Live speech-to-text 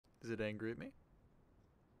Is it angry at me?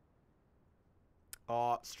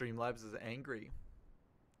 Oh, Streamlabs is angry.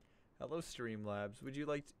 Hello, Streamlabs. Would you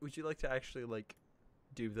like to actually like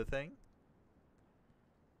do the thing?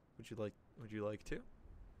 Would you like to?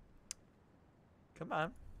 Come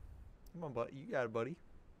on. Come on, buddy. You got it, buddy.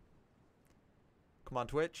 Come on,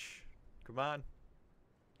 Twitch. Come on.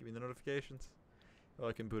 Give me the notifications. Oh,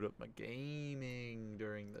 I can boot up my gaming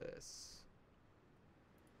during this.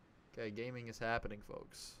 Okay, gaming is happening,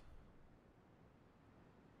 folks.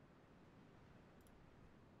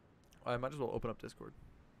 I might as well open up Discord.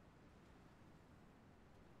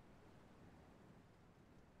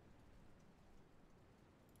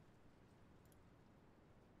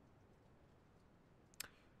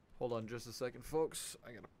 Hold on just a second, folks.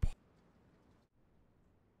 I gotta.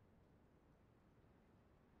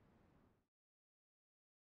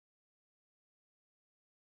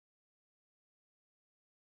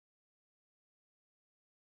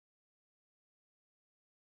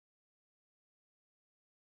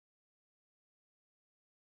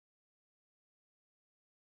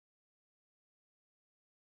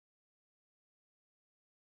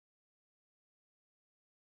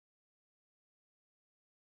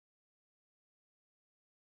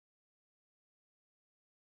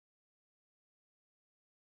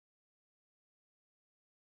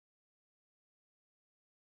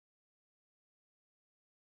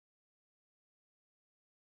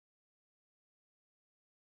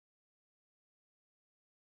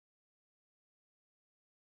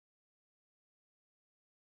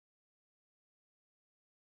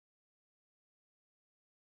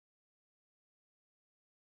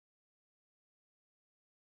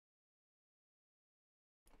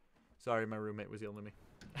 Sorry, my roommate was yelling at me.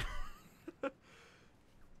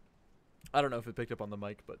 I don't know if it picked up on the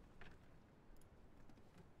mic, but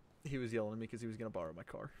he was yelling at me because he was gonna borrow my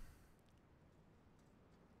car.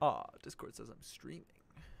 Ah, Discord says I'm streaming.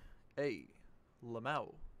 Hey,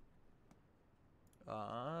 Lamau.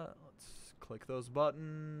 Let's click those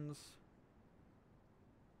buttons.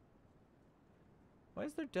 Why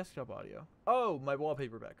is there desktop audio? Oh, my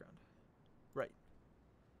wallpaper background. Right.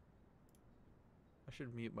 I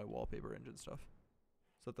should mute my wallpaper engine stuff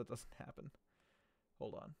so that doesn't happen.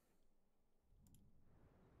 Hold on.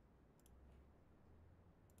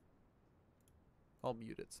 I'll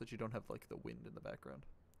mute it so that you don't have like the wind in the background.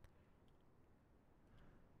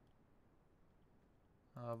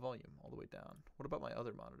 Volume all the way down. What about my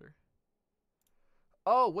other monitor?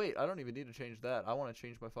 Oh, wait, I don't even need to change that. I want to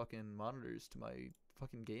change my fucking monitors to my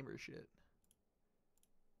fucking gamer shit.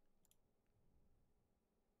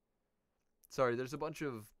 Sorry, there's a bunch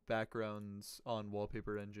of backgrounds on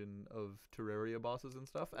Wallpaper Engine of Terraria bosses and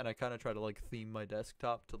stuff, and I kind of try to like theme my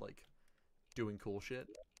desktop to like doing cool shit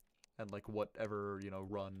and like whatever, you know,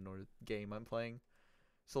 run or game I'm playing.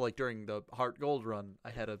 So like during the Heart Gold run, I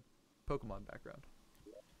had a Pokemon background,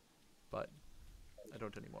 but I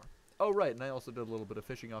don't anymore. Oh, right, and I also did a little bit of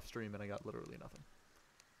fishing off stream, and I got literally nothing.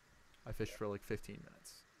 I fished for like 15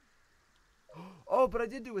 minutes. Oh, but I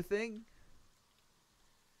did do a thing.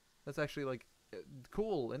 That's actually like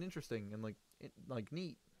cool and interesting and like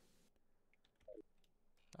neat.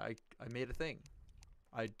 I made a thing.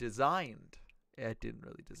 I designed. I didn't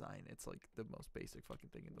really design. It's like the most basic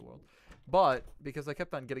fucking thing in the world. But because I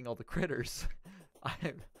kept on getting all the critters, I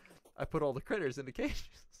put all the critters into cages.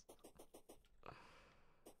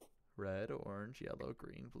 Red, orange, yellow,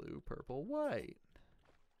 green, blue, purple, white.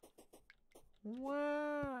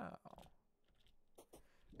 Wow.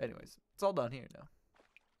 Anyways, it's all done here now.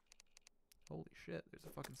 Holy shit, there's a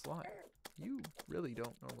fucking slime. You really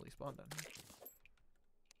don't normally spawn down here.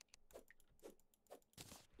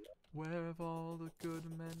 Where have all the good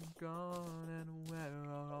men gone and where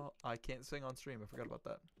are all... I can't sing on stream, I forgot about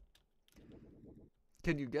that.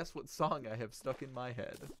 Can you guess what song I have stuck in my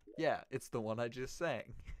head? Yeah, it's the one I just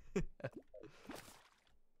sang.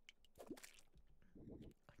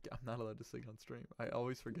 I'm not allowed to sing on stream. I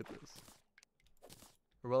always forget this.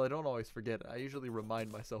 Or, well, I don't always forget it. I usually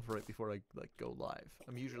remind myself right before I like go live.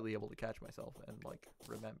 I'm usually able to catch myself and like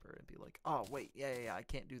remember and be like, "Oh, wait, yeah, I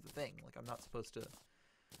can't do the thing. Like I'm not supposed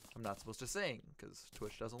to sing cuz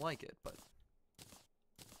Twitch doesn't like it, but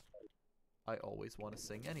I always want to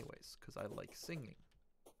sing anyways cuz I like singing."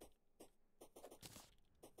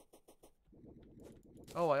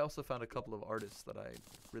 Oh, I also found a couple of artists that I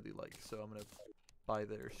really like, so I'm going to buy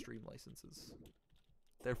their stream licenses.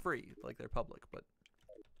 They're free, like they're public, but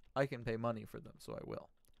I can pay money for them, so I will.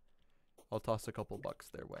 I'll toss a couple bucks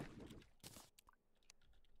their way.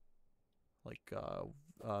 Like,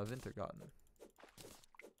 Wintergarten.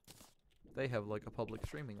 They have, like, a public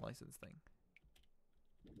streaming license thing.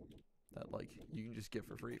 that like you can just get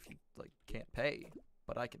for free if you like can't pay,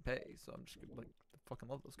 but I can pay, so I'm just gonna, like, I fucking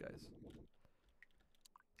love those guys.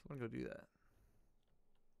 So I'm gonna go do that.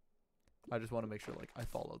 I just want to make sure like I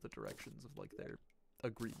follow the directions of like their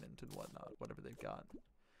agreement and whatnot, whatever they've got.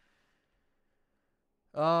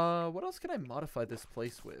 What else can I modify this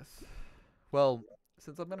place with? Well,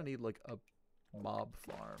 since I'm gonna need like a mob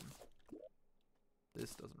farm,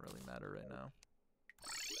 this doesn't really matter right now.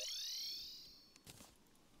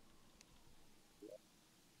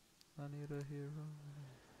 I need a hero.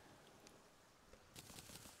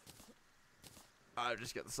 I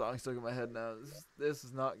just got the song stuck in my head now. This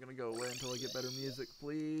is not gonna go away until I get better music,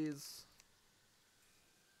 please.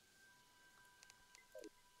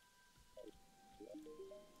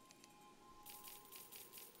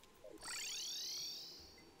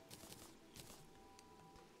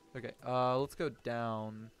 Okay, let's go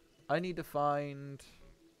down. I need to find...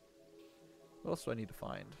 What else do I need to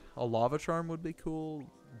find? A lava charm would be cool.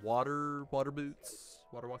 Water boots.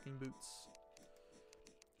 Water walking boots.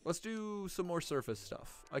 Let's do some more surface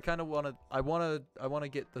stuff. I kind of want to... I want to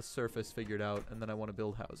get the surface figured out, and then I want to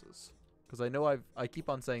build houses. Because I know I keep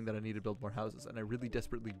on saying that I need to build more houses, and I really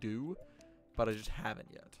desperately do, but I just haven't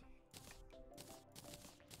yet.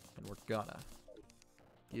 And we're gonna.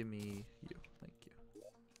 Give me you. Thank you.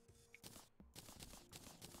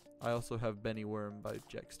 I also have Benny Worm by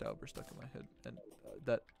Jack Stauber stuck in my head, and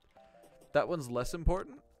that one's less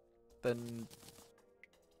important than...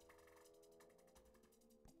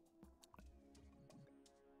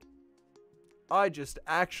 I just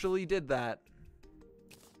actually did that.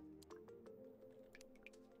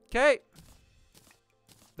 Okay.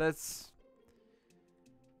 That's...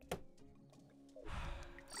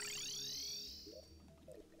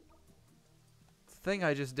 the thing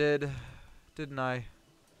I just did, didn't I?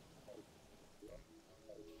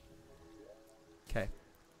 Okay.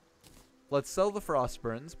 Let's sell the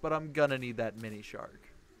Frostburns, but I'm gonna need that mini shark.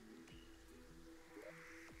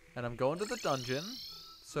 And I'm going to the dungeon,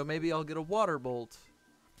 so maybe I'll get a water bolt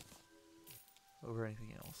over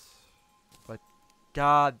anything else. But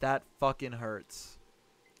God, that fucking hurts.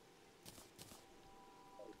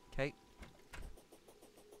 Okay.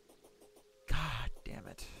 God damn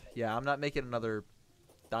it. Yeah, I'm not making another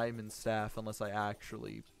diamond staff unless I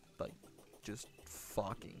actually, like, just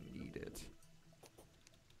fucking need it.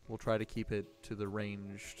 We'll try to keep it to the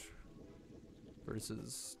ranged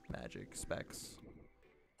versus magic specs.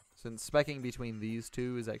 Since specking between these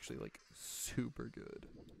two is actually, like, super good.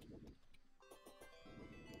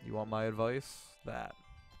 You want my advice? That.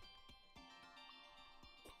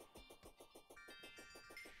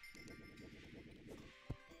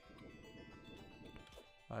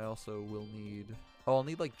 I also will need... oh, I'll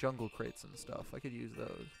need, like, jungle crates and stuff. I could use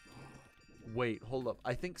those. Wait, hold up.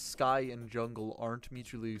 I think sky and jungle aren't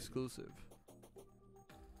mutually exclusive.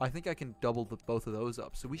 I think I can double both of those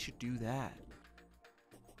up, so we should do that.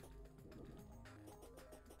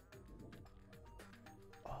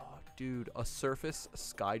 Oh, dude, a surface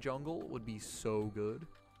sky jungle would be so good.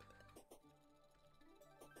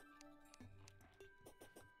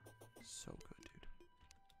 So good, dude.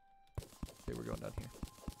 Okay, we're going down here.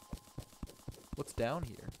 What's down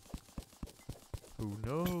here? Who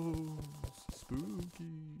knows?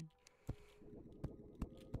 Spooky.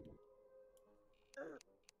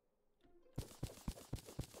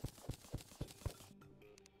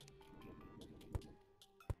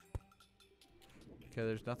 Okay,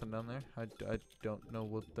 there's nothing down there. I don't know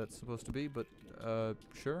what that's supposed to be, but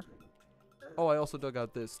sure. Oh, I also dug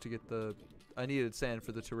out this to get the... I needed sand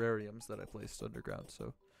for the terrariums that I placed underground,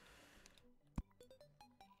 so...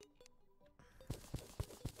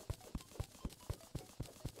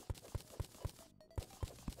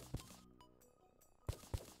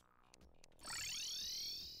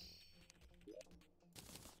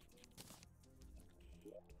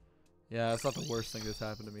 yeah, it's not the worst thing that's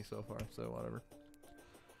happened to me so far, so whatever.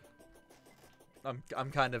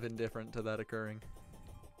 I'm kind of indifferent to that occurring.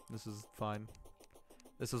 This is fine.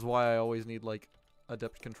 This is why I always need, like,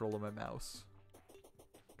 adept control of my mouse.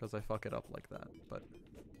 Because I fuck it up like that, but...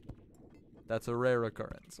 that's a rare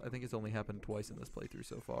occurrence. I think it's only happened twice in this playthrough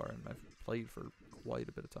so far, and I've played for quite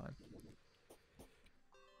a bit of time.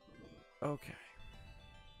 Okay.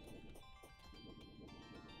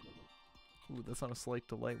 Ooh, that's on a slight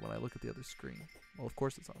delay when I look at the other screen. Well, of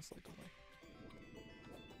course it's on a slight delay.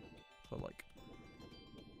 But, like...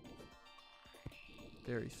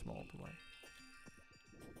 very small delay.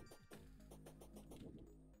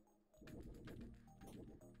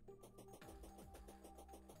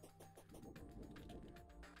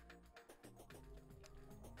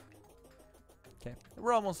 Okay,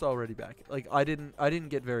 we're almost already back. Like I didn't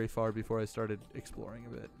get very far before I started exploring a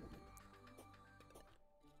bit.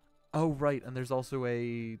 Oh right, and there's also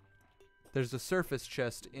there's a surface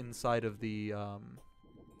chest inside of the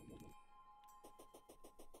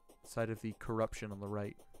corruption on the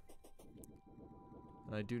right.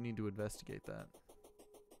 And I do need to investigate that.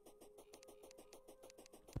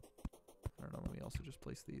 I don't know, let me also just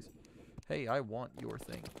place these. Hey, I want your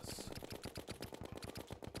things.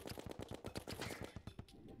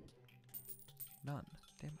 None.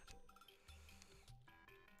 Damn it.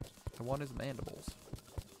 I want his mandibles.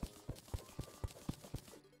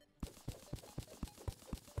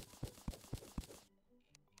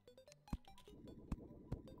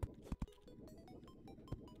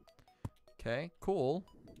 Okay, cool.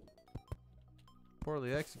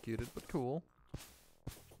 Poorly executed, but cool.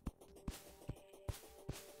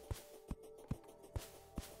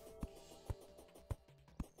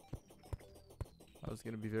 I was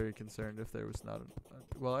going to be very concerned if there was not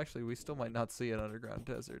well, actually, we still might not see an underground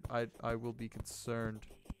desert. I will be concerned.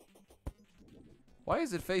 Why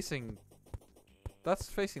is it facing... That's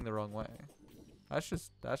facing the wrong way. That's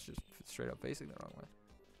just straight up facing the wrong way.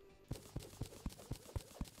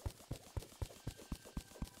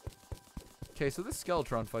 Okay, so this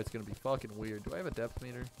Skeletron fight's gonna be fucking weird. Do I have a depth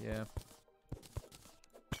meter? Yeah.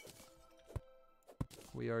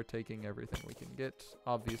 We are taking everything we can get,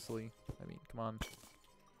 obviously. I mean, come on.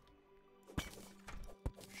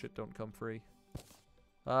 Shit don't come free.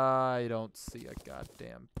 I don't see a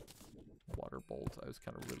goddamn water bolt. I was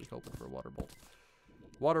kind of really hoping for a water bolt.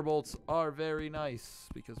 Water bolts are very nice,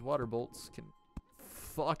 because water bolts can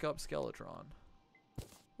fuck up Skeletron.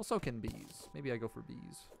 Well, so can bees. Maybe I go for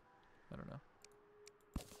bees. I don't know.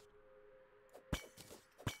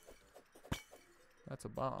 That's a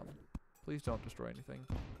bomb. Please don't destroy anything.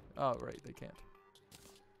 Oh, right, they can't.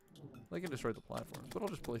 They can destroy the platforms, but I'll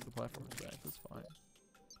just place the platforms back. That's fine.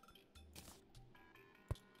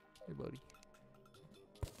 Hey, buddy.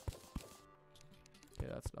 Okay,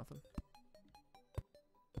 that's nothing.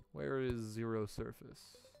 Where is zero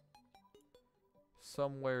surface?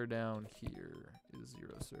 Somewhere down here is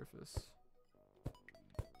zero surface.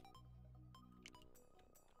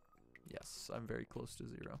 Yes, I'm very close to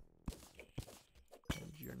zero.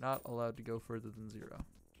 And you're not allowed to go further than zero.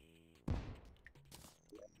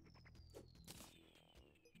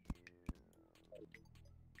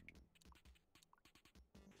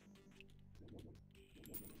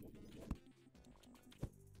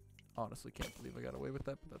 Honestly can't believe I got away with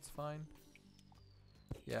that, but that's fine.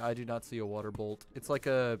 Yeah, I do not see a water bolt. It's like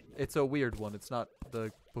it's a weird one. It's not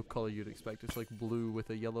the book color you'd expect. It's like blue with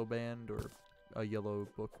a yellow band, or a yellow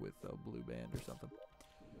book with a blue band or something.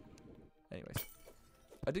 Anyways.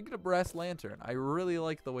 I did get a brass lantern. I really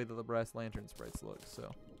like the way that the brass lantern sprites look,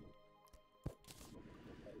 so.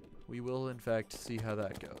 We will, in fact, see how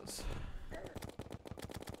that goes.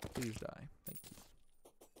 Please die. Thank you.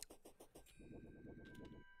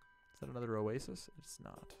 Is that another oasis? It's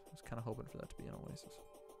not. I was kind of hoping for that to be an oasis.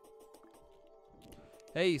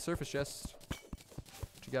 Hey, surface chest.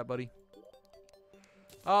 What you got, buddy?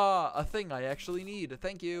 Ah, a thing I actually need.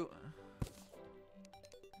 Thank you.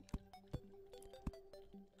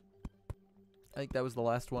 I think that was the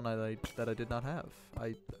last one that I did not have.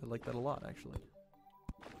 I like that a lot, actually.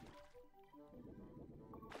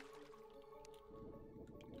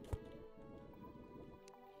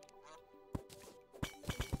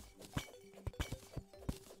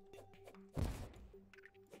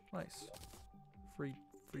 Nice. Free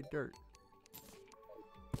dirt.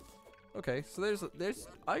 Okay, so there's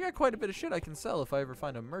I got quite a bit of shit I can sell if I ever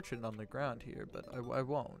find a merchant on the ground here, but I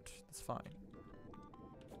won't. It's fine.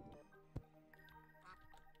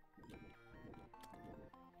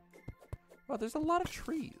 Wow, there's a lot of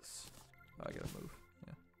trees. Oh, I gotta move.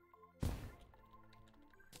 Yeah.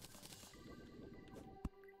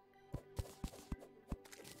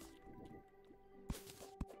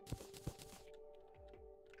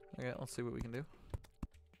 Okay, let's see what we can do.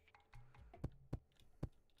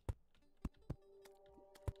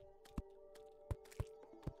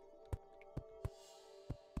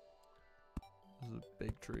 This is a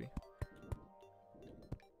big tree.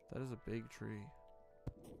 That is a big tree.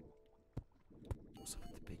 What's up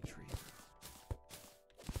with the big tree?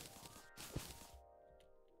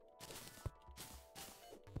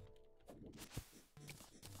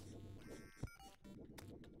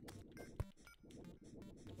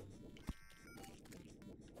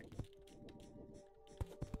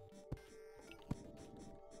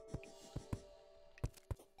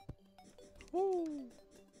 Woo!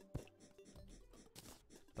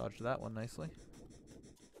 Dodged that one nicely.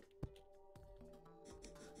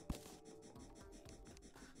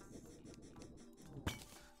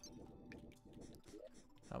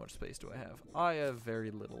 much space do I have? I have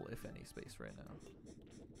very little, if any, space right now.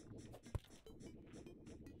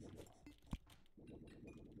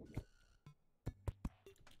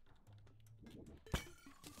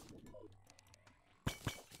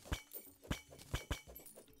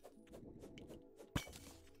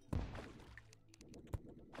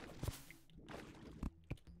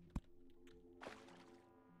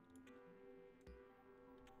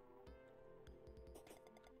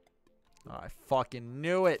 I fucking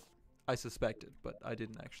knew it. I suspected, but I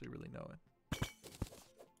didn't actually really know it.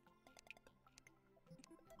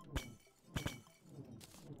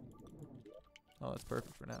 Oh, that's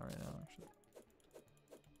perfect for now, right now, actually.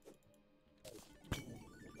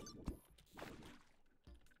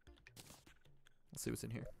 Let's see what's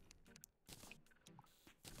in here.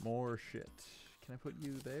 More shit. Can I put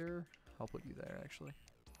you there? I'll put you there, actually.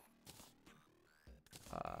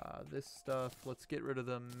 This stuff, let's get rid of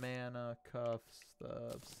the mana cuffs,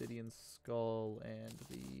 the obsidian skull, and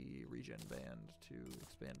the regen band to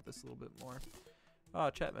expand this a little bit more.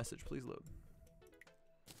 Chat message, please load.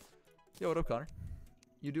 Yo, what up, Connor?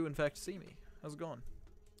 You do in fact see me. How's it going?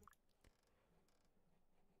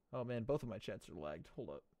 Oh man, both of my chats are lagged.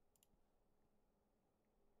 Hold up.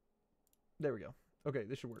 There we go. Okay,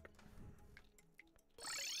 this should work.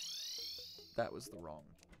 That was the wrong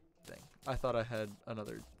thing. I thought I had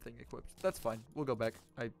another thing equipped. That's fine. We'll go back.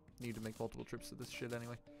 I need to make multiple trips to this shit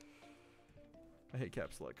anyway. I hate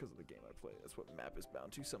caps lock because of the game I play. That's what map is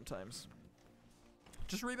bound to sometimes.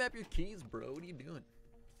 Just remap your keys, bro. What are you doing?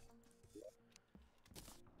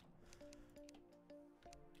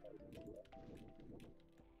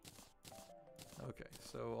 Okay,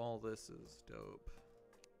 so all this is dope.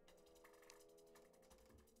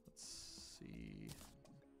 Let's see.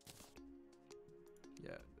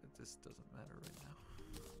 Yeah, this doesn't matter right now.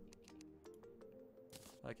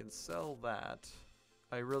 I can sell that.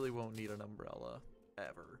 I really won't need an umbrella,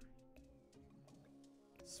 ever.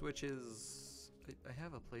 Switches, I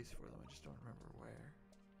have a place for them, I just don't remember where.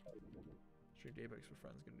 Stream Daybreaks for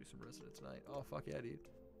friends, gonna do some Resident tonight. Oh, fuck yeah, dude.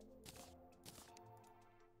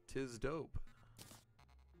 Tis dope.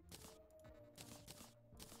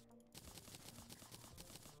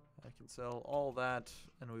 I can sell all that,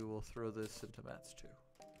 and we will throw this into mats too.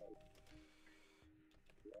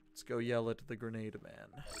 Let's go yell at the grenade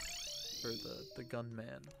man. Or the gun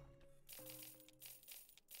man.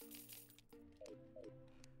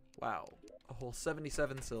 Wow. A whole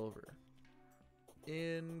 77 silver.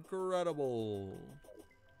 Incredible.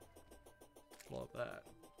 Love that.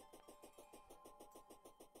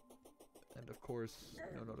 And of course,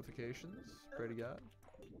 no notifications. Pray to God.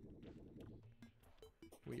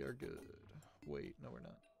 We are good. Wait, no we're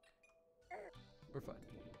not. We're fine.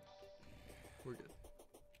 We're good.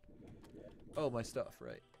 Oh, my stuff,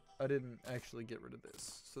 right. I didn't actually get rid of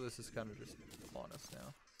this. So this is kind of just on us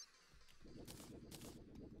now.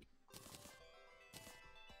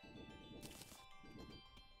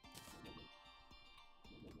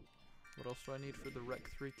 What else do I need for the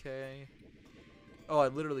Rec 3K? Oh, I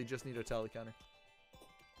literally just need a tally counter.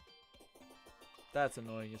 That's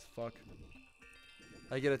annoying as fuck.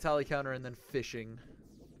 I get a tally counter and then fishing.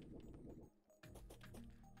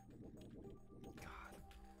 God.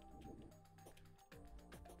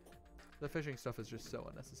 The fishing stuff is just so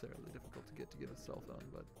unnecessarily difficult to get itself done,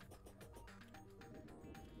 but...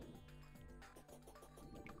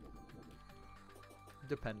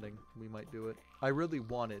 depending, we might do it. I really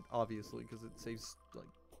want it, obviously, because it saves, like,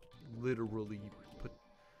 literally...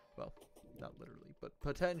 well, not literally, but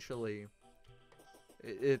potentially...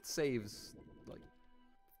 It saves, like,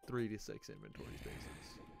 3 to 6 inventory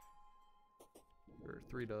spaces. Or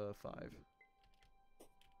 3 to 5.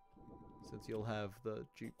 Since you'll have the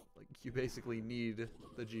like you basically need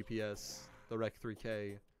the GPS, the Rec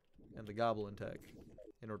 3K, and the Goblin Tech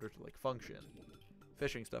in order to like function.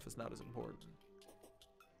 Fishing stuff is not as important.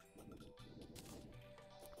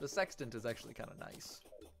 The sextant is actually kind of nice.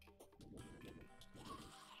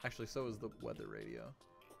 Actually, so is the weather radio.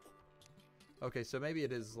 Okay, so maybe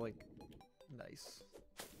it is like nice.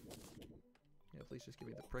 Yeah, please just give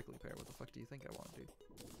me the prickly pear. What the fuck do you think I want, dude?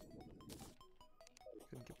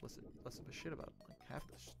 Couldn't give less of a shit about like half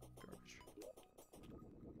this garbage.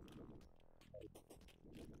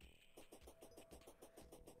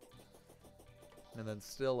 And then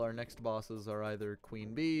still our next bosses are either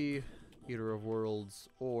Queen Bee, Eater of Worlds,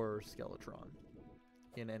 or Skeletron.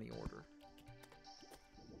 In any order.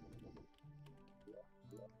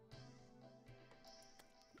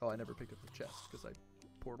 Oh, I never picked up the chest because I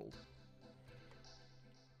portaled.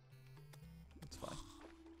 It's fine.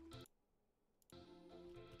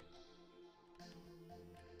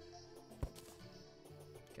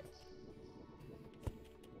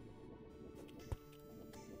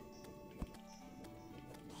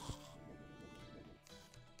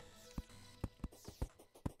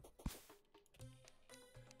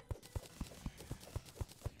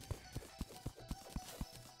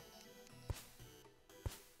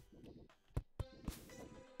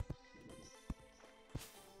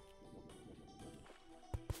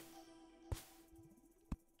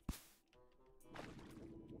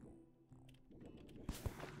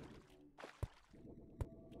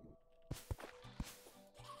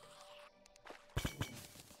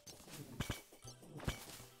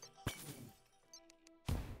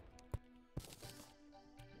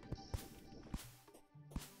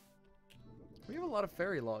 a lot of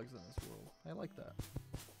fairy logs in this world. I like that.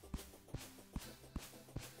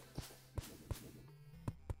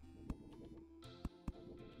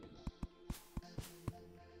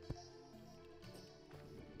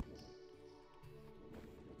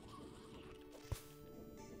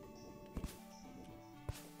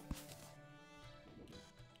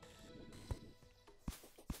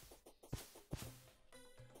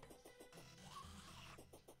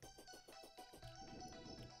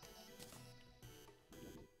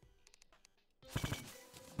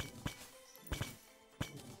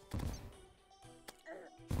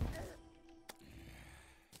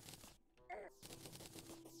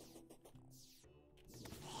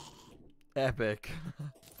 Epic.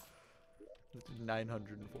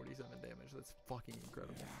 947 damage. That's fucking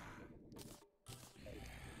incredible.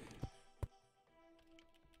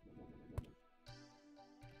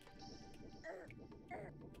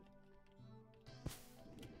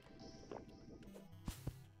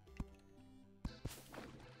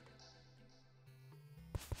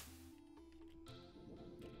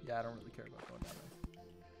 Yeah, I don't really care about going down there.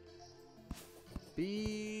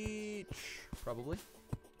 Beach! Probably.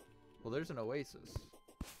 Well, there's an oasis.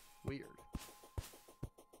 Weird.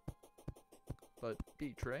 But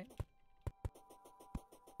beach, right?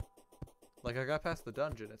 Like, I got past the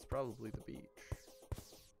dungeon. It's probably the beach.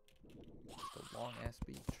 Just a long-ass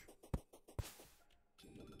beach.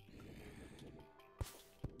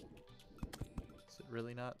 Is it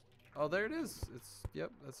really not? Oh, there it is. It's,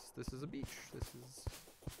 yep, this is a beach. This is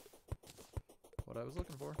what I was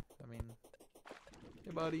looking for. I mean,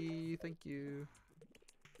 hey, buddy. Thank you.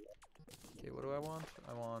 Okay, what do I want?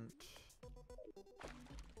 I want...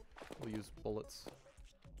 We'll use bullets.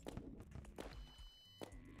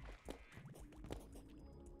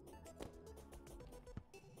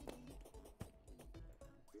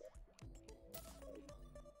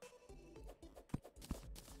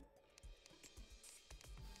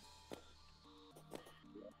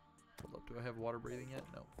 Hold up, do I have water breathing yet?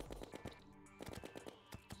 No.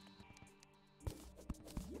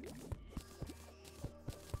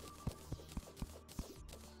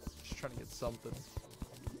 Trying to get something.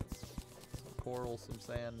 Some coral, some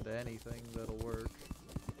sand, anything that'll work.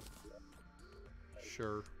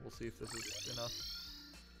 Sure, we'll see if this is enough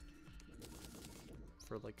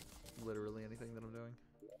for like literally anything that I'm doing.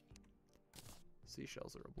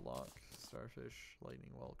 Seashells are a block. Starfish, lightning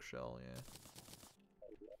whelk shell, yeah.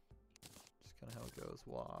 Just kind of how it goes.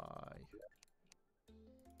 Why?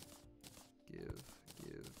 Give.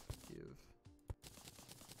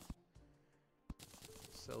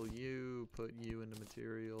 Sell you, put you into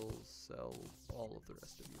materials, sell all of the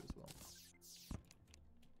rest of you as well.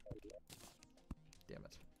 Damn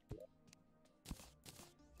it.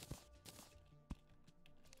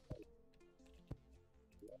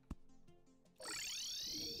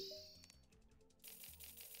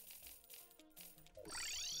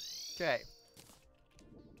 Okay.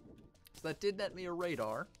 So that did net me a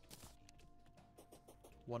radar.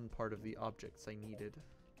 One part of the objects I needed.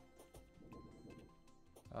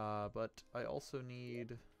 But I also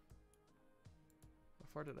need... How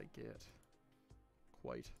far did I get?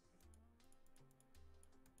 Quite.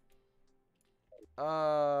 Do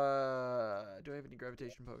I have any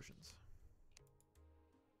gravitation potions?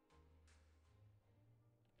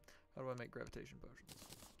 How do I make gravitation potions?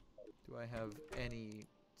 Do I have any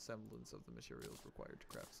semblance of the materials required to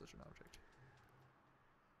craft such an object?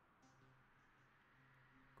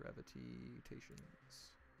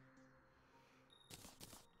 Gravitations.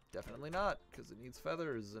 Definitely not, because it needs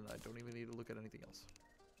feathers, and I don't even need to look at anything else.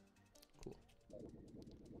 Cool.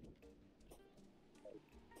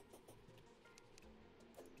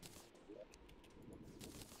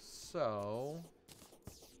 So...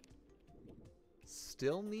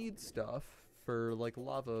 Still need stuff for, like,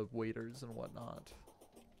 lava waders and whatnot.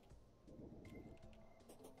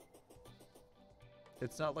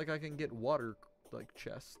 It's not like I can get water, like,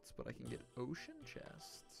 chests, but I can get ocean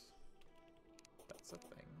chests. That's a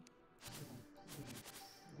thing.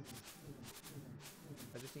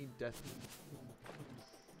 I just need deathweed.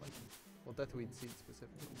 Like, well, deathweed seed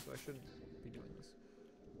specifically, so I shouldn't be doing this.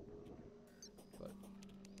 But,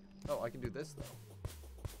 oh, I can do this though.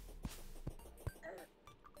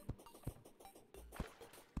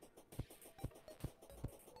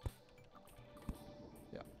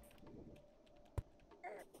 Yeah.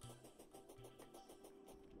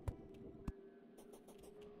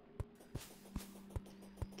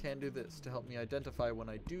 Can do this to help me identify when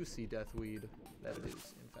I do see deathweed that it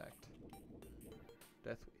is, in fact,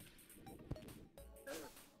 deathweed.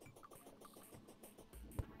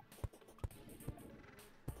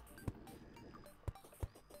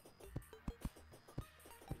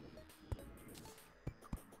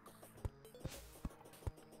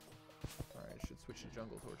 switch to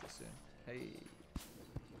jungle torches soon. Hey.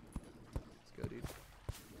 Let's go, dude.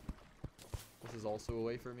 This is also a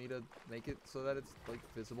way for me to make it so that it's, like,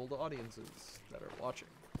 visible to audiences that are watching.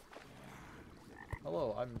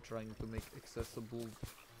 Hello, I'm trying to make accessible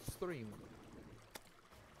stream.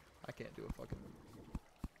 I can't do a fucking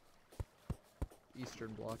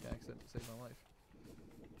Eastern Bloc accent to save my life.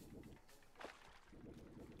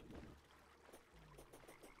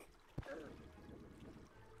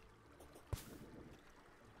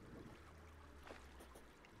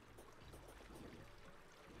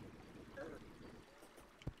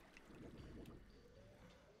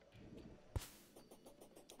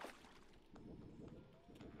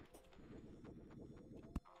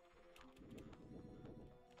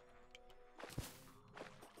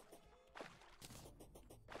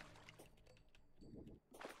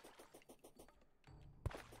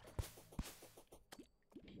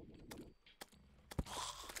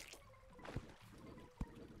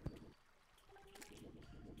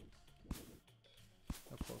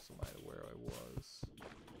 How close am I to where I was?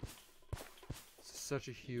 This is such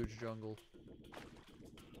a huge jungle.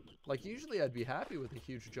 Like, usually I'd be happy with a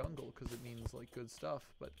huge jungle because it means, like, good stuff,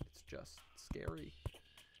 but it's just scary.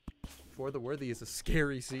 For the Worthy is a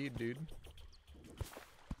scary seed, dude.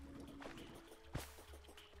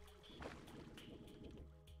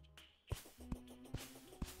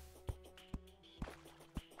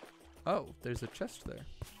 Oh, there's a chest there.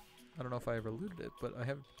 I don't know if I ever looted it, but I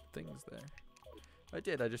have things there. I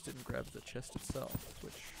did, I just didn't grab the chest itself,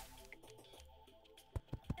 which...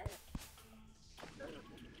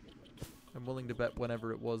 I'm willing to bet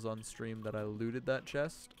whenever it was on stream that I looted that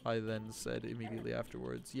chest, I then said immediately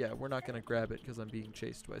afterwards, yeah, we're not going to grab it because I'm being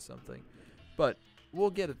chased by something. But we'll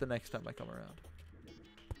get it the next time I come around.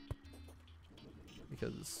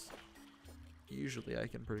 Because usually I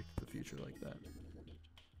can predict the future like that.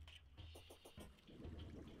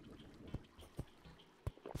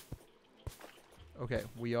 Okay,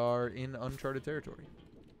 we are in uncharted territory.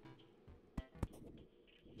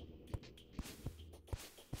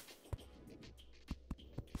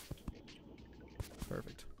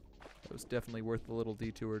 Perfect. That was definitely worth the little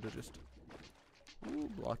detour to just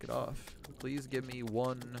block it off. Please give me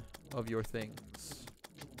one of your things.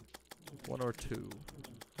 One or two.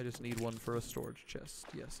 I just need one for a storage chest.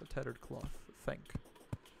 Yes, a tattered cloth. Thank.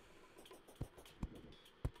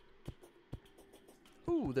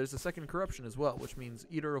 Ooh, there's a second corruption as well, which means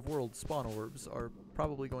Eater of Worlds spawn orbs are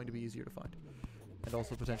probably going to be easier to find. And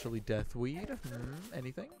also potentially Deathweed.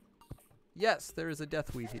 Anything? Yes, there is a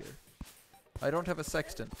Deathweed here. I don't have a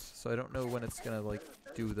sextant, so I don't know when it's gonna, like,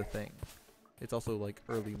 do the thing. It's also, like,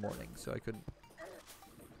 early morning, so I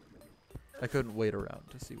couldn't wait around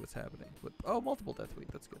to see what's happening. But, oh, multiple Deathweed,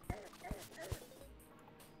 that's good.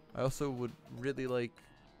 I also would really like,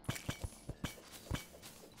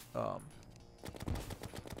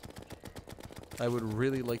 I would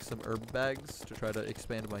really like some herb bags to try to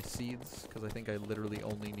expand my seeds, because I think I literally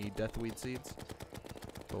only need Deathweed seeds.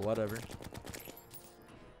 But whatever.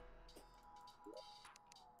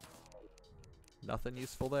 Nothing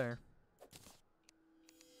useful there.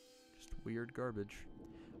 Just weird garbage.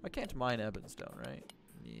 I can't mine Ebonstone, right?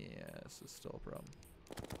 Yeah, this is still a problem.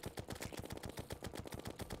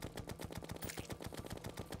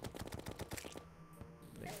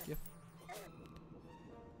 Thank you.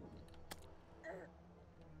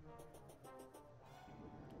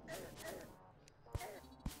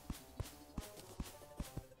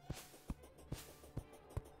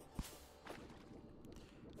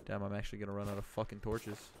 Damn, I'm actually gonna run out of fucking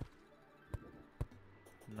torches.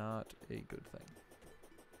 Not a good thing.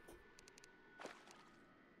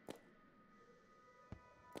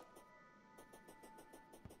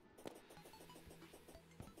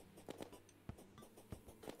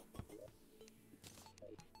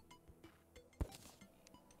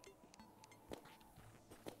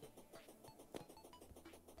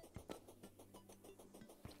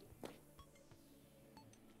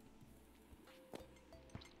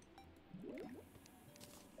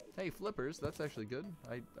 Hey, flippers, that's actually good.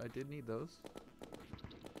 I did need those.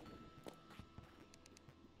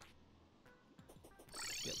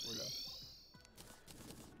 Yep, we're done.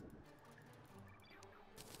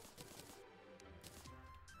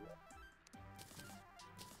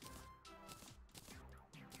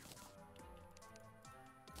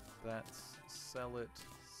 That's sell it,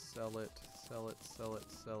 sell it, sell it, sell it,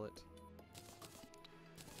 sell it.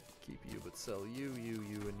 Keep you, but sell you, you,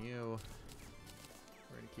 and you.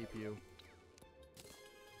 We're gonna keep you.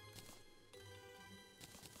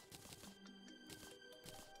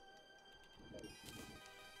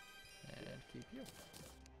 And keep you.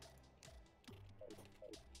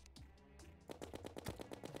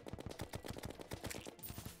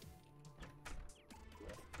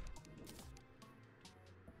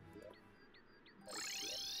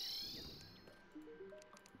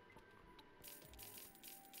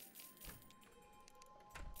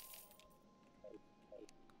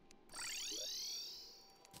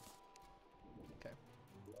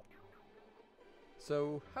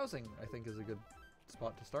 So housing, I think, is a good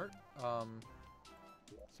spot to start.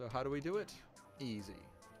 So how do we do it? Easy.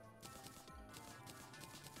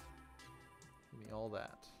 Give me all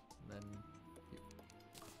that, and then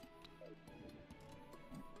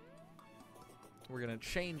we're gonna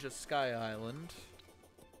change a sky island.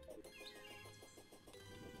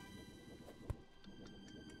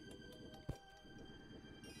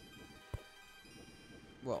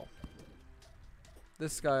 Well,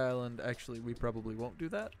 this sky island, actually, we probably won't do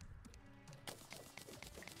that.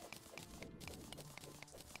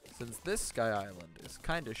 Since this sky island is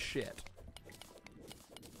kind of shit.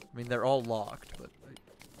 I mean, they're all locked, but,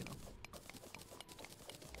 you know.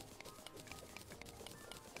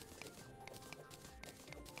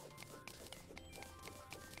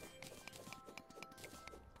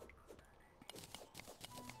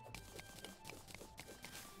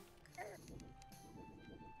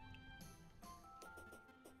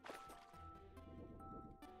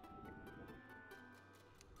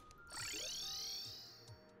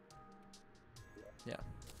 Yeah.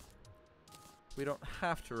 We don't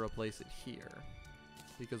have to replace it here,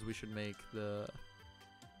 because we should make a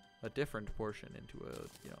different portion into a,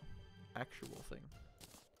 you know, actual thing.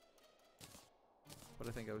 But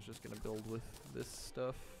I think I was just gonna build with this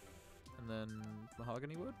stuff, and then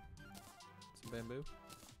mahogany wood, some bamboo.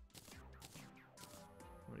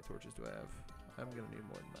 How many torches do I have? I'm gonna need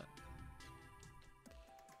more than that.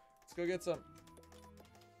 Let's go get some.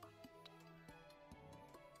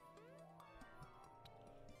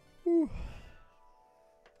 Whew.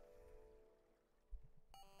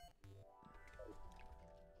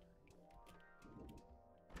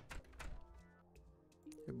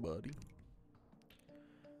 Hey, buddy.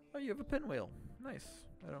 Oh, you have a pinwheel. Nice.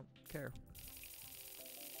 I don't care.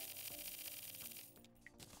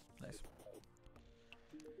 Nice.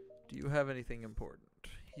 Do you have anything important?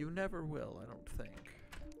 You never will, I don't think.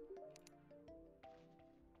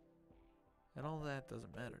 And all that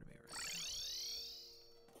doesn't matter to me right now.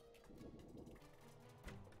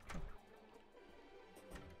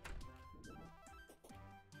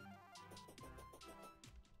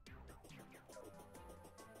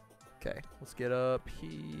 Okay, let's get up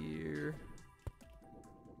here.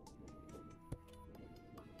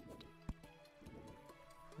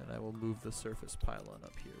 And I will move the surface pylon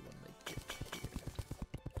up here when they get here.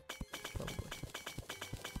 Probably.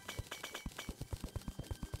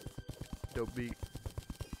 Dope beat.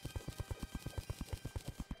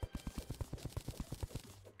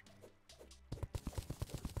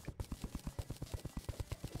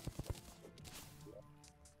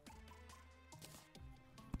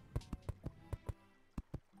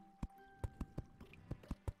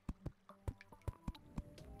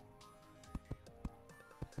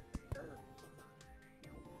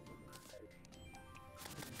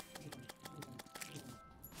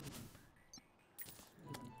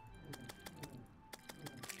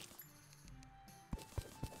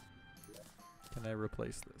 Can I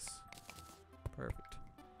replace this? Perfect.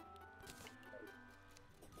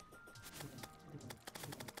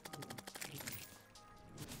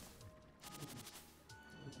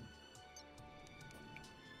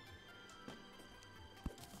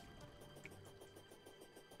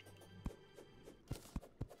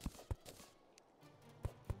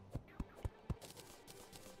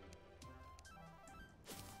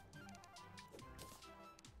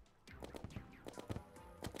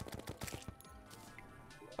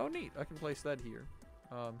 Oh, neat. I can place that here.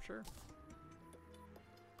 Sure.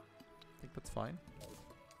 I think that's fine.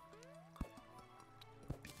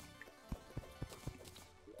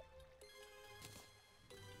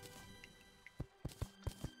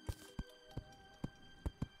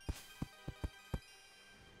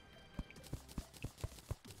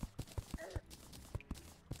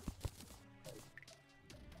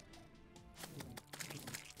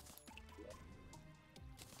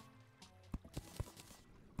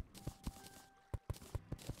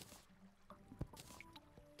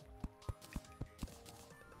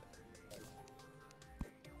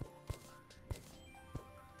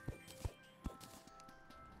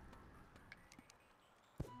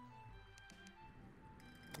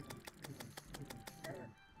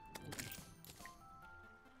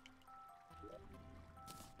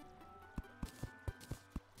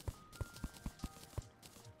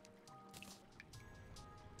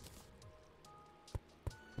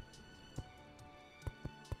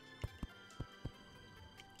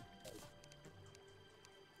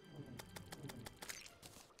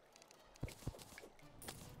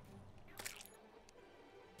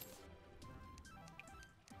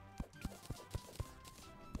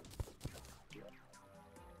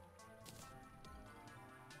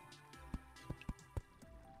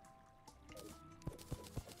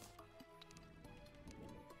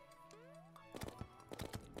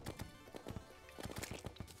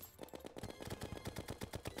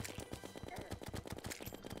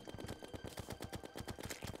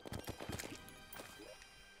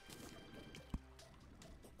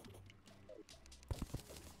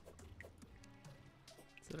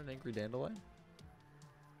 that an angry dandelion?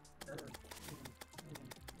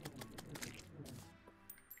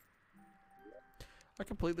 I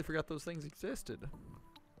completely forgot those things existed.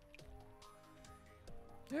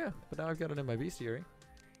 Yeah, but now I've got it in my bestiary.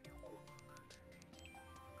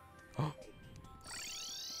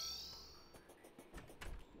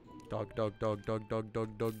 Dog, dog, dog, dog, dog,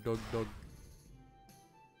 dog, dog, dog, dog.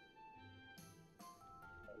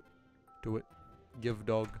 Do it. Give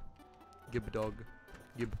dog. Gib dog.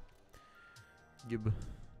 Gib. Gib.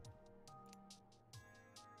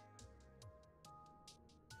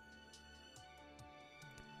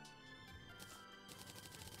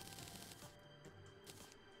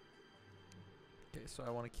 Okay, so I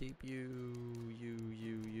want to keep you.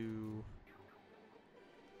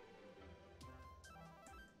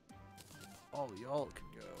 All y'all can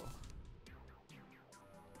go.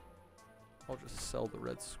 I'll just sell the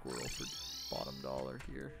red squirrel for bottom dollar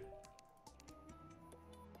here.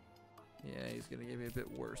 Yeah, he's gonna give me a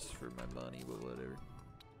bit worse for my money, but whatever.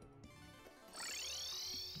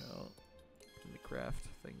 No. Let me craft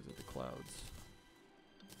things into clouds.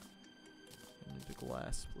 And into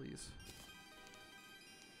glass, please.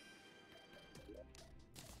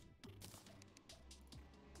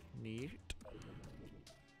 Neat.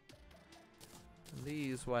 And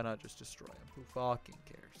these, why not just destroy them? Who fucking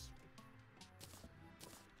cares?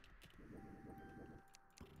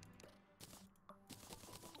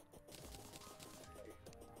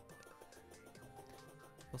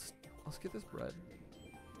 Let's get this bread.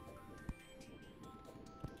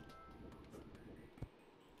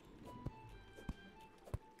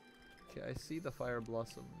 Okay, I see the fire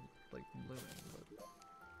blossom like blooming, but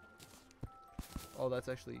oh, that's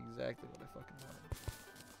actually exactly what I fucking wanted.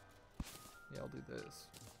 Yeah, I'll do this.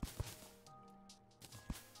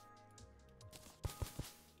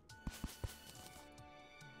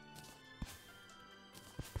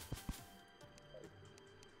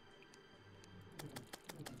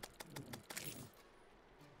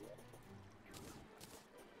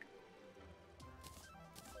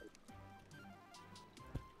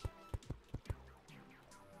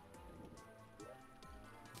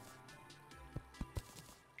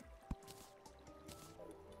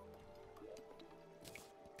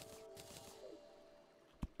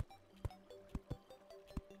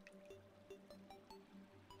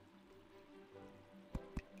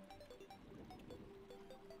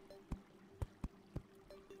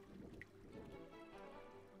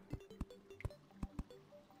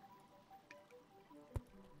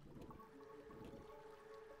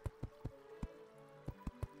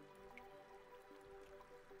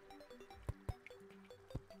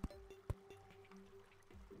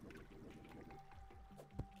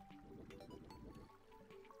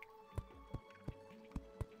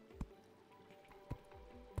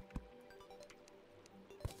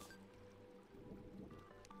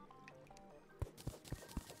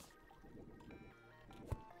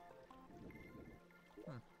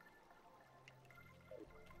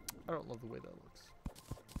 I don't love the way that looks.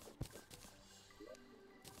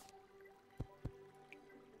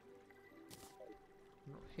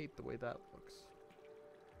 I don't hate the way that looks.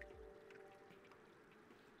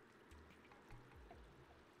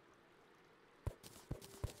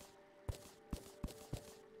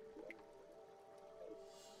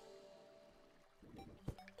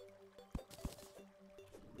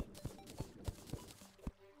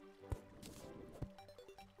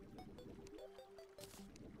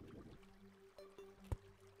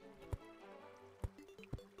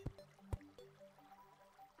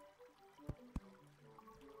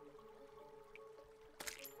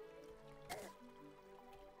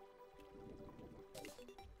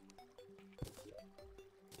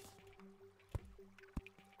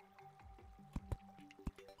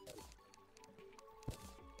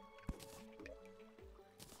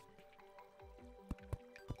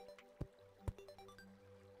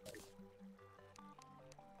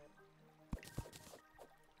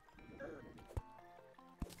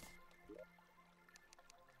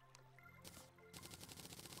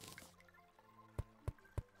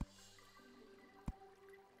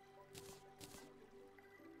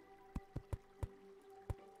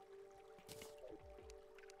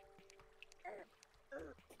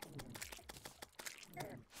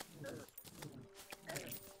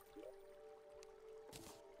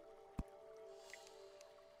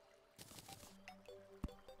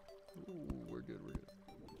 Ooh, we're good, we're good.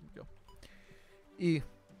 Go. E.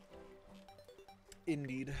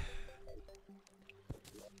 Indeed.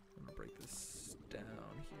 I'm gonna break this down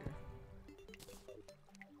here.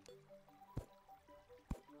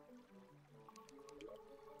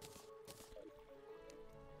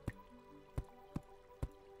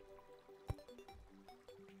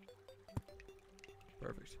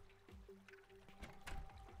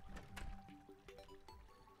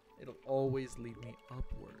 It'll always lead me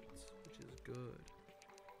upwards, which is good.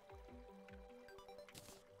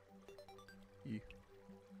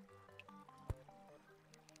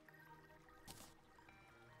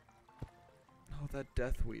 Oh, that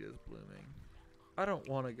deathweed is blooming. I don't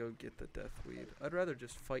want to go get the deathweed. I'd rather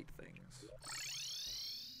just fight things.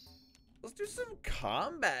 Let's do some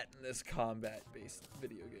combat in this combat-based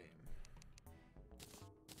video game.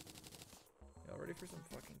 Y'all ready for some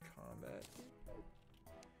fucking combat?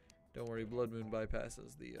 Don't worry, Blood Moon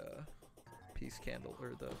bypasses the peace candle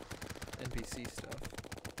or the NPC stuff.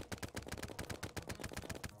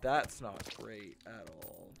 That's not great at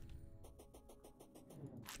all.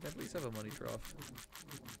 Can I please have a money trough?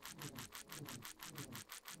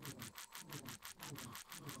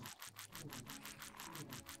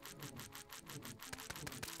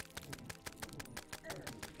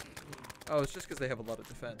 Oh, it's just because they have a lot of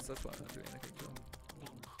defense. That's why I'm not doing anything to them.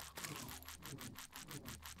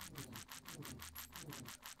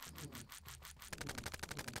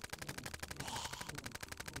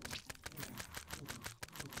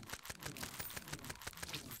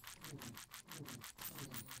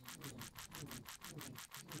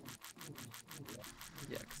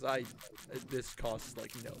 Yeah, because this costs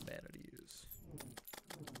like no mana to use.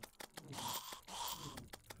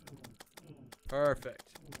 Perfect.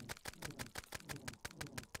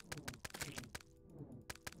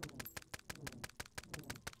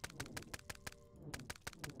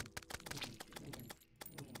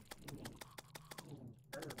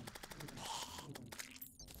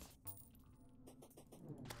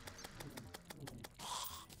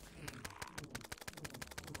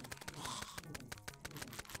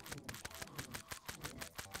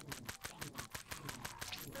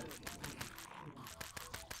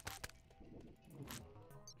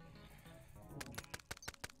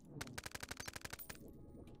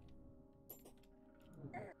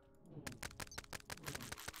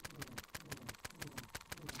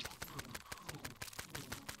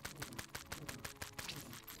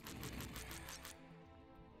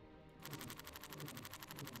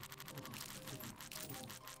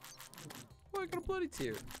 I got a bloody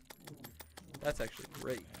tear. That's actually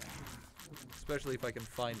great. Especially if I can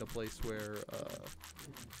find a place where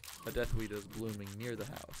a deathweed is blooming near the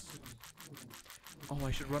house. Oh,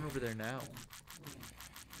 I should run over there now.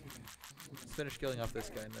 Let's finish killing off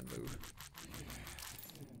this guy and then move.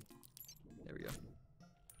 There we go.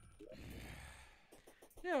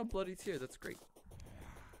 Yeah, a bloody tear. That's great.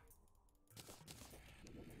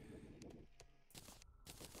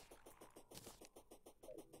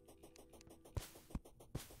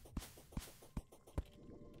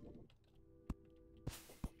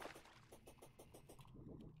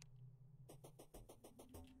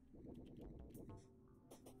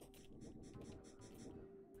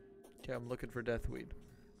 Okay, I'm looking for deathweed.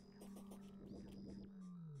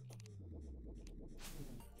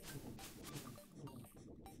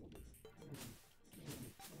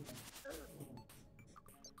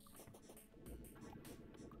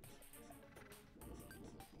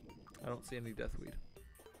 I don't see any deathweed.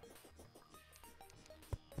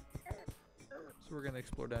 So we're gonna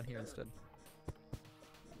explore down here instead.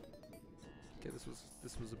 Okay,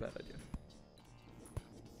 this was a bad idea.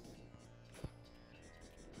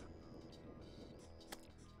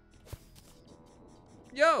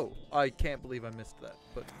 Yo! I can't believe I missed that,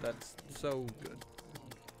 but that's so good.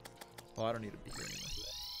 Oh, I don't need to be here anymore.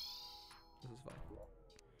 This is fine.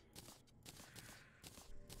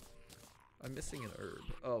 I'm missing an herb.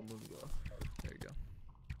 Oh, moonglow. There you go.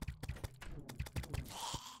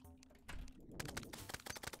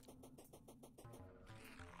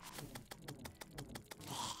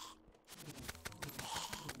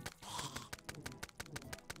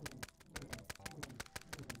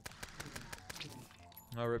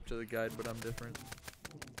 I'll rip to the guide, but I'm different.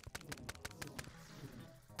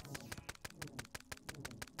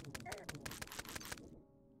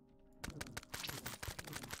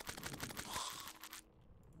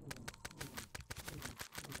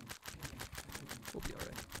 We'll be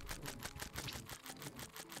alright.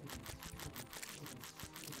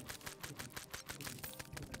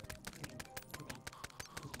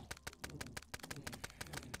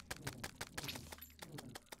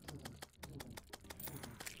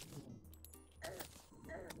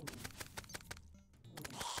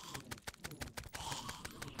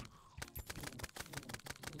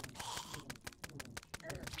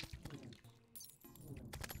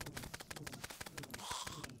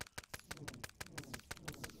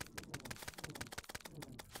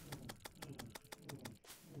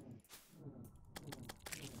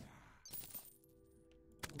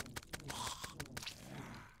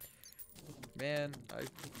 man,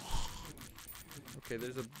 okay,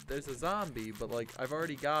 there's a zombie, but like I've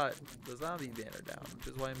already got the zombie banner down, which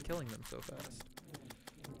is why I'm killing them so fast.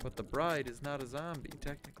 But the bride is not a zombie,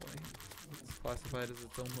 technically. It's classified as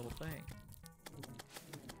its own little thing.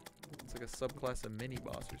 It's like a subclass of mini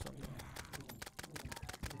boss or something.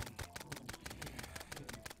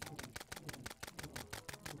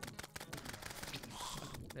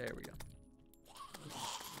 There we go.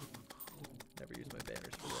 Never use my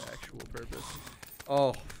banners for their actual purpose.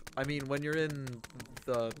 Oh, I mean, when you're in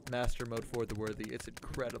the master mode for the worthy, it's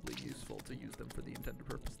incredibly useful to use them for the intended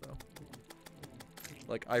purpose, though.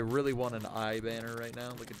 Like, I really want an eye banner right now,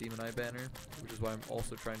 like a demon eye banner, which is why I'm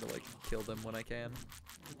also trying to, like, kill them when I can.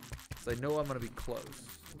 Because I know I'm going to be close.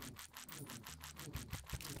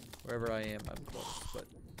 Wherever I am, I'm close, but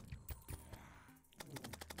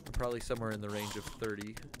I'm probably somewhere in the range of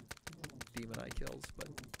 30 demon eye kills, but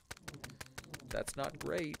that's not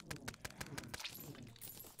great.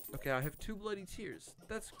 Okay, I have 2 bloody tears.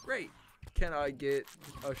 That's great. Can I get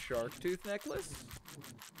a shark tooth necklace?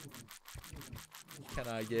 Can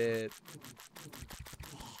I get,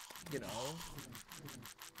 you know,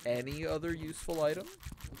 any other useful item?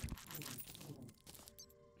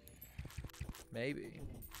 Maybe.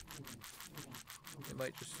 It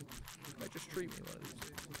might just treat me one of these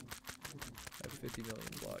days. I have 50 million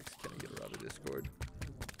blocks. Can I get her out of Discord?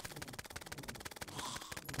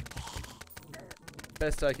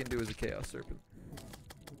 Best I can do is a Chaos Serpent.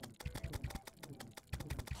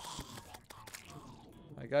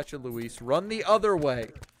 I got you, Luis. Run the other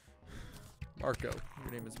way. Marco.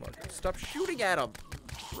 Your name is Marco. Stop shooting at him.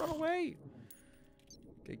 Run away.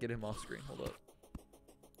 Okay, get him off screen. Hold up.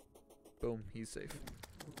 Boom. He's safe.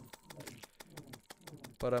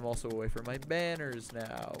 But I'm also away from my banners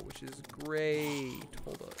now, which is great.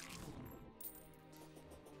 Hold up.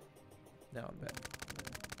 Now I'm back.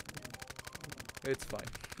 It's fine.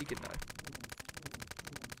 He can die.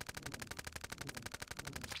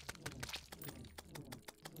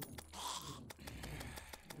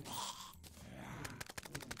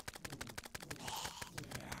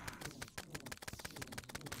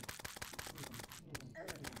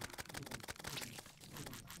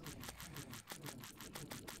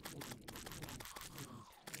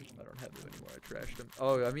 Trashed them.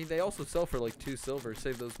 Oh, I mean, they also sell for like 2 silver.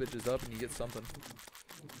 Save those bitches up and you get something.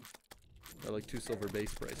 Or like 2 silver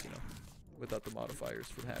base price, you know, without the modifiers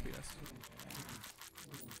from happiness.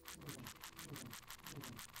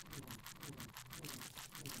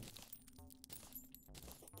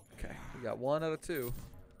 Okay, we got 1 out of 2.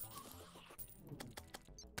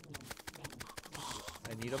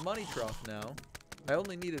 I need a money trough now. I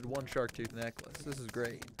only needed 1 shark tooth necklace. This is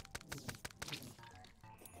great.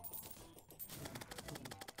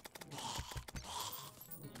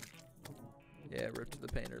 Yeah, ripped to the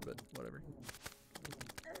painter, but whatever.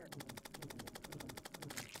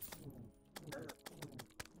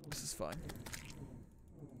 This is fine.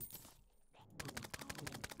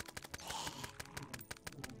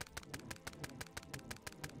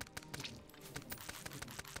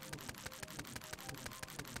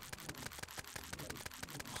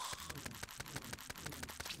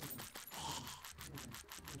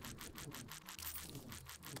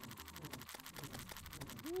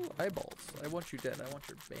 Ooh, eyeballs. I want you dead. I want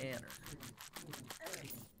your banner.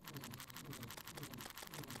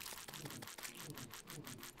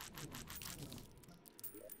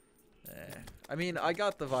 I mean, I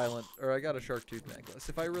got the I got a shark tooth necklace.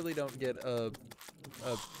 If I really don't get a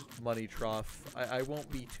money trough, I won't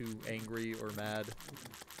be too angry or mad,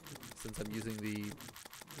 since I'm using the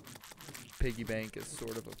piggy bank as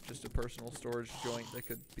sort of just a personal storage joint that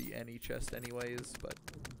could be any chest anyways, but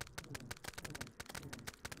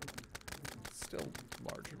still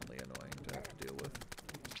marginally annoying to have to deal with.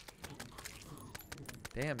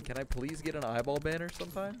 Damn, can I please get an eyeball banner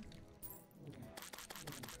sometime?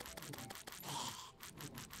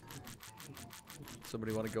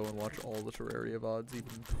 Somebody want to go and watch all the Terraria VODs, even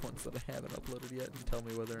the ones that I haven't uploaded yet, and tell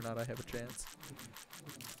me whether or not I have a chance?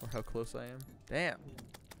 Or how close I am? Damn.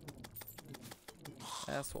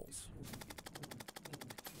 Assholes.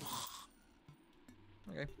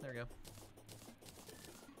 Okay, there we go.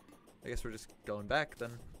 I guess we're just going back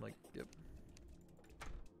then. Like, yep.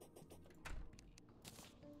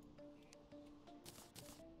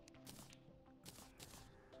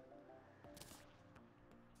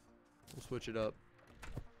 We'll switch it up.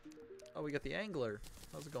 Oh, we got the angler.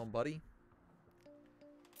 How's it going, buddy?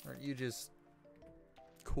 Aren't you just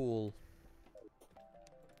cool?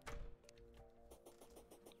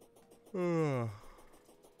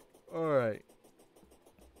 Alright.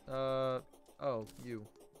 Oh, you.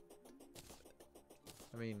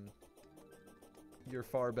 I mean, you're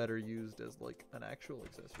far better used as like an actual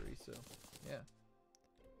accessory. So yeah.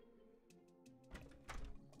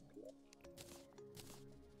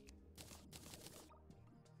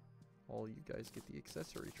 All you guys get the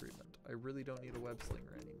accessory treatment. I really don't need a web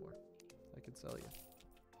slinger anymore. I can sell you.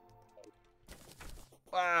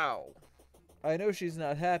 Wow. I know she's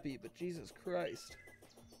not happy, but Jesus Christ.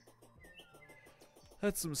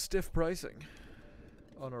 That's some stiff pricing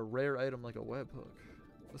on a rare item like a webhook.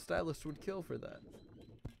 The stylist would kill for that.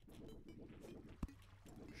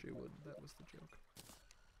 She would. That was the joke.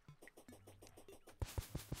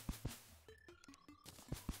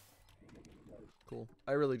 Cool.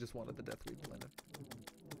 I really just wanted the Deathweed blended.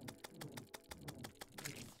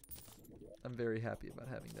 I'm very happy about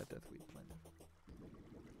having that Deathweed blended.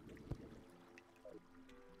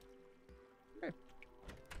 Okay.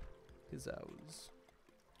 His ours.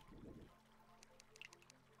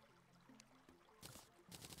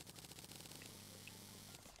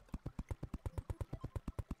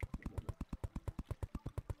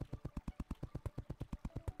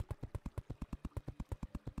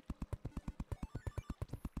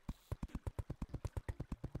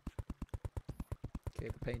 Okay,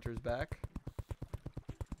 the painter's back.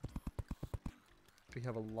 We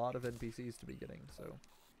have a lot of NPCs to be getting, so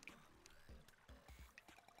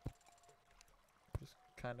just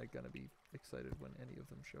kind of gonna be excited when any of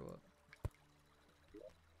them show up.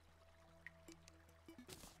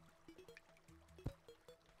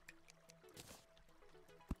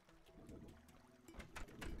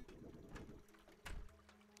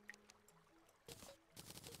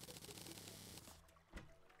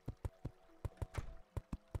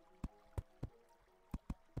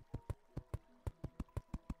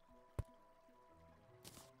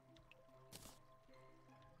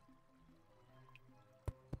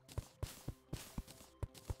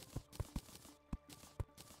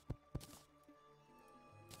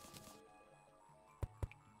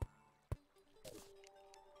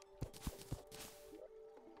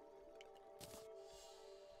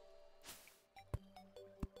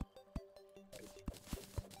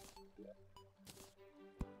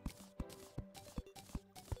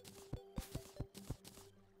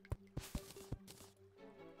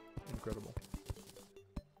 Incredible.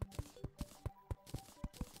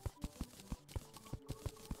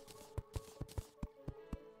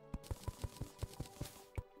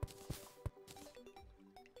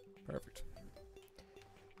 Perfect.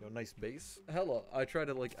 Yo, nice base. Hella, I try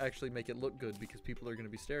to like actually make it look good because people are going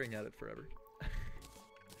to be staring at it forever.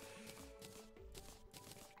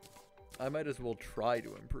 I might as well try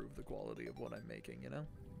to improve the quality of what I'm making, you know?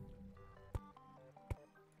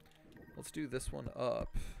 Let's do this one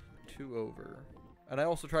up. 2 over. And I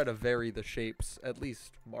also try to vary the shapes, at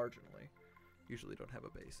least marginally. Usually don't have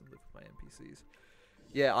a base and live with my NPCs.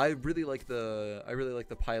 Yeah, I really like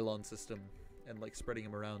the pylon system and like spreading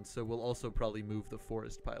them around. So we'll also probably move the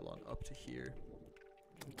forest pylon up to here.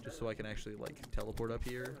 Just so I can actually like teleport up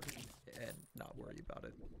here and not worry about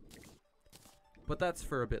it. But that's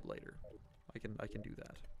for a bit later. I can do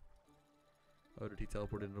that. Oh, did he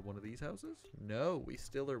teleport into one of these houses? No, we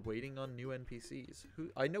still are waiting on new NPCs. Who?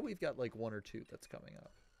 I know we've got like 1 or 2 that's coming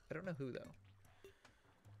up. I don't know who though.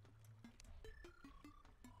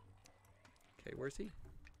 Okay, where's he?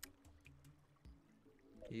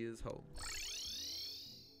 He is home.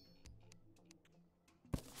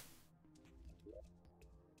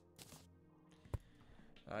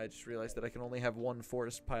 I just realized that I can only have 1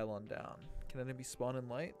 forest pylon down. Can enemies spawn in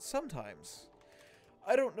light? Sometimes.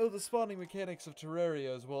 I don't know the spawning mechanics of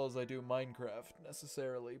Terraria as well as I do Minecraft,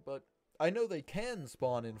 necessarily, but I know they can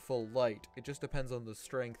spawn in full light. It just depends on the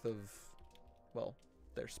strength of, well,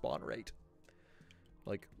 their spawn rate.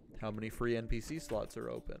 Like, how many free NPC slots are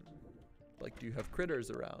open? Like, do you have critters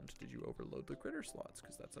around? Did you overload the critter slots?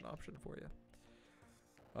 Because that's an option for you.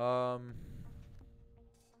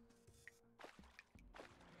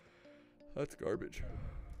 That's garbage.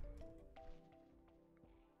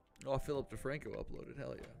 Oh, Philip DeFranco uploaded.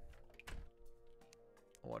 Hell yeah.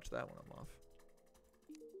 I'll watch that when I'm off.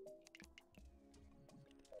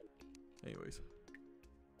 Anyways.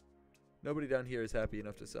 Nobody down here is happy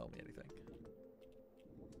enough to sell me anything.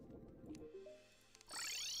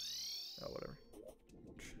 Oh, whatever.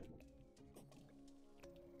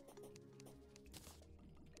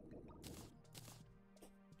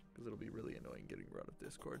 Because it'll be really annoying getting rid of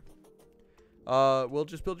Discord. Well,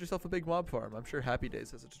 just build yourself a big mob farm. I'm sure Happy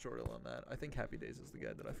Days has a tutorial on that. I think Happy Days is the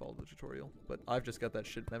guy that I followed the tutorial. But I've just got that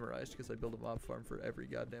shit memorized because I build a mob farm for every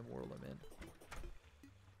goddamn world I'm in.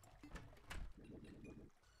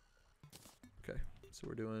 Okay, so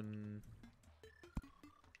we're doing...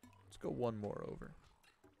 Let's go 1 more over.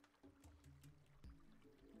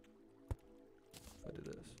 if I did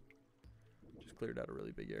this. Just cleared out a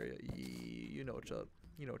really big area. You know what's up.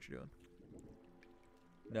 You know what you're doing.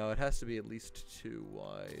 No, it has to be at least 2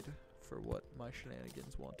 wide for what my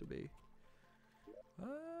shenanigans want to be.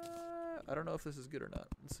 I don't know if this is good or not.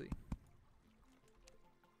 Let's see.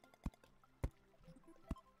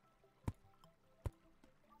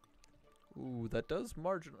 Ooh, that does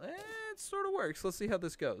marginal. It sort of works. Let's see how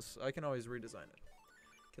this goes. I can always redesign it.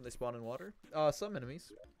 Can they spawn in water? Some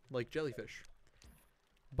enemies, like jellyfish.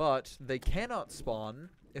 But they cannot spawn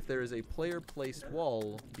if there is a player-placed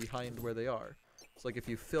wall behind where they are. It's like if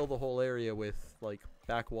you fill the whole area with, like,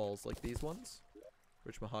 back walls like these ones.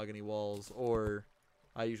 Rich mahogany walls, or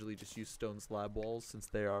I usually just use stone slab walls since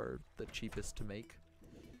they are the cheapest to make.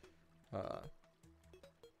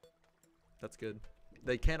 That's good.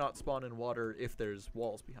 They cannot spawn in water if there's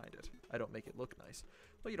walls behind it. I don't make it look nice.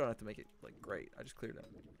 Well, you don't have to make it, like, great. I just cleared it.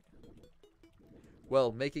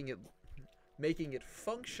 Well, making it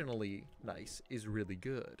functionally nice is really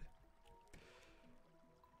good.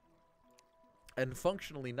 And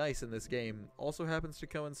functionally nice in this game also happens to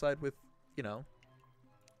coincide with, you know,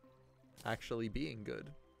 actually being good.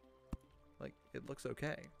 Like, it looks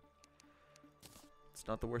okay. It's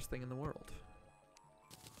not the worst thing in the world.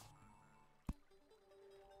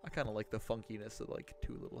 I kind of like the funkiness of, like,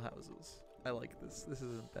 2 little houses. I like this. This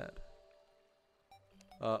isn't bad.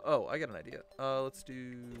 Oh, I got an idea. Let's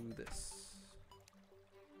do this.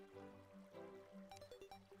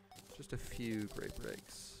 Just a few grape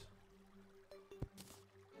breaks.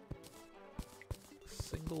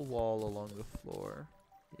 Single wall along the floor.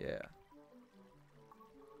 Yeah.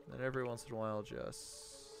 Then every once in a while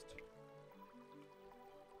just...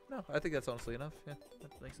 No, I think that's honestly enough. Yeah,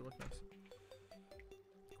 that makes it look nice.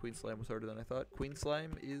 Queen Slime was harder than I thought. Queen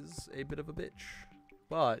Slime is a bit of a bitch,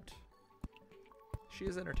 but she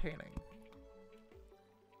is entertaining.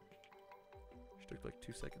 She took like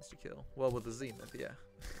 2 seconds to kill. Well, with the Zenith, yeah.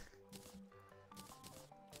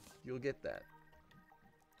 You'll get that.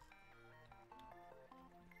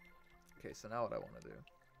 Okay, so now what I want to do.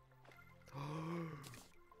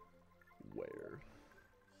 Where?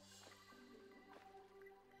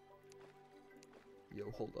 Yo,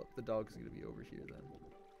 hold up. The dog's gonna be over here then.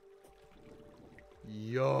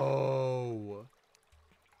 Yo!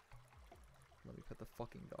 Let me pet the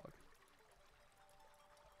fucking dog.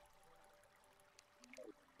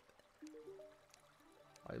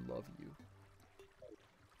 I love you.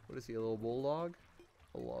 What is he, a little bulldog?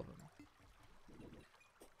 I love him.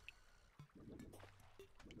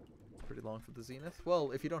 It's pretty long for the Zenith.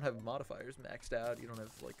 Well, if you don't have modifiers maxed out, you don't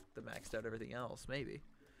have, like, the maxed out everything else, maybe.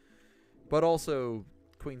 But also,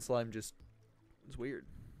 Queen Slime just is weird.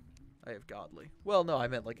 I have godly. Well, no, I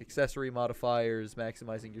meant like accessory modifiers,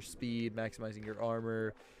 maximizing your speed, maximizing your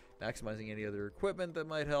armor, maximizing any other equipment that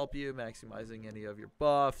might help you, maximizing any of your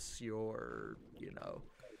buffs, your, you know,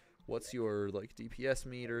 what's your, like, DPS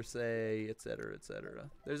meter say, etc., etc.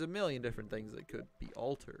 There's a million different things that could be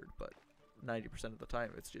altered, but 90% of the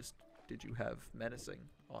time it's just, did you have menacing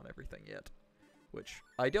on everything yet? Which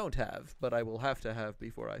I don't have, but I will have to have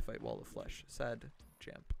before I fight Wall of Flesh. Sad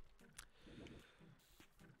champ.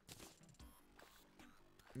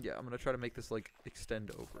 Yeah, I'm going to try to make this, like, extend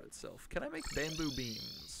over itself. Can I make bamboo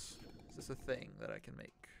beams? Is this a thing that I can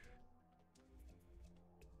make?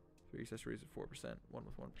 3 accessories at 4%, 1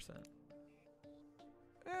 with 1%.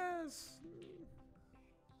 Yes.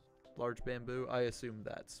 Large bamboo. I assume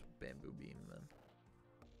that's bamboo beam then.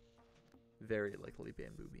 Very likely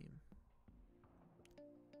bamboo beam.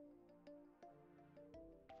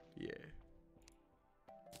 Yeah.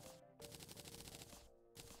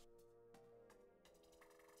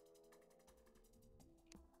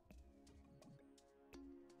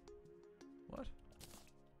 What?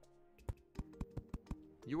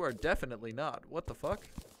 You are definitely not. What the fuck?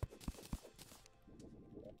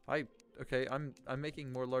 Okay, I'm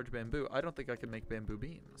making more large bamboo. I don't think I can make bamboo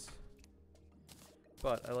beams.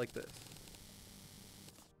 But I like this.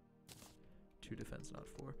 2 defense, not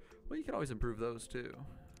 4. Well, you can always improve those too.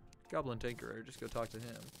 Goblin Tinkerer, just go talk to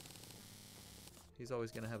him. He's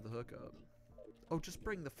always gonna have the hookup. Oh, just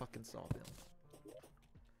bring the fucking sawmill.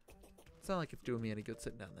 It's not like it's doing me any good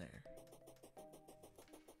sitting down there.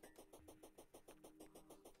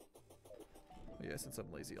 Yeah, since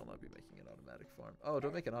I'm lazy, I'll not be making an automatic farm. Oh,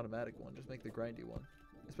 don't make an automatic one. Just make the grindy one.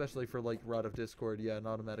 Especially for, like, Rod of Discord. Yeah, an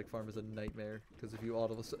automatic farm is a nightmare. Because if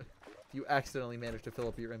you accidentally manage to fill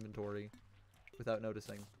up your inventory without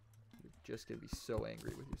noticing, you're just going to be so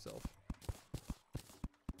angry with yourself.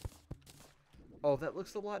 Oh, that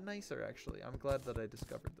looks a lot nicer, actually. I'm glad that I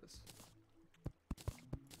discovered this.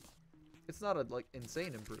 It's not a, like,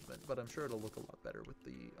 insane improvement, but I'm sure it'll look a lot better with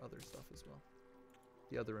the other stuff as well.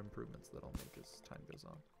 the other improvements that I'll make as time goes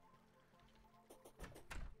on.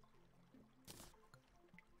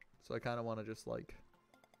 So I kind of want to just like,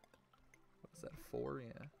 what is that, 4?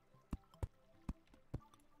 Yeah.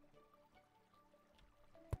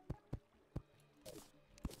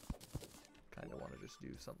 Kind of want to just do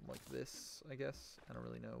something like this, I guess. I don't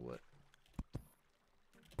really know what.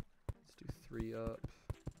 Let's do 3 up.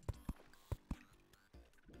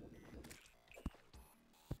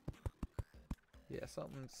 Yeah,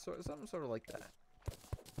 something sort of like that.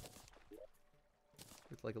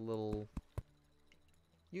 With like a little,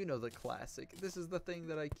 you know, the classic. This is the thing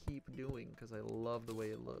that I keep doing because I love the way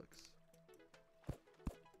it looks.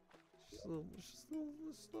 Just a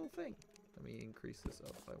little thing. Let me increase this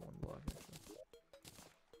up by 1 block. Actually.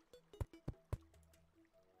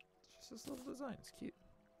 It's just this little design. It's cute.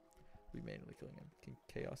 We manually killing him. Can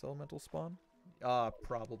Chaos Elemental spawn?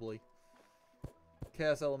 Probably.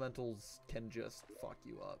 Chaos Elementals can just fuck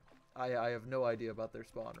you up. I have no idea about their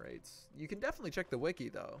spawn rates. You can definitely check the wiki,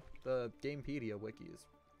 though. The Gamepedia wiki is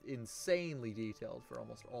insanely detailed for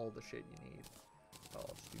almost all the shit you need. Oh,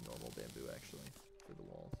 I'll just do normal bamboo, actually, for the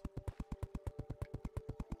walls.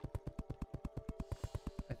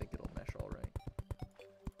 I think it'll mesh all right.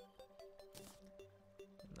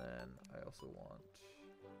 And then I also want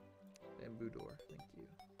bamboo door. Thank you.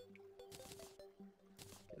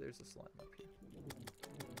 Okay, there's a slime up here.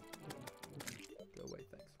 Go away,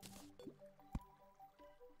 thanks.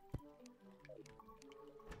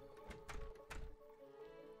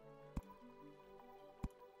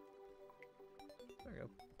 There we go.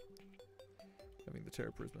 Having the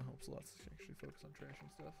Terra Prisma helps lots to actually focus on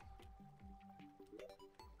trashing stuff.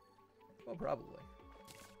 Well, probably.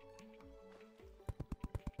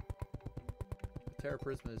 The Terra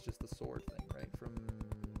Prisma is just the sword thing, right? From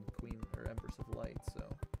Queen or Empress of Light, so.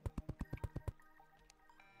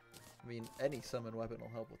 I mean, any summon weapon will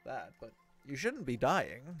help with that, but you shouldn't be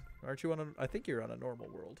dying. Aren't you on a... I think you're on a normal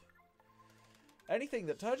world. Anything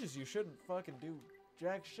that touches you shouldn't fucking do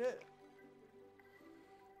jack shit.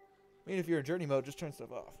 I mean, if you're in journey mode, just turn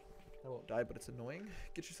stuff off. I won't die, but it's annoying.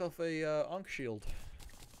 Get yourself a Ankh shield.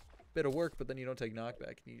 Bit of work, but then you don't take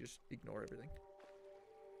knockback, and you just ignore everything.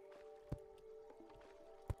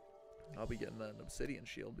 I'll be getting an obsidian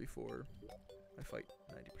shield before I fight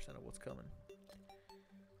 90% of what's coming.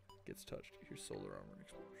 Gets touched. Here's solar armor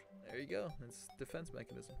explosion. There you go. It's defense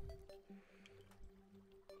mechanism.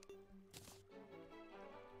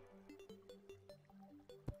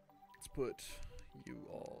 Let's put you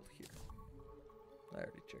all here. I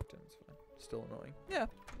already checked in. It's fine. Still annoying. Yeah.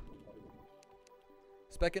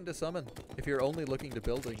 Spec into summon. If you're only looking to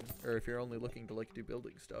building, or if you're only looking to like do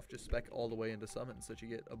building stuff, just spec all the way into summon so that you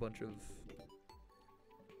get a bunch of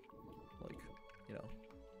like, you know,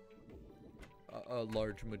 a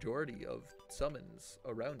large majority of summons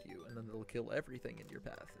around you, and then they'll kill everything in your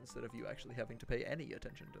path instead of you actually having to pay any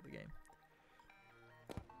attention to the game.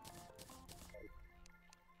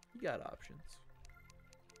 You got options.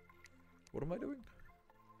 What am I doing?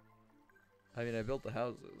 I mean, I built the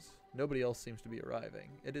houses. Nobody else seems to be arriving.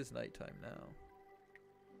 It is nighttime now.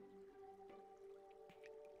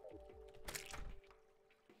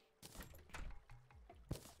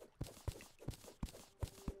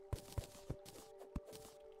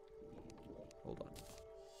 Hold on.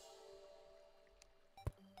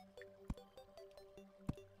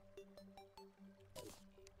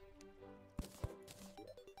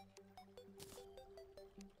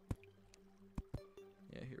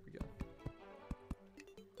 Yeah, here we go.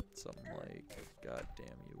 Something like, God damn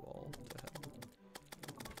you all to hell.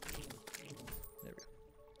 There we go.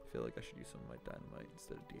 I feel like I should use some of my dynamite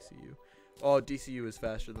instead of DCU. Oh, DCU is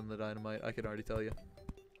faster than the dynamite. I can already tell you.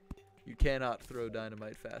 You cannot throw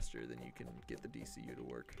dynamite faster than you can get the DCU to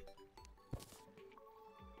work.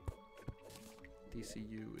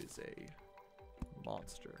 DCU is a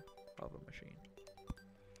monster of a machine.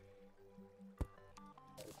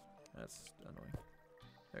 That's annoying.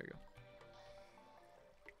 There you go.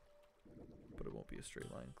 But it won't be a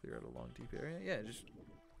straight line. Clear out a long, deep area. Yeah, just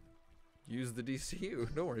use the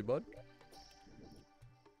DCU. Don't worry, bud.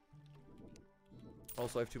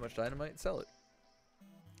 Also, I have too much dynamite. Sell it.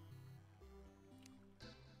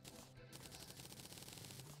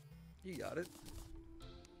 You got it.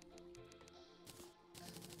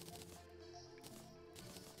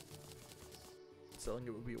 Selling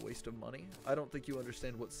it would be a waste of money. I don't think you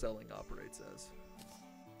understand what selling operates as.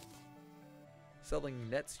 Selling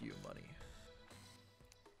nets you money.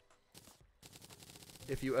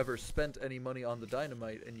 If you ever spent any money on the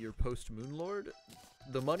dynamite and you're post-Moon Lord,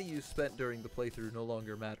 the money you spent during the playthrough no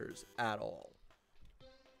longer matters at all.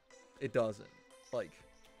 It doesn't. Like,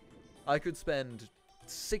 I could spend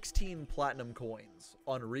 16 platinum coins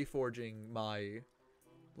on reforging my,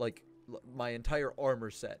 like, my entire armor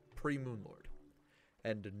set pre-Moonlord.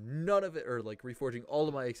 And none of it, or like reforging all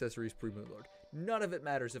of my accessories pre-Moonlord. None of it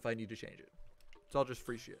matters if I need to change it. It's all just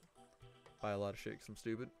free shit. Buy a lot of shit because I'm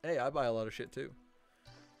stupid. Hey, I buy a lot of shit too.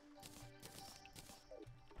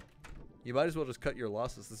 You might as well just cut your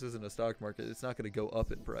losses. This isn't a stock market. It's not going to go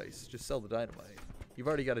up in price. Just sell the dynamite. You've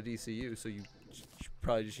already got a DCU, so you should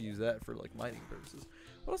probably just use that for like mining purposes.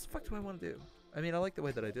 What else the fuck do I want to do? I mean, I like the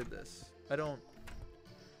way that I did this.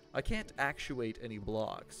 I can't actuate any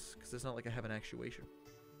blocks because it's not like I have an actuation.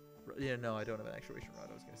 Yeah, no, I don't have an actuation rod.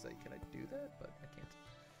 I was going to say, can I do that? But I can't.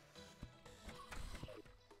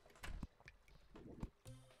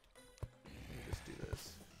 Let me just do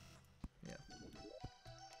this. Yeah.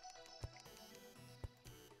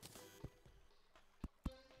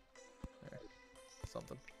 There.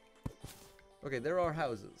 Something. Okay, there are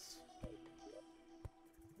houses.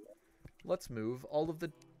 Let's move all of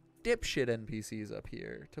the dipshit NPCs up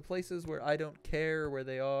here to places where I don't care where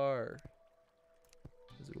they are.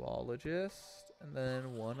 Zoologist, and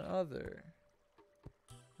then one other.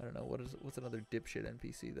 I don't know, what's another dipshit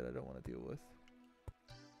NPC that I don't want to deal with?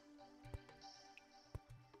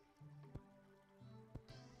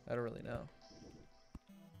 I don't really know.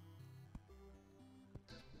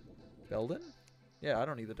 Belden? Yeah, I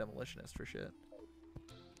don't need the demolitionist for shit.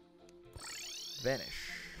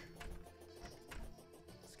 Vanish.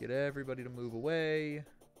 Let's get everybody to move away.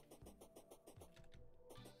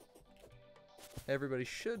 Everybody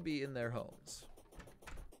should be in their homes,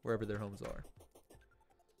 wherever their homes are.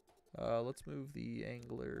 Let's move the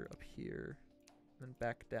angler up here, and then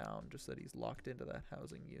back down, just so that he's locked into that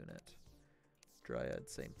housing unit. Dryad,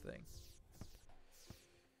 same thing.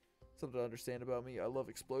 Something to understand about me, I love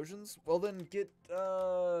explosions. Well then get,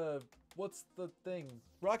 what's the thing?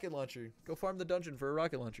 Rocket launcher. Go farm the dungeon for a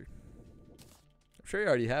rocket launcher. I'm sure you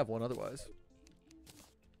already have one otherwise.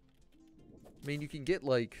 I mean, you can get,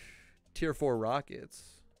 like, tier 4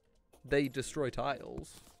 rockets. They destroy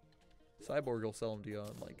tiles. Cyborg will sell them to you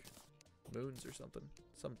on, like, moons or something.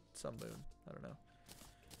 Some moon. I don't know.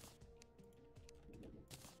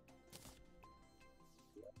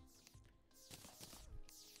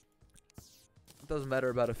 It doesn't matter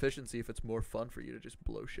about efficiency if it's more fun for you to just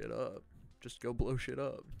blow shit up. Just go blow shit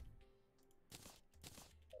up.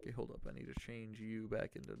 Okay, hold up. I need to change you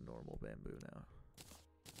back into normal bamboo now.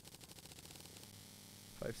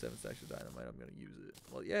 5-7 stacks of dynamite, I'm gonna use it.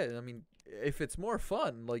 Well, yeah, I mean, if it's more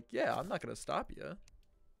fun, like, yeah, I'm not gonna stop you.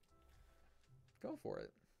 Go for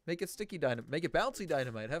it. Make it sticky dynamite. Make it bouncy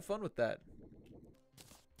dynamite. Have fun with that.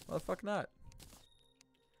 Why the fuck not?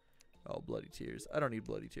 Oh, bloody tears. I don't need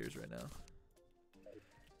bloody tears right now.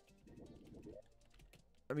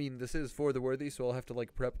 I mean, this is for the worthy, so I'll have to,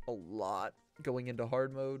 like, prep a lot going into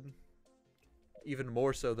hard mode. Even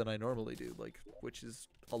more so than I normally do, like, which is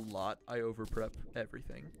a lot. I over prep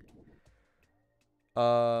everything.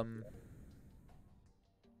 So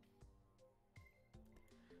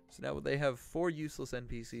now they have 4 useless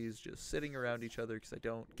NPCs just sitting around each other because I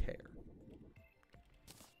don't care.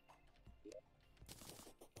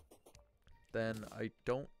 Then I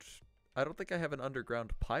don't think I have an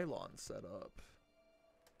underground pylon set up.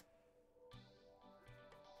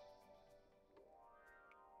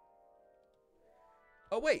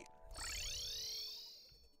 Oh, wait.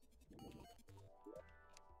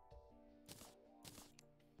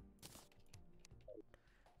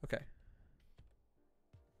 Okay.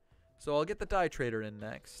 So I'll get the dye trader in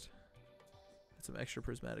next. Get some extra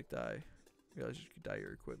prismatic dye. Realize you could dye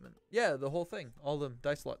your equipment. Yeah, the whole thing. All the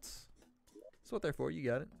dye slots. That's what they're for. You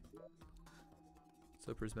got it.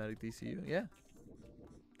 So prismatic DCU. Yeah.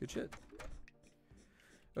 Good shit.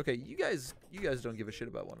 Okay, you guys don't give a shit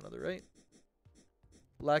about one another, right?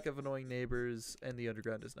 Lack of annoying neighbors and the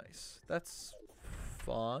underground is nice. That's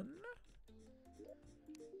fun.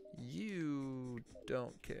 You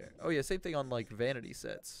don't care. Oh yeah, same thing on like vanity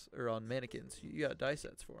sets or on mannequins. You got dye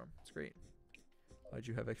sets for them. It's great. Why'd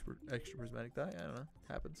you have extra prismatic dye? I don't know.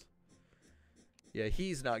 Happens. Yeah,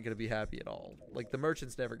 he's not gonna be happy at all. Like the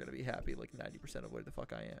merchant's never gonna be happy. Like 90% of where the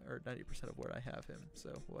fuck I am, or 90% of where I have him.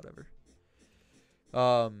 So whatever.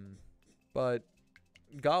 But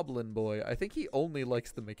Goblin Boy, I think he only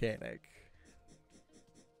likes the mechanic.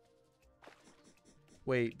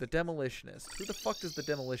 Wait, the Demolitionist. Who the fuck does the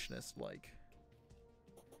Demolitionist like?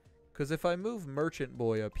 Because if I move Merchant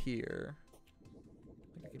Boy up here,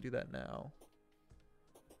 I think I can do that now.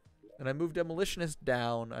 And I move Demolitionist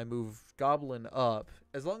down, I move Goblin up.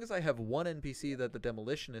 As long as I have one NPC that the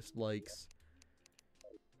Demolitionist likes.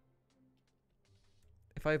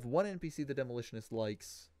 If I have one NPC the Demolitionist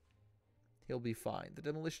likes, He'll be fine. The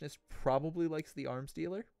Demolitionist probably likes the Arms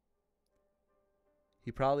Dealer.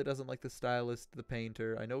 He probably doesn't like the Stylist, the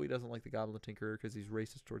Painter. I know he doesn't like the Goblin Tinkerer because he's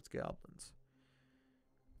racist towards goblins.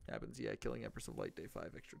 Happens, yeah. Killing Empress of Light, day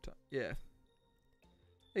 5, extra time. Yeah.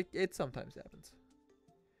 It sometimes happens.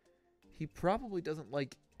 He probably doesn't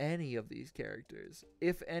like any of these characters.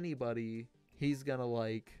 If anybody, he's gonna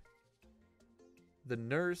like the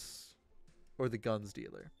Nurse or the Guns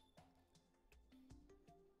Dealer.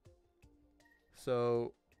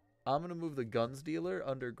 So I'm gonna move the Guns Dealer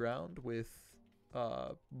underground with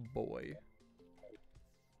Boy.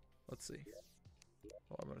 Let's see.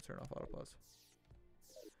 Oh, I'm gonna turn off autopause.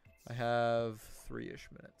 I have 3-ish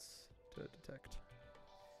minutes to detect.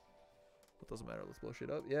 It doesn't matter. Let's blow shit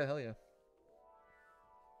up. Yeah, hell yeah.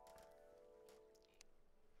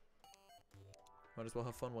 Might as well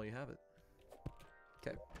have fun while you have it.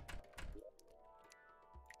 Okay.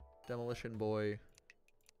 Demolition Boy.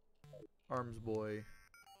 Arms Boy.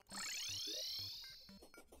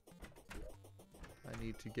 I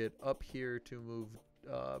need to get up here to move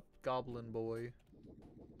Goblin Boy.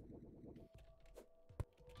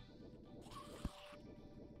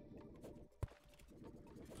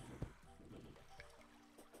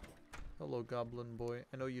 Hello, Goblin Boy.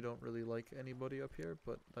 I know you don't really like anybody up here,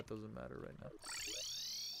 but that doesn't matter right now.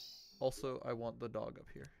 Also, I want the dog up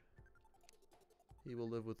here. He will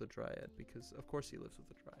live with the Dryad, because of course he lives with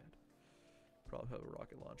the Dryad. Probably have a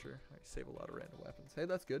rocket launcher. I save a lot of random weapons. Hey,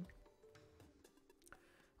 that's good.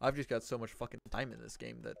 I've just got so much fucking time in this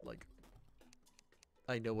game that, like,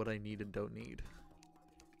 I know what I need and don't need.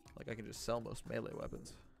 Like, I can just sell most melee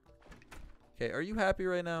weapons. Okay, are you happy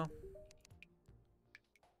right now?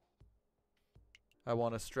 I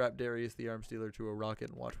want to strap Darius the Arms Dealer to a rocket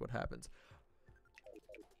and watch what happens.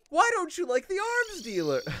 Why don't you like the Arms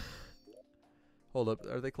Dealer? Hold up,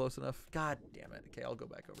 are they close enough? God damn it. Okay, I'll go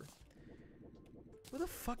back over. What the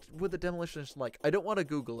fuck would the Demolitionist like? I don't want to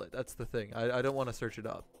Google it. That's the thing. I don't want to search it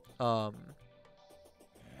up. I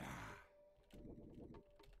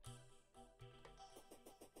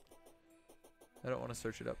don't want to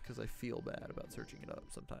search it up because I feel bad about searching it up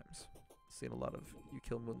sometimes. I've seen a lot of "you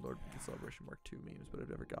kill Moonlord with Celebration Mark II" memes, but I've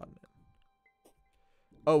never gotten it.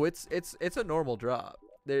 Oh, it's a normal drop.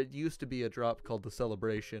 There used to be a drop called the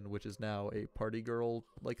Celebration, which is now a Party Girl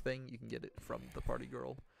like thing. You can get it from the Party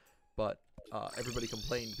Girl, but everybody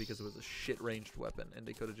complained because it was a shit ranged weapon, and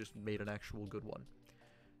they could have just made an actual good one.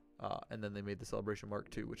 And then they made the Celebration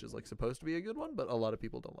Mark II, which is like supposed to be a good one, but a lot of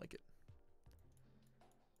people don't like it.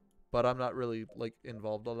 But I'm not really like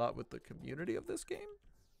involved a lot with the community of this game.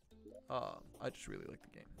 I just really like the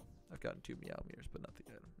game. I've gotten 2 Meow Mirrors, but not the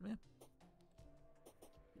item. Yeah.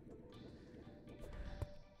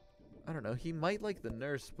 I don't know. He might like the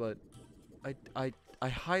Nurse, but I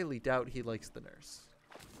highly doubt he likes the Nurse.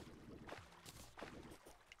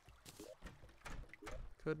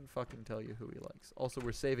 Couldn't fucking tell you who he likes. Also,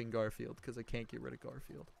 we're saving Garfield because I can't get rid of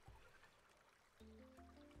Garfield.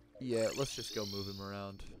 Yeah, let's just go move him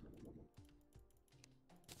around.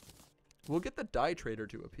 We'll get the Dye Trader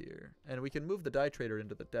to appear, and we can move the Dye Trader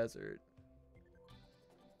into the desert.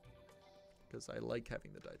 Because I like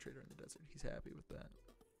having the Dye Trader in the desert. He's happy with that.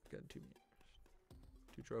 Got 2 meters.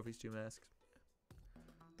 2 trophies, 2 masks.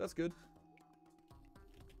 That's good.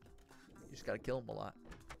 You just gotta kill him a lot.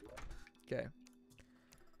 Okay.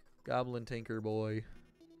 Goblin Tinker Boy.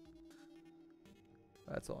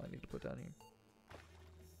 That's all I need to put down here.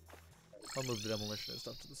 I'll move the Demolitionist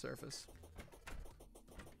up to the surface.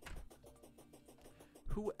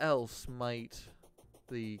 Who else might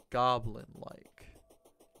the Goblin like?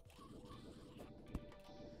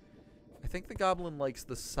 I think the Goblin likes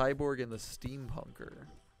the Cyborg and the Steampunker.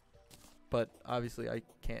 But obviously I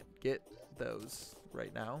can't get those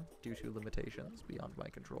right now due to limitations beyond my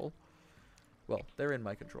control. Well, they're in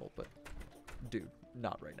my control, but dude,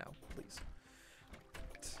 not right now, please.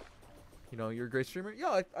 You know, you're a great streamer.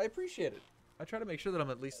 Yeah, I appreciate it. I try to make sure that I'm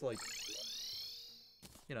at least, like,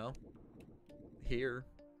 you know, here.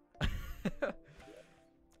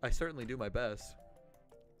 I certainly do my best.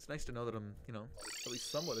 It's nice to know that I'm, you know, at least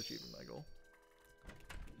somewhat achieving my goal.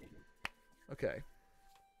 Okay.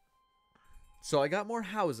 So I got more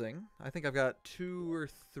housing. I think I've got 2 or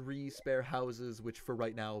 3 spare houses, which for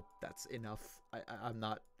right now, that's enough. I'm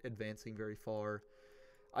not advancing very far.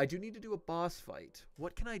 I do need to do a boss fight.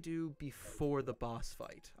 What can I do before the boss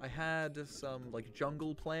fight? I had some, like,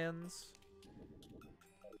 jungle plans.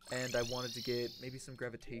 And I wanted to get maybe some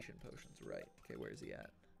gravitation potions, right? Okay, where is he at?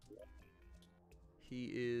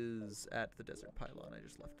 He is at the desert pylon. I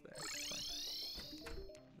just left there. Fine.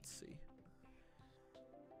 Let's see.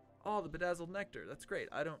 Oh, the bedazzled nectar. That's great.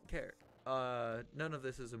 I don't care. None of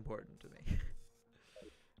this is important to me.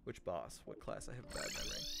 Which boss? What class? I have a bad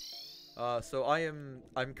memory. So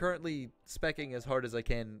I'm currently specking as hard as I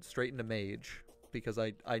can straight into mage because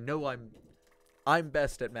I know I'm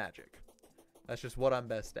best at magic. That's just what I'm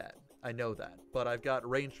best at. I know that. But I've got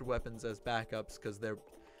ranged weapons as backups because they're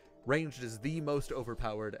ranged is the most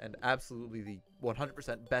overpowered and absolutely the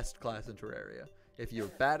 100% best class in Terraria. If you're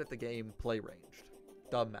bad at the game, play ranged.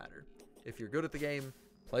 Doesn't matter. If you're good at the game,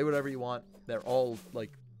 play whatever you want. They're all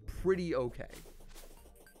like pretty okay.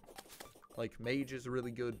 Like mage is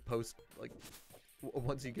really good post like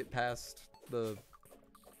once you get past the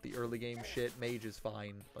early game shit, mage is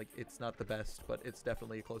fine. Like it's not the best, but it's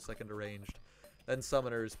definitely a close second to ranged. Then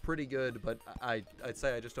summoner is pretty good, but I'd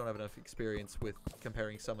say I just don't have enough experience with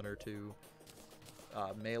comparing summoner to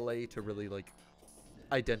melee to really like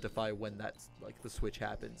identify when that's like the switch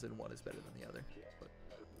happens and one is better than the other. But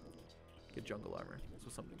get jungle armor. That's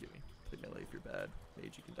what something to give me. Play melee if you're bad.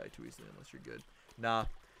 Mage you can die too easily unless you're good. Nah.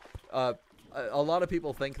 A lot of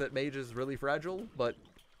people think that mage is really fragile, but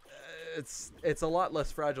it's a lot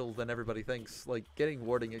less fragile than everybody thinks. Like getting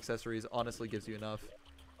warding accessories honestly gives you enough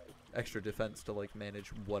extra defense to like manage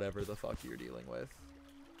whatever the fuck you're dealing with.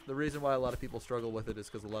 The reason why a lot of people struggle with it is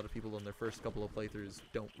because a lot of people in their first couple of playthroughs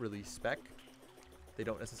don't really spec. They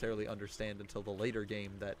don't necessarily understand until the later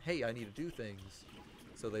game that, hey, I need to do things.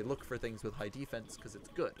 So they look for things with high defense because it's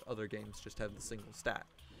good. Other games just have the single stat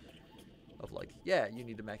of like, yeah, you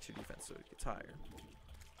need to max your defense so it gets higher.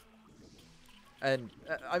 And,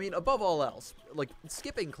 I mean, above all else, like,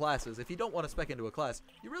 skipping classes, if you don't want to spec into a class,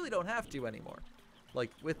 you really don't have to anymore. Like,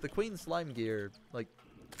 with the Queen Slime gear, like,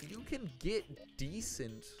 you can get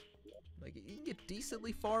decent, like, you can get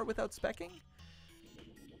decently far without specking.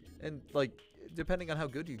 And, like, depending on how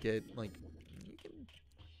good you get, like, you can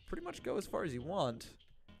pretty much go as far as you want.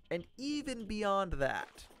 And even beyond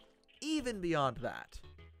that,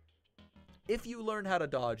 if you learn how to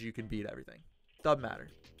dodge, you can beat everything. Doesn't matter.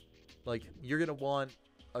 Like, you're gonna want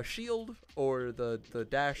a shield or the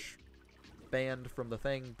dash band from the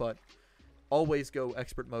thing, but always go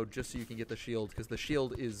expert mode just so you can get the shield, because the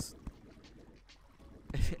shield is,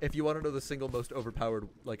 if you want to know the single most overpowered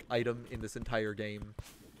like item in this entire game,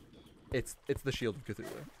 it's the Shield of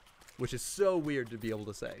Cthulhu, which is so weird to be able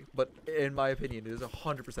to say, but in my opinion, it is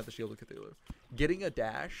 100% the Shield of Cthulhu. Getting a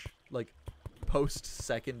dash like post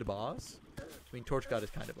second boss, I mean Torch God is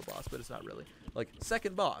kind of a boss, but it's not really. Like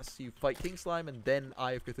second boss, you fight King Slime and then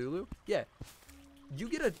Eye of Cthulhu. Yeah, you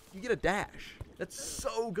get a dash. That's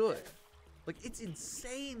so good. Like, it's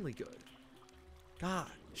insanely good. God,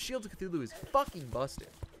 Shield of Cthulhu is fucking busted.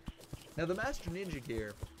 Now, the Master Ninja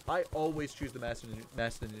gear, I always choose the Master Ninja.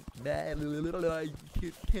 I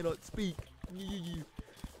cannot speak.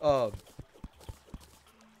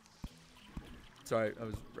 Sorry, I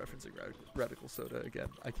was referencing Radical Soda again.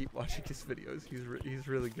 I keep watching his videos. He's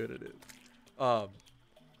really good at it.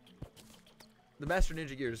 The Master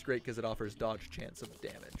Ninja gear is great because it offers dodge chance of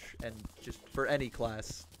damage, and just for any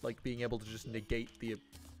class, like being able to just negate the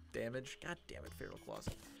damage. God damn it, Feral Claws.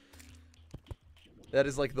 That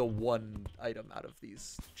is like the one item out of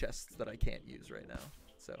these chests that I can't use right now,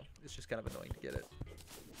 so it's just kind of annoying to get it.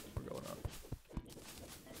 We're going up.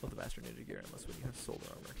 Love the Master Ninja gear unless when you have solar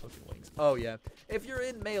armor, fucking wings. Oh yeah, if you're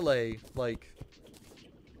in melee, like,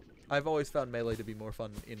 I've always found melee to be more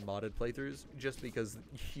fun in modded playthroughs, just because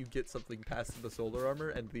you get something past the solar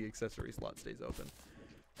armor and the accessory slot stays open.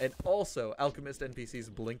 And also, Alchemist NPC's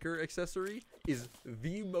blinker accessory is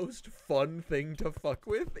the most fun thing to fuck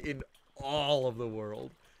with in all of the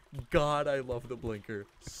world. God, I love the blinker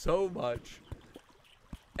so much.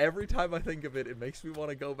 Every time I think of it, it makes me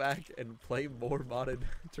want to go back and play more modded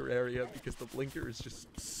Terraria because the blinker is just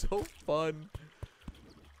so fun.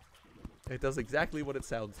 It does exactly what it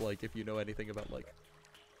sounds like if you know anything about, like,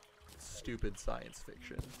 stupid science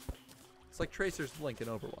fiction. It's like Tracer's Blink in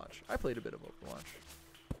Overwatch. I played a bit of Overwatch.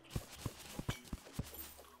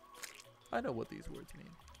 I know what these words mean.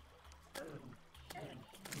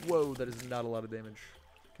 Whoa, that is not a lot of damage.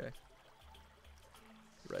 Okay.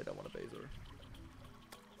 Right, I want a Bazor.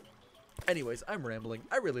 Anyways, I'm rambling.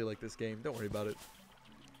 I really like this game. Don't worry about it.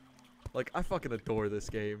 Like, I fucking adore this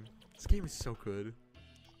game. This game is so good.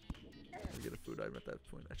 I get a food item at that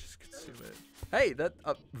point. I just consume it. Hey, that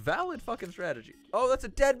valid fucking strategy. Oh, that's a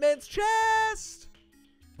dead man's chest.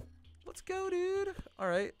 Let's go, dude. All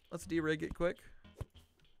right, let's de-rig it quick.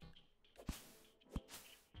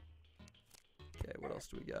 Okay, what else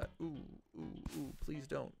do we got? Ooh, ooh, ooh. Please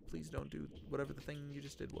don't do whatever the thing you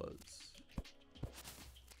just did was.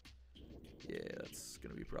 Yeah, that's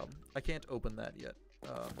gonna be a problem. I can't open that yet.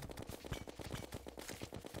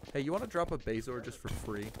 Hey, you want to drop a Bazor just for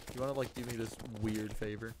free? You want to, like, do me this weird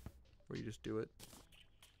favor where you just do it?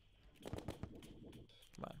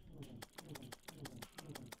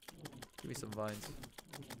 me some vines.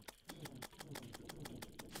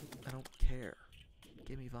 I don't care.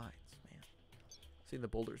 Give me vines, man. Seen the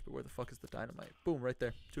boulders, but where the fuck is the dynamite? Boom, right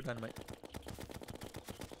there. 2 dynamite.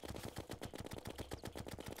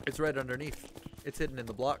 It's right underneath. It's hidden in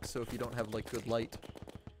the blocks, so if you don't have like good light,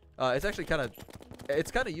 it's actually kind of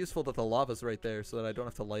useful that the lava's right there, so that I don't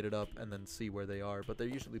have to light it up and then see where they are. But they're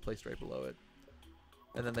usually placed right below it.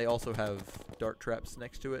 And then they also have dart traps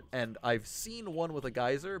next to it. And I've seen one with a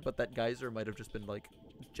geyser, but that geyser might have just been like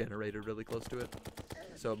generated really close to it,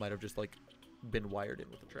 so it might have just like been wired in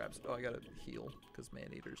with the traps. Oh, I gotta heal because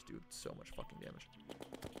man-eaters do so much fucking damage.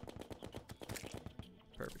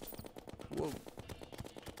 Perfect. Whoa.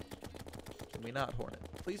 Can we not, Hornet?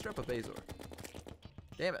 Please drop a Bazor.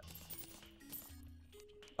 Damn it.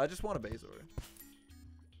 I just want a Bazor.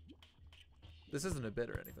 This isn't a bit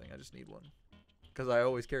or anything. I just need one. Because I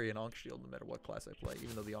always carry an Ankh Shield no matter what class I play,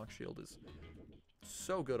 even though the Ankh Shield is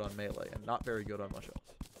so good on melee and not very good on much else.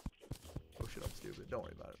 Oh shit, I'm stupid. Don't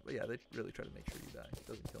worry about it. But yeah, they really try to make sure you die. It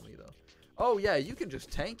doesn't kill me though. Oh yeah, you can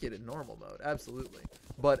just tank it in normal mode. Absolutely.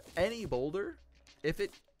 But any boulder, if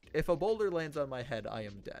a boulder lands on my head, I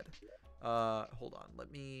am dead. Hold on.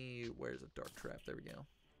 Where's a dark trap? There we go.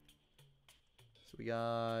 So we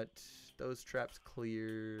got those traps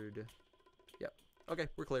cleared. Yep. Okay,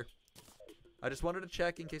 we're clear. I just wanted to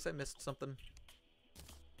check in case I missed something.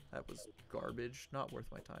 That was garbage. Not worth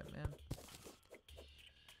my time, man.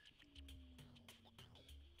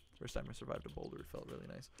 First time I survived a boulder. It felt really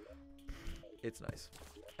nice. It's nice.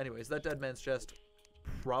 Anyways, that dead man's chest,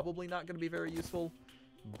 probably not going to be very useful,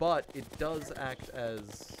 but it does act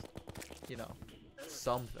as, you know,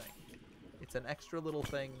 something. It's an extra little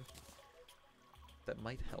thing that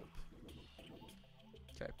might help.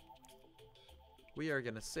 Okay. We are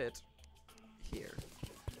going to sit here.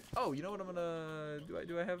 Oh, you know what I'm gonna do?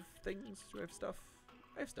 Do I have things? Do I have stuff?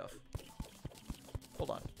 I have stuff. Hold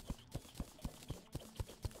on.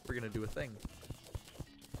 We're gonna do a thing.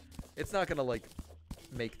 It's not gonna like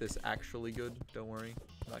make this actually good. Don't worry.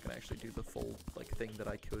 I'm not gonna actually do the full like thing that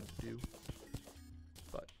I could do.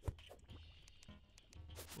 But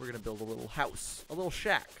we're gonna build a little house, a little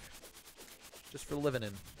shack, just for living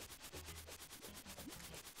in.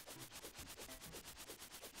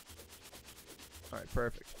 Alright,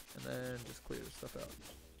 perfect. And then just clear this stuff out.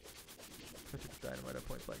 If I took dynamite at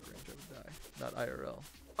point blank range, I would die. Not IRL.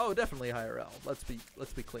 Oh, definitely IRL. Let's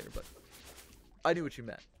be clear, but I knew what you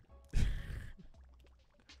meant.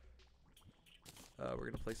 We're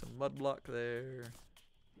gonna place a mud block there.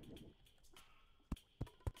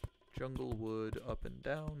 Jungle wood up and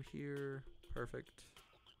down here. Perfect.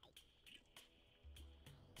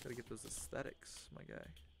 Gotta get those aesthetics, my guy.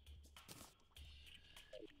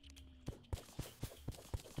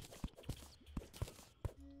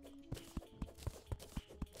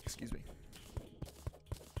 Excuse me.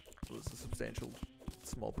 Well, this is a substantial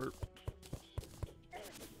small burp.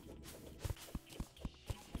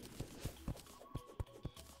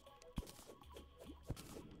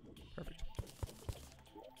 Perfect.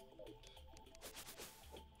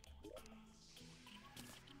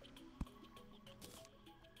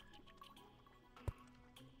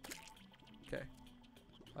 Okay.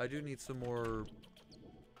 I do need some more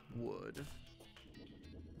wood.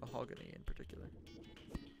 Mahogany in particular.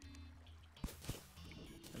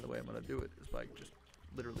 And the way I'm going to do it is by just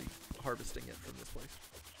literally harvesting it from this place.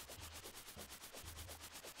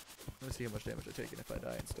 Let me see how much damage I take and if I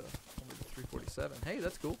die and stuff. Only the 347. Hey,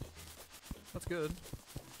 that's cool. That's good.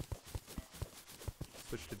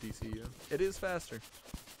 Switch to DCU. It is faster.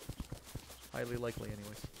 Highly likely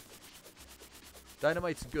anyways.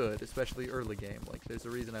 Dynamite's good, especially early game. Like, there's a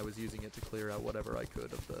reason I was using it to clear out whatever I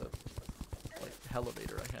could of the, like,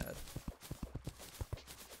 elevator I had.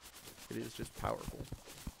 It is just powerful.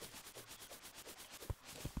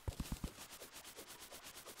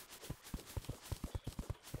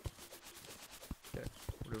 Okay,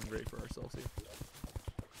 we're doing great for ourselves here.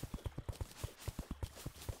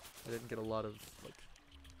 I didn't get a lot of, like,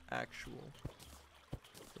 actual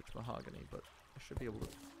like, mahogany, but I should be able to...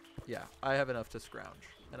 Yeah, I have enough to scrounge,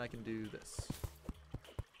 and I can do this.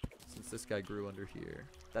 Since this guy grew under here,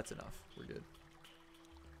 that's enough. We're good.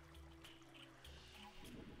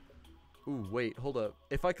 Ooh, wait, hold up.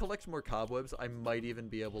 If I collect more cobwebs, I might even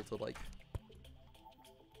be able to, like...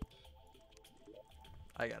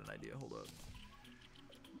 I got an idea, hold up.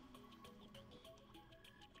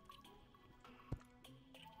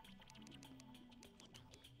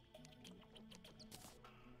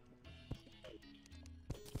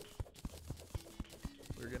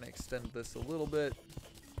 We're gonna extend this a little bit.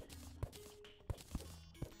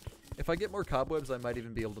 If I get more cobwebs, I might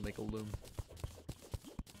even be able to make a loom.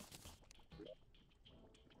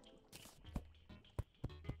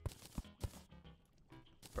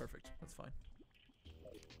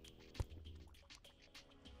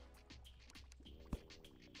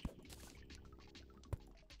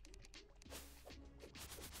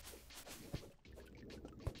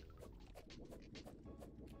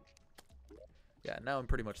 Yeah, now I'm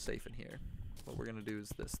pretty much safe in here. What we're gonna do is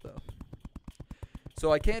this, though.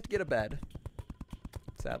 So I can't get a bed,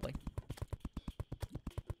 sadly.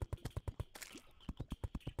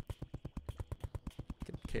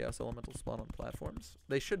 Can Chaos Elemental spawn on platforms?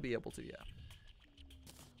 They should be able to, yeah.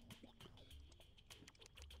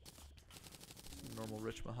 Normal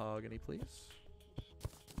rich mahogany, please.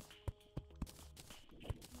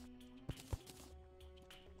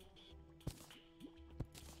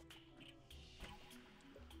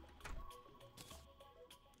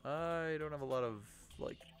 I don't have a lot of,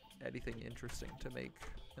 like, anything interesting to make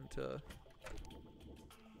into...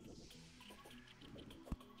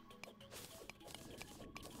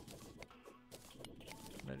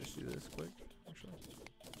 Can I just do this quick, actually?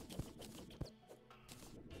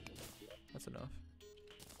 That's enough.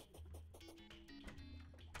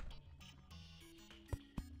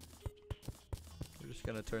 We're just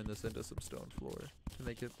gonna turn this into some stone floor to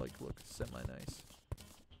make it, like, look semi-nice.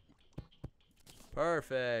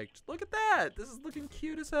 Perfect. Look at that. This is looking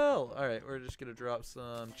cute as hell. All right, we're just going to drop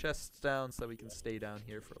some chests down so that we can stay down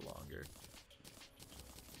here for longer.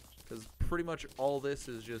 Because pretty much all this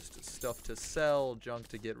is just stuff to sell, junk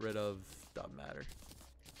to get rid of. Doesn't matter.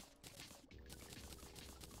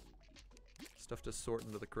 Stuff to sort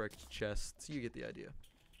into the correct chests. You get the idea.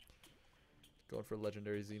 Going for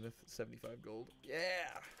Legendary Zenith, 75 gold.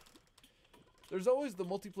 Yeah. There's always the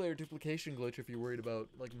multiplayer duplication glitch if you're worried about,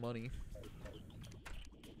 like, money.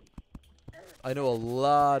 I know a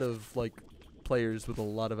lot of, like, players with a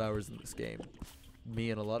lot of hours in this game.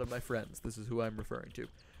 Me and a lot of my friends. This is who I'm referring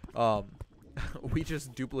to. We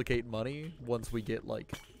just duplicate money once we get,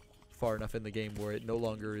 like, far enough in the game where it no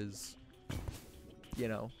longer is, you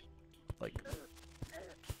know, like,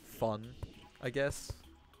 fun, I guess.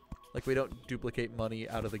 Like, we don't duplicate money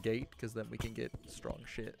out of the gate, because then we can get strong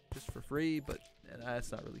shit just for free, but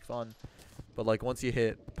that's not really fun. But, like, once you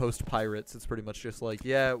hit post-pirates, it's pretty much just like,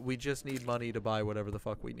 yeah, we just need money to buy whatever the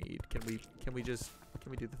fuck we need. Can we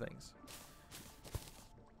do the things?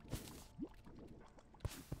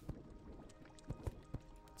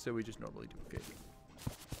 So we just normally duplicate.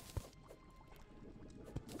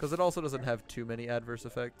 Because it also doesn't have too many adverse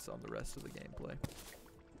effects on the rest of the gameplay.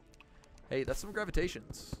 Hey, that's some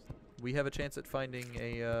gravitations. We have a chance at finding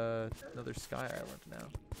a another sky island now.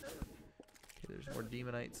 Okay, there's more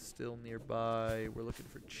demonites still nearby. We're looking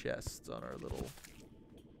for chests on our little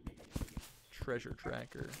treasure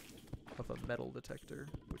tracker of a metal detector,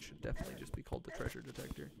 which should definitely just be called the treasure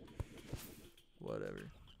detector. Whatever.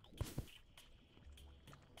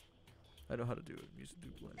 I know how to do it. Use the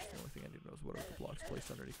dupe lens. The only thing I need to know is what are the blocks placed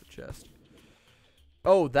underneath the chest.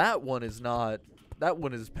 Oh, that one is not. That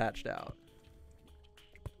one is patched out.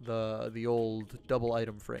 The old double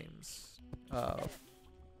item frames.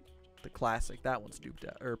 The classic. That one's duped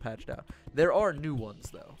out or patched out. There are new ones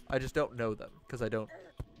though. I just don't know them because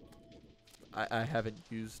I haven't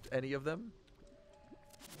used any of them.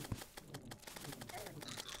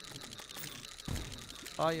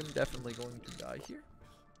 I am definitely going to die here.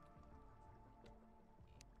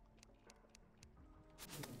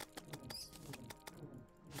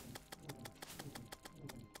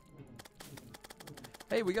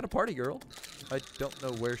 Hey, we got a party girl. I don't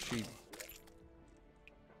know where she...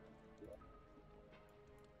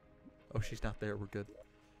 Oh, she's not there. We're good.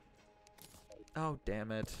 Oh,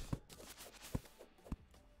 damn it.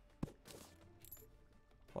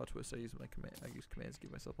 Plot twist. I use commands to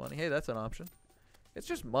give myself money. Hey, that's an option. It's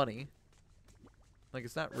just money. Like,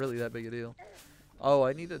 it's not really that big a deal. Oh,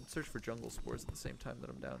 I need to search for jungle spores at the same time that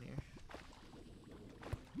I'm down here.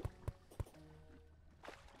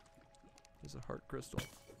 There's a heart crystal.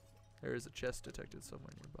 There is a chest detected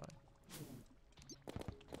somewhere nearby.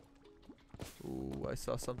 Ooh, I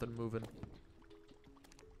saw something moving.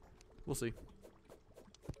 We'll see.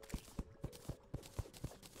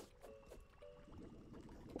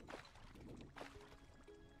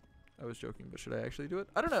 I was joking, but should I actually do it?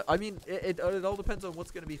 I don't know. I mean, it all depends on what's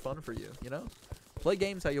going to be fun for you, you know? Play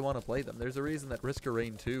games how you want to play them. There's a reason that Risk of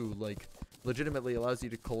Rain 2, like, legitimately allows you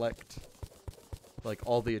to collect, like,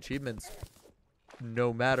 all the achievements,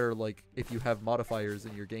 no matter, like, if you have modifiers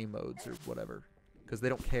in your game modes or whatever. Because they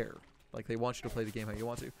don't care. Like, they want you to play the game how you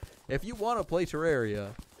want to. If you want to play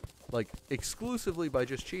Terraria, like, exclusively by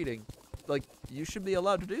just cheating, like, you should be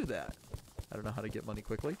allowed to do that. I don't know how to get money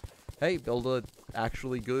quickly. Hey, build a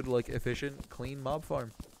actually good, like, efficient, clean mob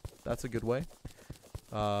farm. That's a good way.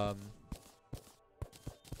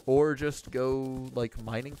 Or just go, like,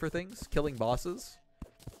 mining for things, killing bosses.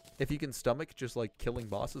 If you can stomach just, like, killing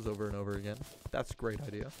bosses over and over again, that's a great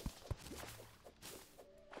idea.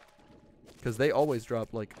 Because they always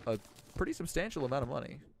drop, like, a pretty substantial amount of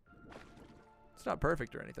money. It's not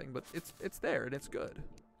perfect or anything, but it's there and it's good.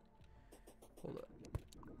 Hold up.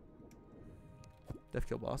 Def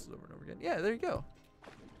kill bosses over and over again. Yeah, there you go.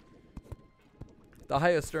 The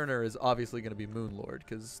highest earner is obviously going to be Moonlord,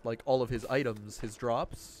 because like all of his items, his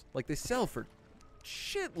drops, like they sell for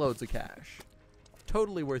shitloads of cash.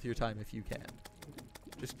 Totally worth your time if you can.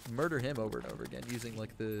 Just murder him over and over again using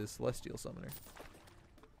like the Celestial Summoner.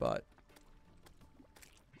 But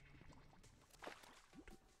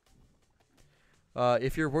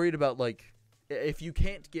if you're worried about like, if you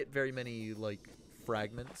can't get very many like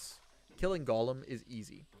fragments, killing Golem is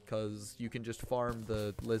easy, because you can just farm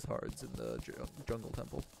the Lizhards in the jungle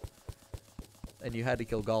temple. And you had to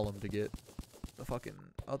kill Golem to get the fucking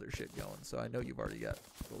other shit going, so I know you've already got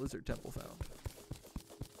the Lizard Temple found.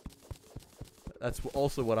 That's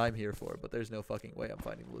also what I'm here for, but there's no fucking way I'm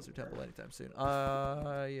finding the Lizard Temple anytime soon.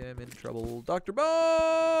 I am in trouble. Dr.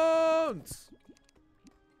 Bones!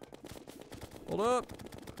 Hold up.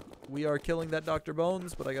 We are killing that Dr.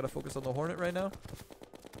 Bones, but I gotta focus on the Hornet right now.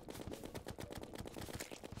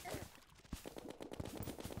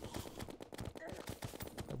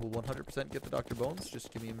 I will 100% get the Dr. Bones.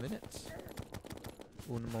 Just give me a minute.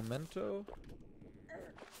 Un momento.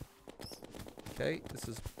 Okay, this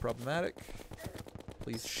is problematic.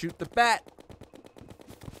 Please shoot the bat!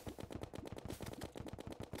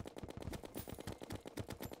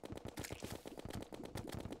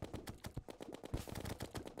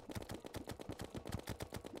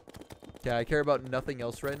 Okay, I care about nothing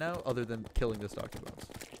else right now other than killing this Dr. Bones.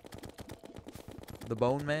 The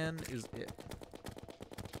Bone Man is it.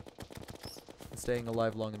 And staying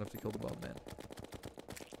alive long enough to kill the Bone Man.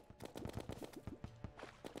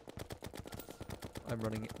 I'm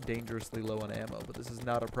running dangerously low on ammo, but this is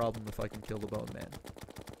not a problem if I can kill the Bone Man.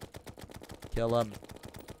 Kill him.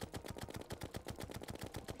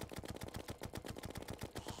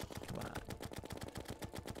 Come on.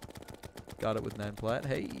 Got it with 9 plat.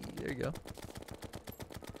 Hey, there you go.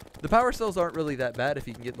 The power cells aren't really that bad if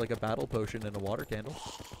you can get like a battle potion and a water candle.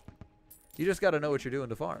 You just gotta know what you're doing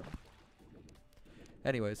to farm.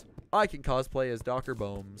 Anyways, I can cosplay as Dr.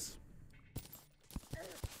 Bones.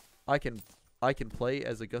 I can play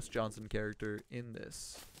as a Gus Johnson character in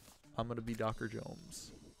this. I'm gonna be Dr.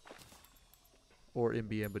 Jones. Or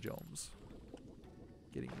Imbiamba Jones.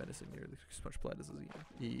 Getting menacing near as much plat as is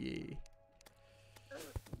eating. Yeah.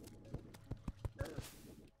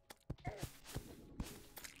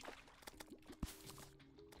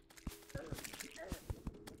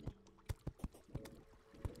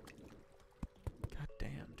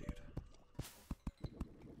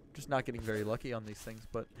 Not getting very lucky on these things,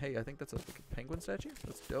 but hey, I think that's like a penguin statue.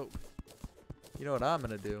 That's dope. You know what I'm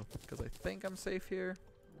gonna do, because I think I'm safe here.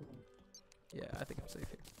 Yeah, I think I'm safe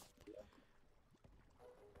here.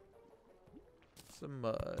 Some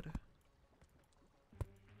mud.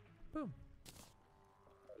 Boom.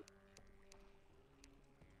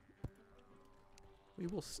 We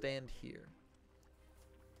will stand here,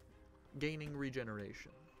 gaining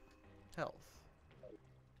regeneration, health.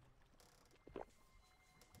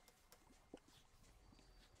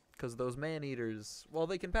 Because those man-eaters, while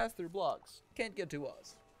they can pass through blocks, can't get to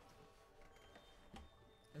us.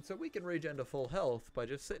 And so we can regen to full health by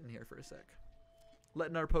just sitting here for a sec.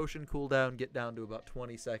 Letting our potion cool down, get down to about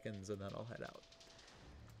 20 seconds, and then I'll head out.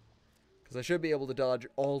 Because I should be able to dodge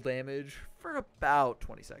all damage for about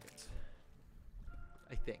 20 seconds.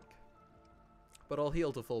 I think. But I'll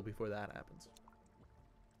heal to full before that happens.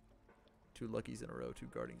 2 luckies in a row, 2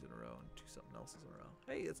 guardings in a row, and 2 something else's in a row.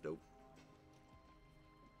 Hey, that's dope.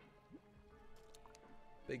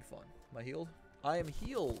 Big fun. Am I healed? I am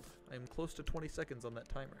healed. I am close to 20 seconds on that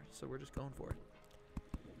timer, so we're just going for it.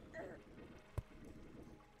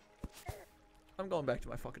 I'm going back to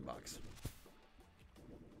my fucking box.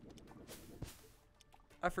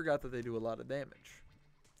 I forgot that they do a lot of damage.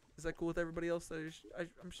 Is that cool with everybody else? That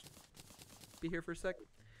I'm just be here for a sec?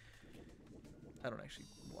 I don't actually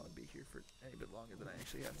want to be here for any bit longer than I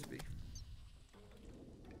actually have to be.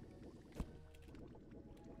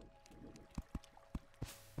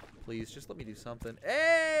 Please, just let me do something.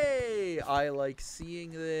 Hey! I like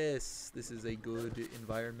seeing this. This is a good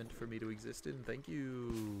environment for me to exist in. Thank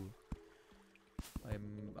you.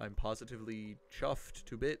 I'm positively chuffed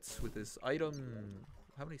to bits with this item.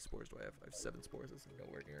 How many spores do I have? I have 7 spores. That's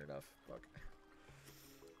nowhere near enough. Fuck.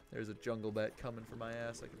 There's a jungle bat coming for my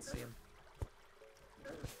ass. I can see him.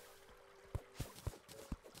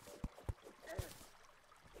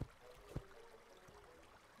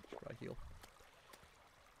 Should I heal?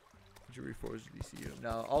 Reforged DCU.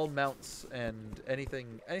 Now, all mounts and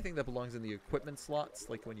anything that belongs in the equipment slots,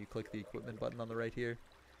 like when you click the equipment button on the right here,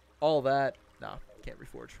 all that, nah, can't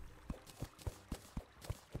reforge.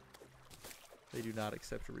 They do not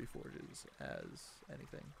accept reforges as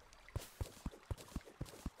anything.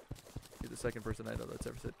 You're the second person I know that's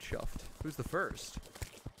ever said chuffed. Who's the first?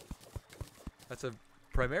 That's a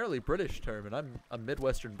primarily British term, and I'm a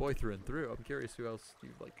Midwestern boy through and through. I'm curious who else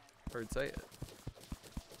you've like heard say it.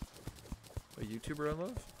 A YouTuber I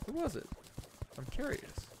love? Who was it? I'm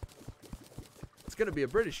curious. It's gonna be a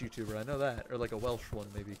British YouTuber, I know that. Or like a Welsh one,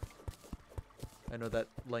 maybe. I know that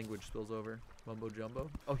language spills over. Mumbo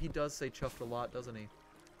Jumbo? Oh, he does say chuffed a lot, doesn't he?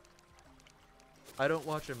 I don't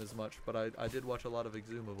watch him as much, but I did watch a lot of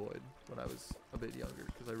Exumavoid when I was a bit younger,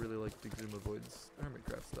 because I really liked Exumavoid's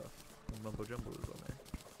Hermitcraft stuff. And Mumbo Jumbo was on there.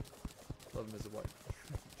 Love him as a wife.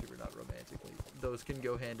 YouTuber, not romantically. Those can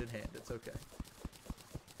go hand in hand, it's okay.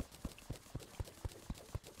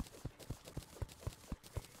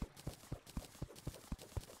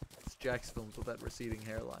 It's Jack's films with that receding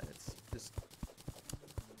hairline. It's just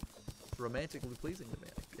romantically pleasing to me.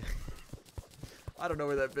 I don't know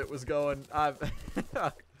where that bit was going. That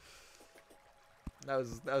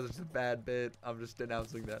was just a bad bit. I'm just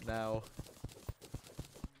announcing that now.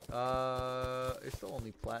 There's still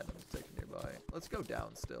only platinum to take nearby. Let's go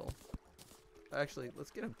down still. Actually,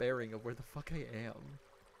 let's get a bearing of where the fuck I am.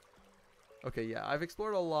 Okay, yeah, I've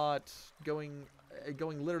explored a lot. Going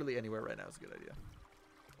literally anywhere right now is a good idea.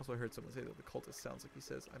 Also, I heard someone say that the cultist sounds like he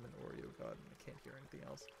says, "I'm an Oreo god," and I can't hear anything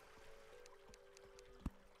else.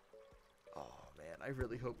 Oh man, I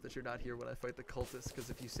really hope that you're not here when I fight the cultist, because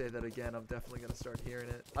if you say that again, I'm definitely going to start hearing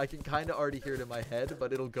it. I can kind of already hear it in my head,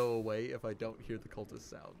 but it'll go away if I don't hear the cultist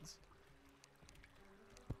sounds.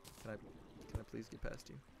 Can I please get past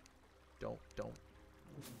you? Don't.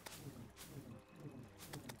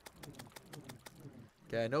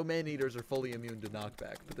 Okay, I know man-eaters are fully immune to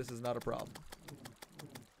knockback, but this is not a problem.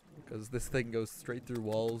 Because this thing goes straight through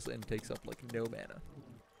walls and takes up, like, no mana.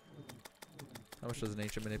 How much does an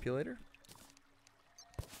ancient manipulator?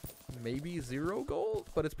 Maybe 0 gold,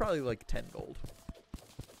 but it's probably like 10 gold.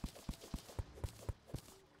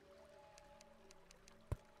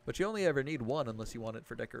 But you only ever need 1 unless you want it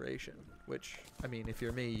for decoration. Which, I mean, if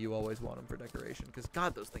you're me, you always want them for decoration. Because,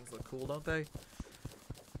 God, those things look cool, don't they?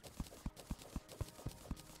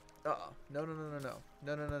 Uh-oh. No.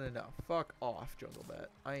 No. Fuck off, Jungle Bat.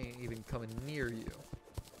 I ain't even coming near you.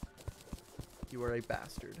 You are a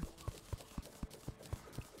bastard.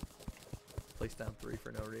 Place down 3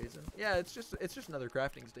 for no reason. Yeah, it's just another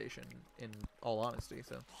crafting station, in all honesty.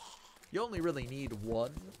 So you only really need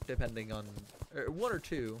 1, depending on 1 or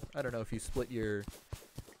 2. I don't know if you split your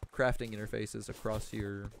crafting interfaces across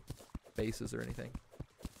your bases or anything.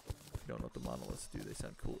 If you don't know what the monoliths do, they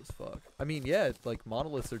sound cool as fuck. I mean, yeah, like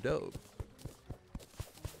monoliths are dope.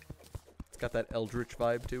 It's got that Eldritch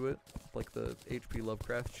vibe to it, like the HP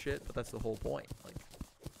Lovecraft shit. But that's the whole point. Like,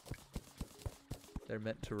 they're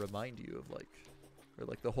meant to remind you of like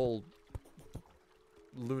the whole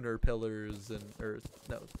lunar pillars and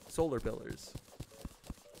solar pillars,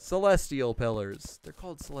 celestial pillars. They're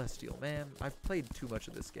called celestial, man. I've played too much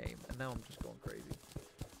of this game, and now I'm just going crazy.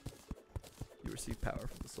 You receive power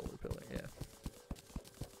from the solar pillar,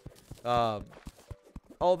 yeah.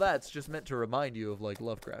 All that's just meant to remind you of like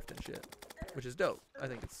Lovecraft and shit, which is dope. I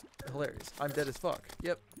think it's hilarious. I'm dead as fuck.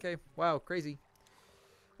 Yep. Okay. Wow. Crazy.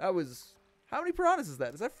 That was. How many piranhas is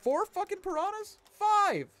that? Is that 4 fucking piranhas?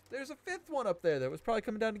 5! There's a 5th one up there that was probably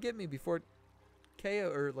coming down to get me before it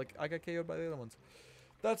KO, or like I got KO'd by the other ones.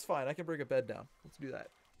 That's fine. I can bring a bed down. Let's do that.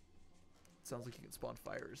 Sounds like you can spawn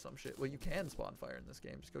fire or some shit. Well, you can spawn fire in this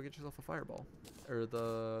game. Just go get yourself a fireball. Or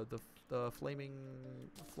the flaming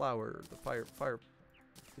flower. The fire.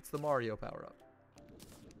 It's the Mario power-up.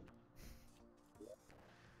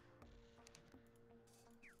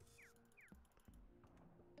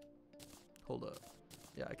 Hold up.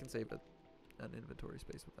 Yeah, I can save an inventory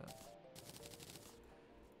space with that.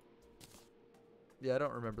 Yeah, I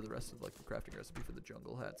don't remember the rest of like the crafting recipe for the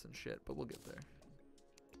jungle hats and shit, but we'll get there.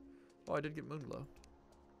 Oh, I did get Moonglow.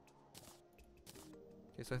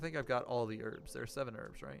 Okay, so I think I've got all the herbs. There are 7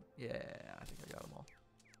 herbs, right? Yeah, I think I got them all.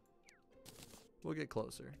 We'll get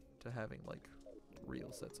closer to having like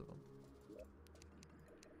real sets of them.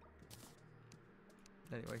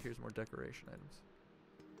 Anyway, here's more decoration items.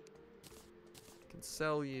 Can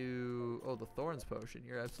sell you the thorns potion.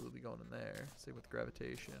 You're absolutely going in there. Same with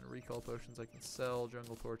gravitation. Recall potions I can sell.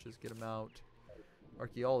 Jungle torches, get them out.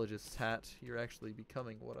 Archaeologist's hat. You're actually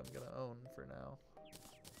becoming what I'm gonna own for now.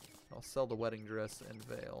 I'll sell the wedding dress and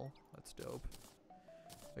veil. That's dope.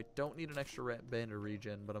 I don't need an extra band of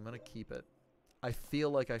regen, but I'm gonna keep it. I feel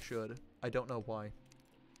like I should. I don't know why.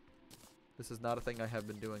 This is not a thing I have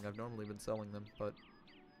been doing. I've normally been selling them, but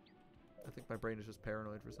I think my brain is just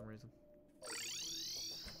paranoid for some reason.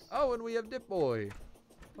 Oh, and we have Dip Boy.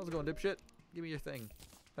 How's it going, dipshit? Give me your thing.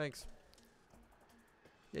 Thanks.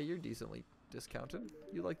 Yeah, you're decently discounted.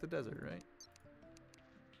 You like the desert, right?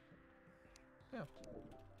 Yeah.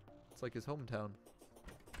 It's like his hometown.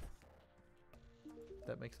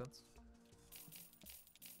 That makes sense.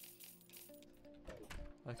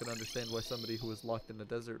 I can understand why somebody who was locked in the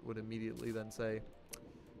desert would immediately then say,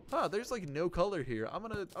 huh, there's like no color here. I'm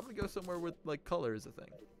gonna go somewhere with like color is a thing.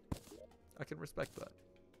 I can respect that.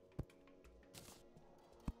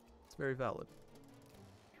 It's very valid.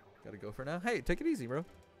 Gotta go for now. Hey, take it easy, bro.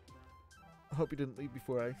 I hope you didn't leave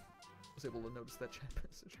before I was able to notice that chat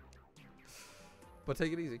message. But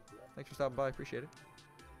take it easy. Thanks for stopping by. Appreciate it.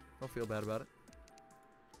 Don't feel bad about it.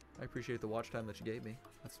 I appreciate the watch time that you gave me.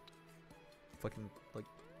 That's fucking like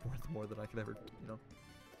worth more than I could ever, you know,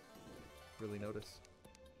 really notice.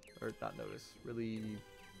 Or not notice. Really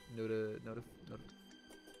notice.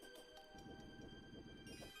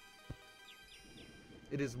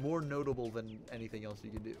 It is more notable than anything else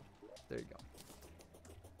you can do. There you go.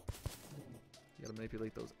 You gotta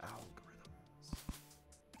manipulate those algorithms.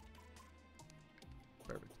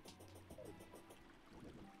 Perfect.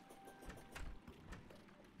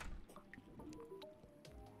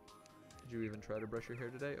 Did you even try to brush your hair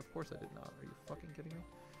today? Of course I did not. Are you fucking kidding me?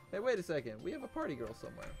 Hey, wait a second. We have a party girl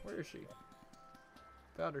somewhere. Where is she?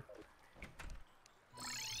 Found her.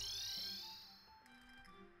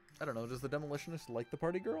 I don't know. Does the demolitionist like the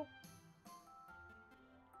party girl?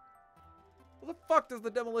 What the fuck does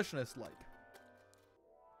the demolitionist like?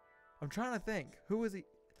 I'm trying to think. Who is he?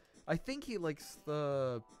 I think he likes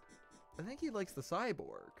the... I think he likes the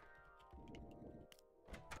cyborg.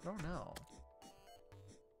 I don't know.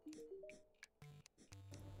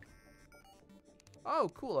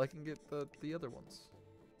 Oh, cool. I can get the other ones.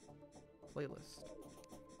 Playlist.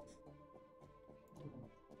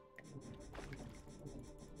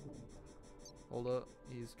 Hold up.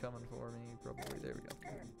 He's coming for me. Probably. There we go.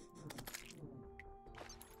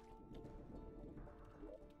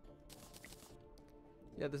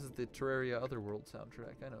 Yeah, this is the Terraria Otherworld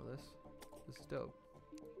soundtrack. I know this. This is dope.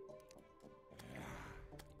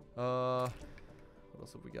 What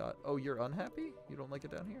else have we got? Oh, you're unhappy? You don't like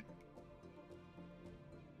it down here?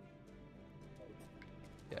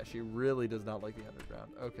 Yeah, she really does not like the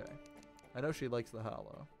underground. Okay. I know she likes the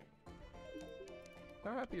hollow.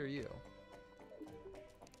 How happy are you?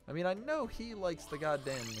 I mean, I know he likes the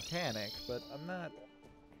goddamn mechanic, but I'm not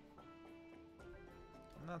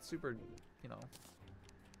super, you know,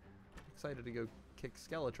 excited to go kick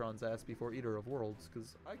Skeletron's ass before Eater of Worlds,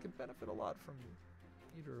 because I could benefit a lot from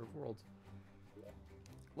Eater of Worlds.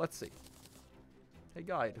 Let's see. Hey,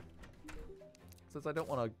 guide. Since I don't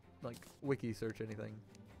want to, like, wiki search anything,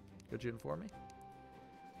 could you inform me?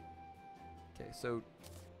 Okay, so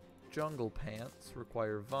jungle pants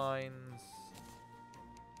require vines.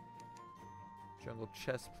 Jungle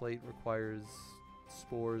chest plate requires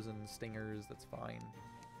spores and stingers. That's fine.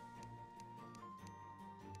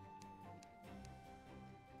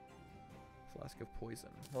 Flask of poison.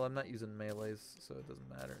 Well, I'm not using melees, so it doesn't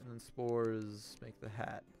matter. And then spores make the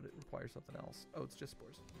hat, but it requires something else. Oh, it's just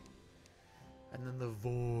spores. And then the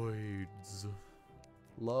voids.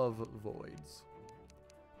 Love voids.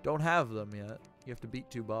 Don't have them yet. You have to beat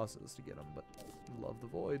 2 bosses to get them, but love the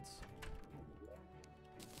voids.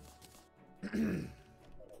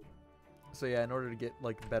 So yeah, in order to get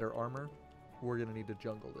like better armor, we're gonna need to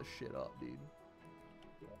jungle this shit up, dude.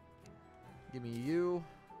 Give me you.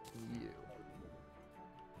 You.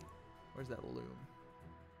 Where's that loom?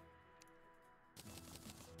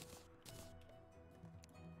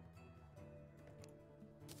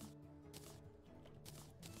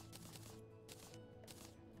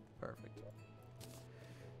 Perfect.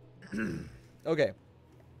 Okay.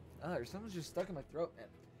 Ah, there's something just stuck in my throat, man.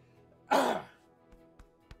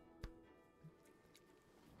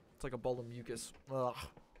 It's like a ball of mucus. Ugh.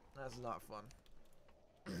 That's not fun.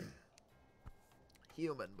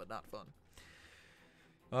 Human, but not fun.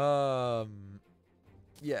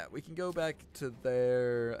 Yeah, we can go back to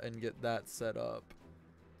there and get that set up.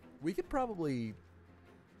 We could probably...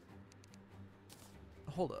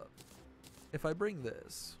 Hold up. If I bring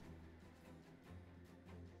this...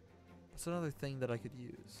 That's another thing that I could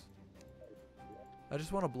use. I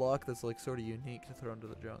just want a block that's like sort of unique to throw into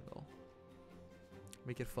the jungle.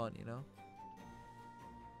 Make it fun, you know?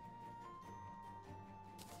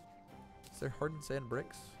 Is there hardened sand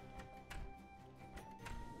bricks?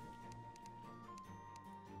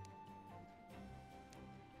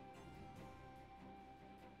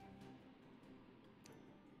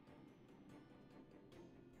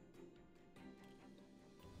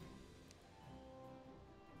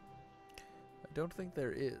 Don't think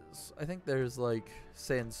there is. I think there's like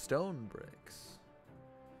sandstone bricks.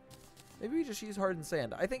 Maybe we just use hardened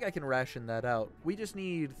sand. I think I can ration that out. We just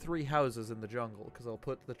need 3 houses in the jungle because I'll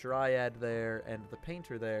put the dryad there and the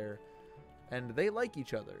painter there, and they like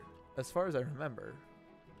each other, as far as I remember.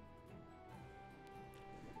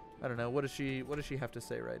 I don't know. What does she have to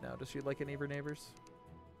say right now? Does she like any of her neighbors?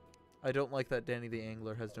 I don't like that Danny the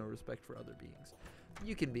Angler has no respect for other beings.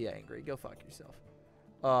 You can be angry. Go fuck yourself.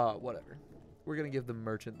 Whatever. We're gonna give the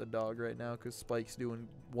merchant the dog right now because Spike's doing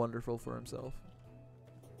wonderful for himself.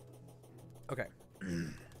 Okay.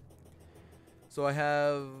 So I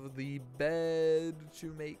have the bed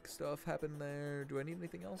to make stuff happen there. Do I need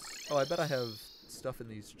anything else? Oh, I bet I have stuff in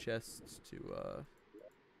these chests to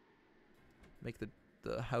make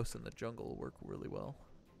the house in the jungle work really well.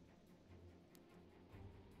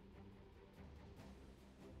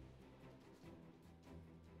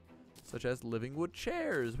 Such as living wood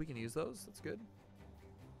chairs. We can use those. That's good.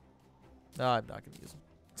 No, I'm not going to use them.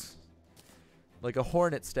 Like a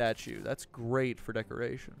hornet statue. That's great for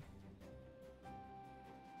decoration.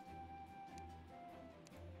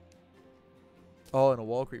 Oh, and a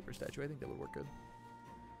wall creeper statue. I think that would work good.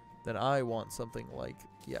 Then I want something like,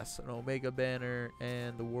 yes, an Omega banner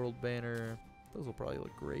and the world banner. Those will probably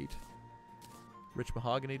look great. Rich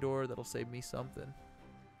mahogany door. That'll save me something.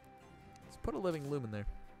 Let's put a living loom in there.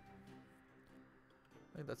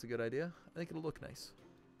 I think that's a good idea. I think it'll look nice.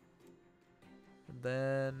 And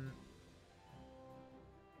then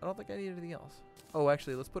I don't think I need anything else. Oh,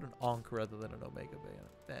 actually, let's put an Ankh rather than an Omega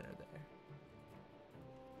banner there.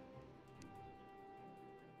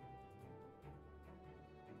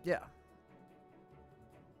 Yeah.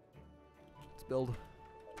 Let's build.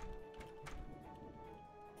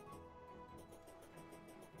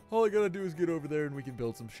 All I gotta do is get over there and we can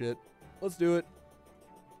build some shit. Let's do it.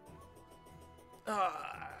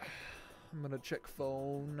 I'm gonna check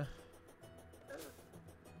phone.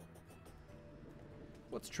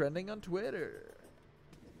 What's trending on Twitter?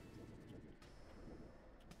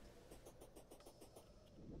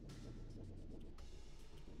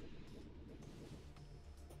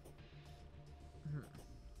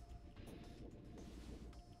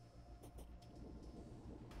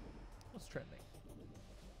 What's trending?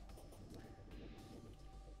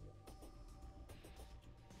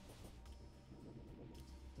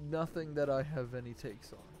 Nothing that I have any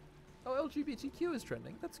takes on. Oh, LGBTQ is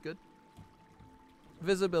trending. That's good.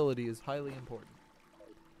 Visibility is highly important.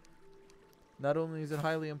 Not only is it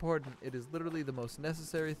highly important, it is literally the most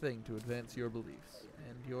necessary thing to advance your beliefs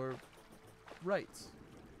and your rights.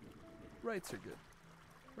 Rights are good.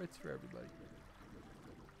 Rights for everybody.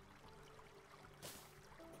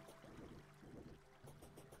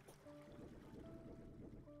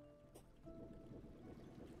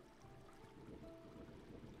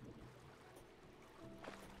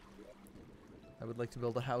 I would like to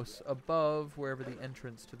build a house above wherever the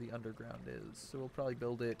entrance to the underground is. So we'll probably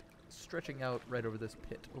build it stretching out right over this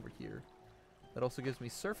pit over here. That also gives me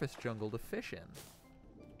surface jungle to fish in.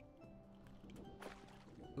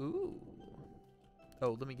 Ooh.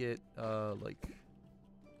 Oh, let me get, like,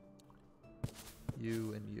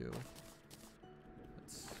 you and you.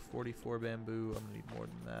 That's 44 bamboo. I'm gonna need more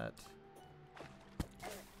than that.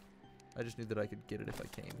 I just knew that I could get it if I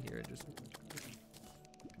came here and just,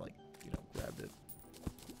 like, you know, grabbed it.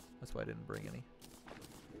 That's why I didn't bring any.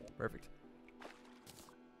 Perfect.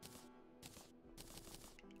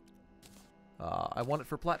 I want it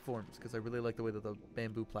for platforms because I really like the way that the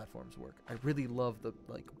bamboo platforms work. I really love the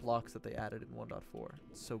like blocks that they added in 1.4.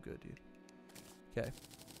 It's so good, dude. Okay.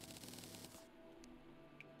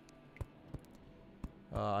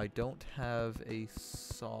 I don't have a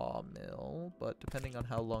sawmill, but depending on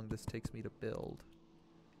how long this takes me to build,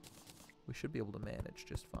 we should be able to manage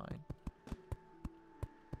just fine.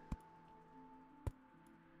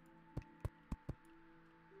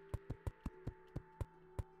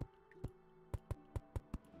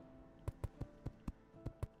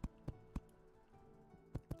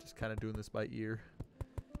 Just kind of doing this by ear.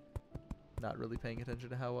 Not really paying attention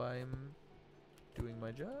to how I'm doing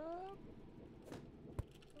my job.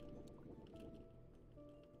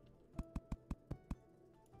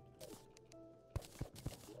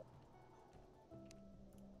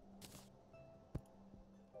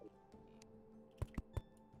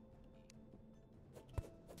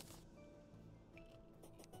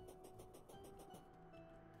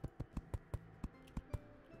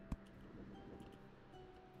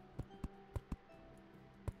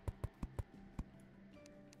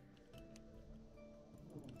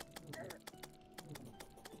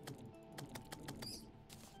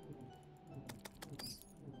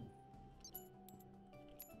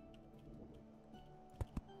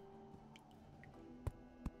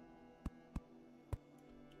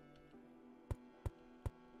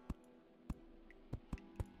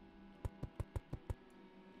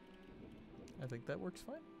 I think that works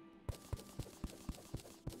fine.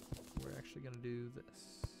 We're actually gonna do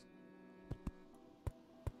this.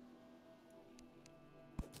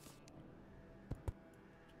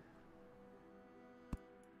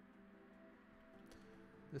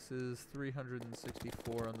 This is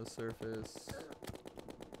 364 on the surface.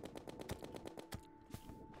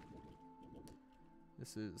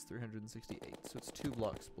 This is 368, so it's 2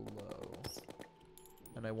 blocks below.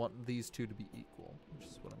 And I want these two to be equal, which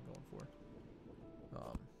is what I'm going for.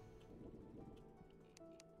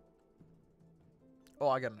 Oh,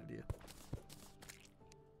 I got an idea.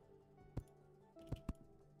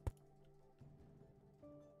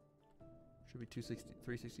 Should be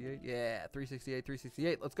 368? Yeah, 368,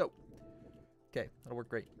 368. Let's go. Okay, that'll work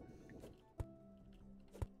great.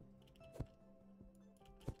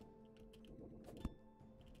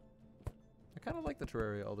 I kind of like the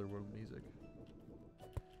Terraria Otherworld music.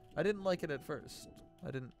 I didn't like it at first.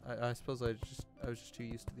 I suppose I was just too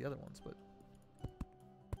used to the other ones, but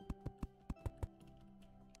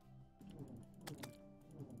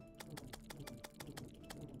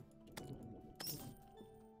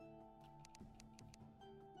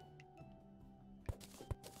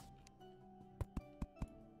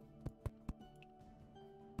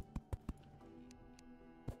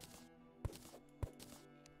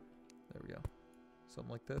there we go.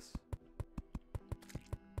 Something like this.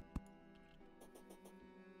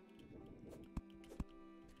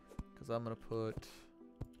 Because I'm going to put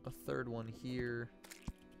a third one here,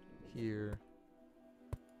 here,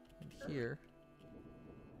 and here.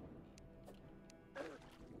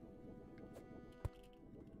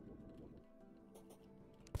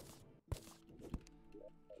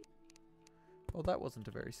 Well, that wasn't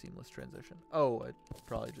a very seamless transition. Oh, I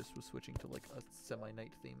probably just was switching to like a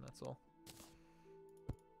semi-night theme, that's all.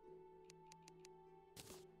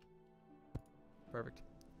 Perfect.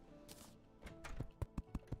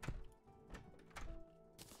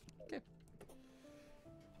 Okay.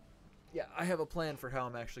 Yeah, I have a plan for how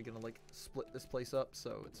I'm actually gonna like split this place up,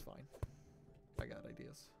 so it's fine. I got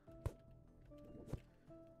ideas.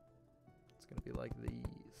 It's gonna be like these.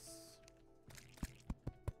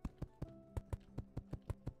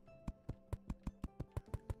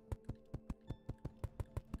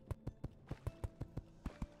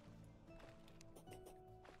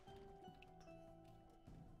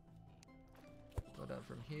 Go down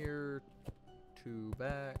from here, 2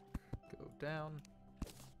 back, go down.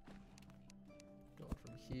 Going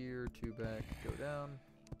from here, 2 back, go down.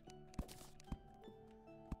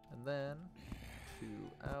 And then 2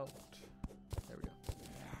 out. There we go.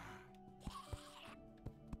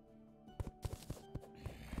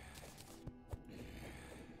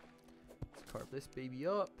 Let's carve this baby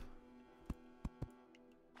up.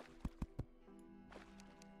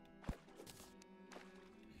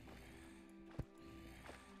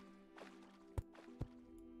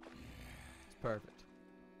 Perfect.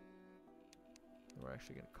 We're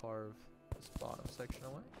actually going to carve this bottom section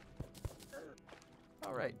away.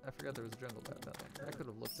 Alright, I forgot there was a jungle path down there. I could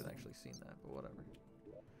have looked and actually seen that, but whatever.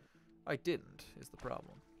 I didn't, is the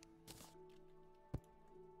problem.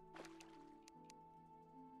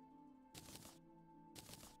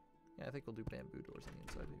 Yeah, I think we'll do bamboo doors on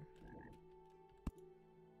the inside here.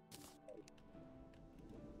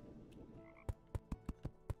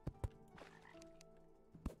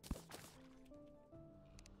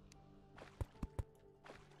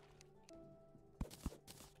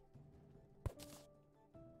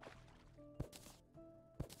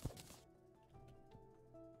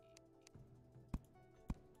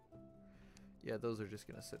 Yeah, those are just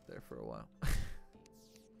gonna sit there for a while.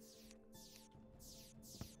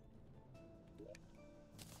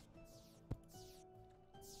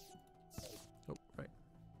 Oh, right.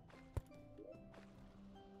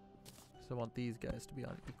 So I want these guys to be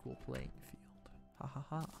on equal playing field. Ha ha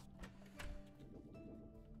ha.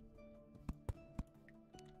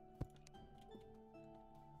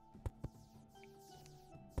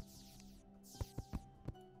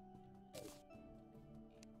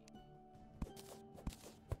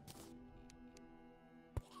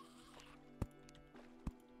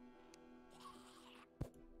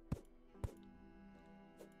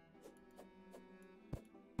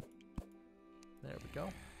 There we go.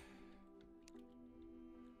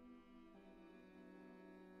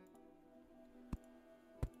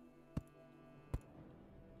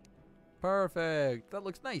 Perfect. That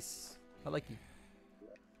looks nice. I like you.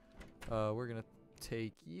 We're gonna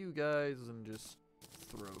take you guys and just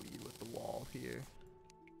throw you at the wall here.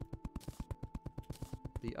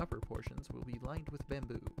 The upper portions will be lined with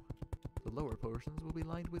bamboo. The lower portions will be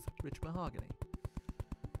lined with rich mahogany.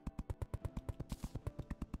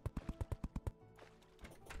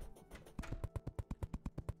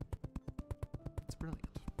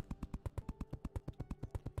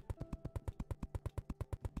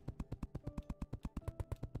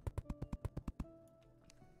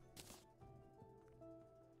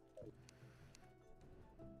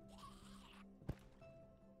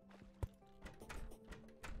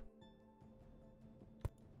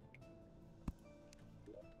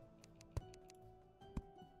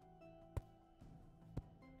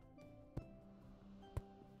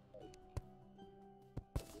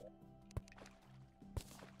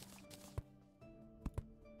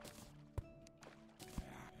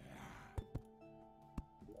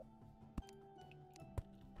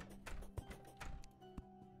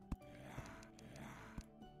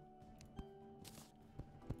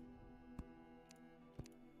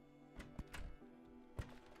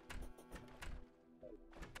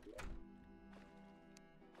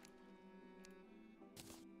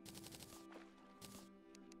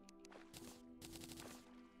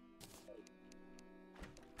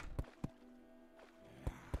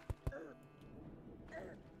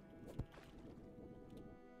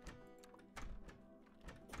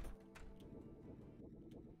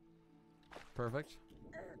 Perfect.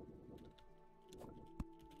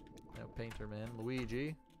 Now painter man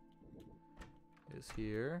Luigi is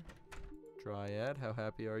here. Dryad, how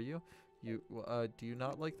happy are you? You do you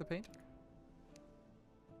not like the paint?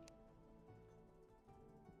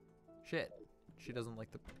 Shit. She doesn't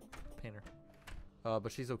like the painter.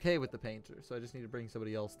 But she's okay with the painter, so I just need to bring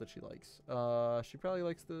somebody else that she likes. She probably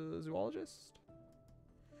likes the zoologist.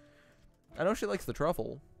 I know she likes the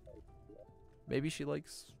truffle. Maybe she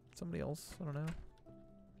likes somebody else. I don't know.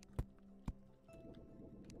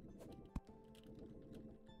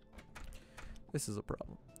 This is a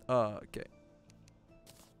problem. Okay.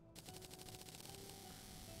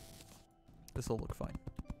 This'll look fine.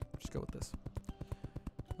 Just go with this.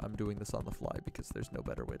 I'm doing this on the fly because there's no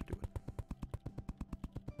better way to do it.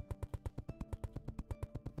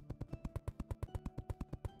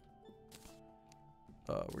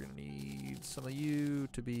 We're gonna need some of you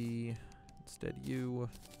to be instead you.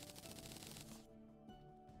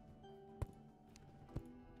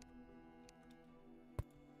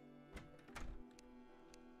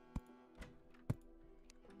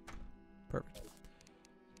 Perfect.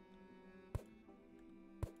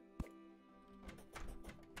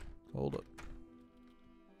 Hold up.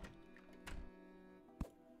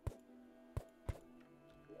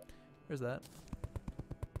 Where's that?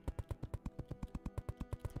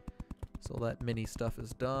 So that mini stuff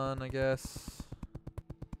is done, I guess.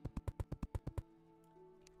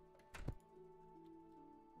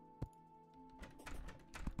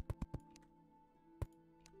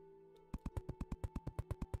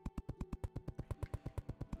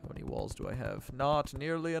 How many walls do I have? Not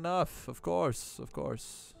nearly enough, of course, of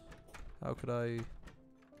course. How could I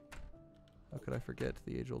forget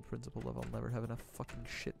the age-old principle of I'll never have enough fucking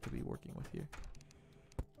shit to be working with here?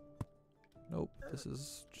 Nope, this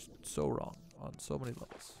is just so wrong on so many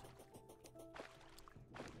levels.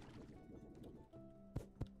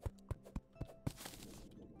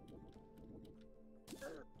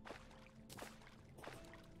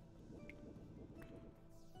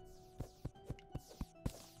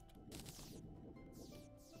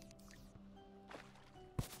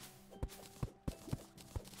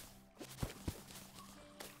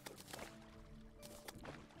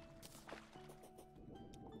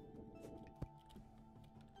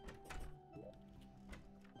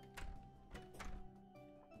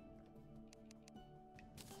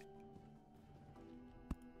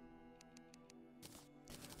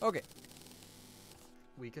 Okay.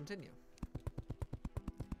 We continue.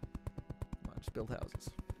 Come on, just build houses.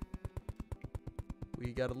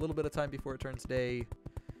 We got a little bit of time before it turns day.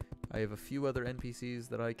 I have a few other NPCs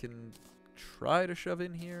that I can try to shove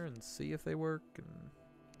in here and see if they work. And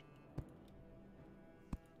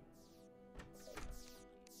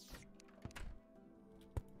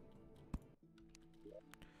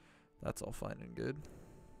that's all fine and good.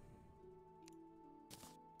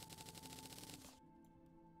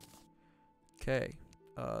 Okay,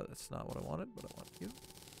 that's not what I wanted, but I want you.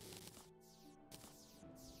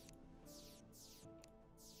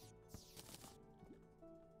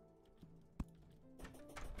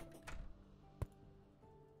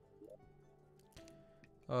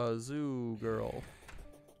 Zoo girl.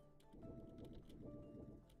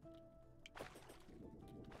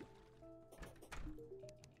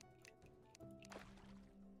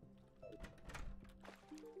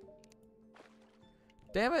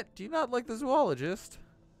 Damn it, do you not like the zoologist?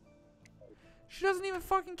 She doesn't even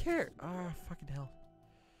fucking care. Ah, fucking hell.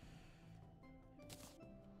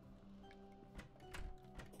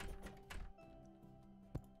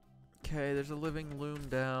 Okay, there's a living loom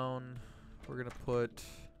down. We're gonna put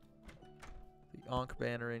the Ankh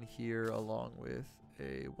banner in here along with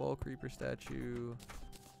a wall creeper statue.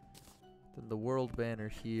 Then the world banner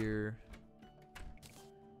here.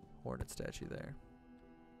 Hornet statue there.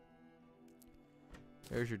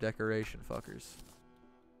 There's your decoration, fuckers.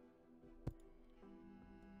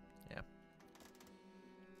 Yeah.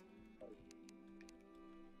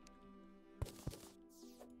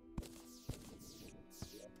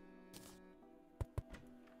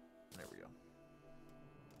 There we go.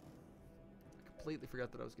 I completely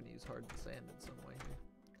forgot that I was going to use hardened sand in some way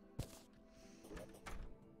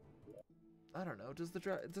here. I don't know. Does the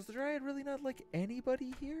Dryad really not like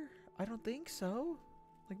anybody here? I don't think so.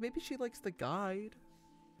 Like, maybe she likes the guide.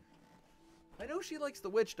 I know she likes the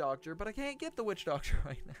witch doctor, but I can't get the witch doctor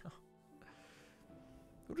right now.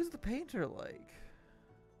 Who does the painter like?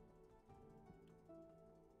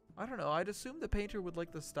 I don't know. I'd assume the painter would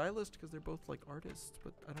like the stylist because they're both like artists,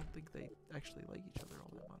 but I don't think they actually like each other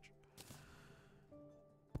all that much.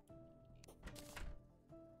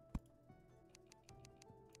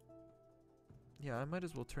 Yeah, I might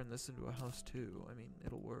as well turn this into a house too. I mean,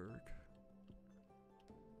 it'll work.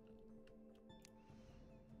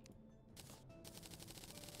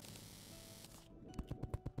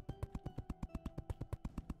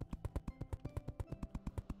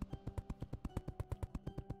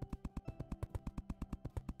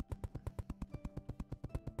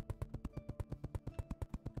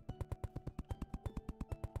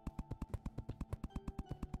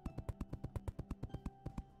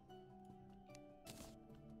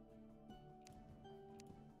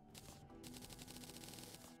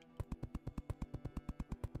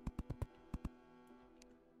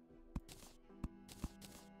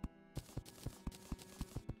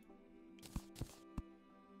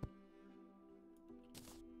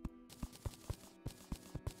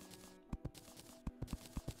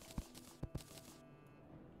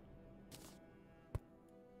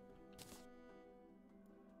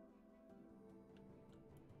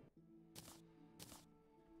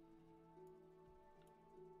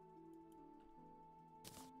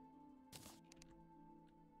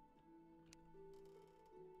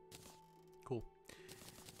 Cool.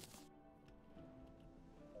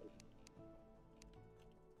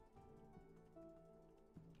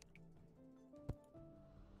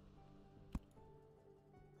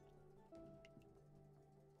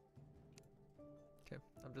 Okay,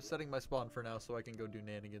 I'm just setting my spawn for now so I can go do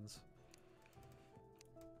nanigans.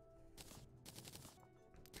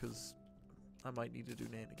 Because I might need to do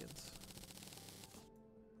nanigans.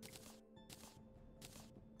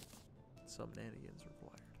 Some nanigans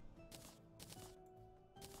required.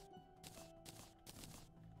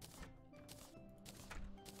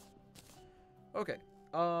 Okay,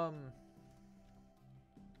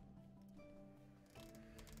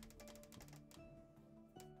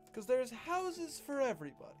 because there's houses for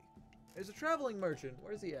everybody. There's a traveling merchant.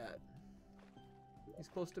 Where's he at? He's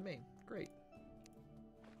close to me. Great.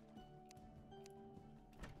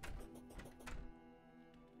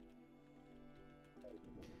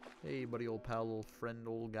 Hey, buddy, old pal, old friend,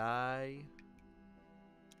 old guy.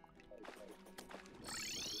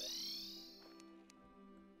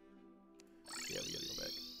 Yeah, we gotta go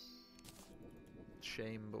back.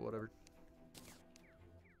 Shame, but whatever.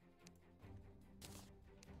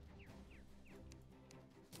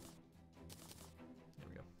 There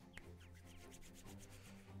we go.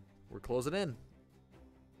 We're closing in.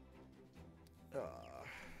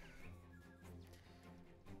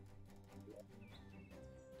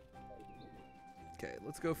 Okay,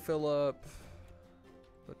 let's go fill up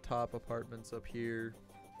the top apartments up here.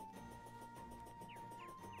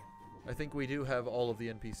 I think we do have all of the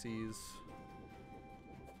NPCs.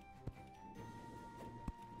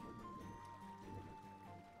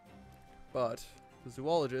 But the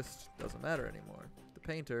zoologist doesn't matter anymore. The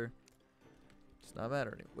painter does not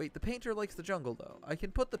matter anymore. Wait, the painter likes the jungle though. I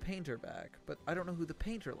can put the painter back, but I don't know who the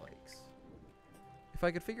painter likes. If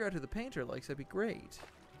I could figure out who the painter likes, that'd be great.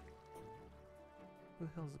 Who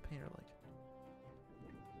the hell is the painter like?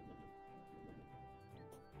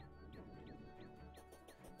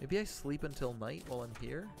 Maybe I sleep until night while I'm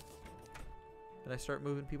here? And I start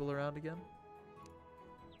moving people around again?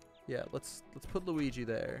 Yeah, let's put Luigi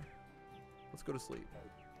there. Let's go to sleep.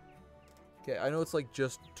 Okay, I know it's like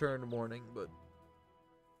just turned morning, but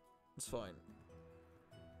it's fine.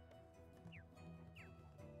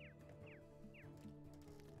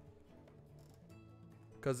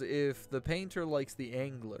 Because if the painter likes the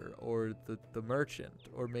angler, or the merchant,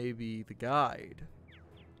 or maybe the guide,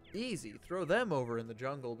 easy, throw them over in the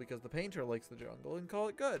jungle because the painter likes the jungle and call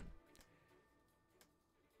it good.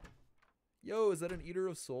 Yo, is that an Eater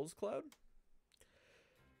of Souls cloud?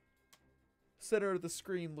 Center of the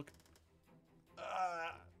screen, look.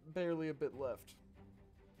 Barely a bit left.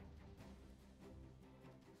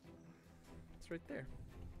 It's right there.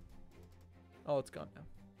 Oh, it's gone now.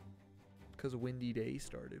 Because a windy day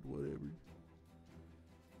started, whatever.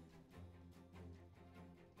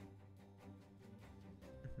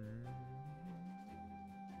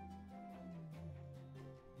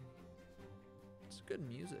 It's good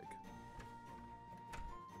music.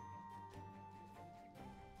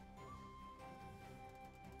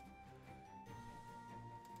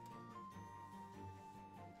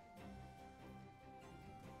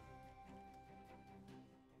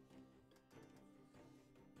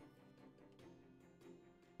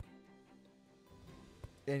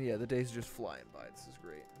 And yeah, the days are just flying by. This is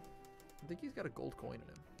great. I think he's got a gold coin in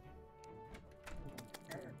him.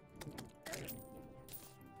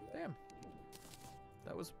 Damn.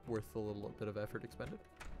 That was worth a little bit of effort expended.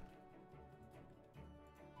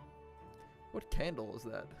 What candle is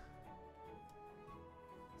that?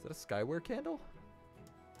 Is that a Skyware candle?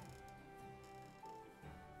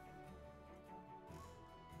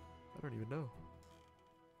 I don't even know.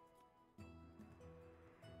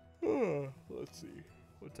 Let's see.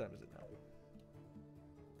 What time is it now?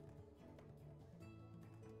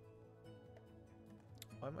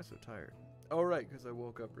 Why am I so tired? Oh, right, because I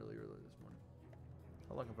woke up really early this morning.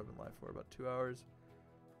 How long have I been live for? About 2 hours.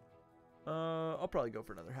 I'll probably go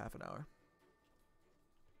for another half an hour.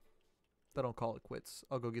 Then I'll call it quits.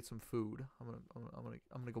 I'll go get some food. I'm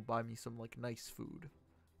gonna go buy me some like nice food.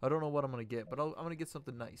 I don't know what I'm gonna get, but I'm gonna get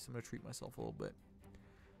something nice. I'm gonna treat myself a little bit,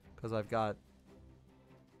 cause I got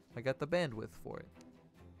the bandwidth for it.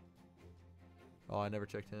 Oh, I never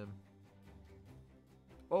checked him.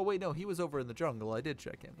 Oh wait, no, he was over in the jungle. I did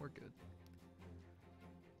check him. We're good.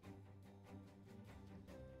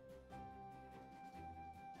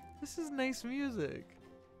 This is nice music.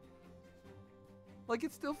 Like,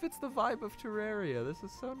 it still fits the vibe of Terraria. This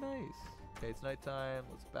is so nice. Okay, it's nighttime.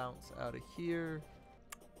 Let's bounce out of here.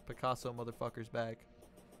 Picasso motherfucker's back.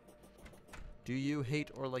 Do you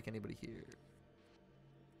hate or like anybody here?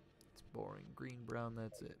 It's boring. Green, brown,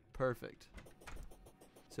 that's it. Perfect.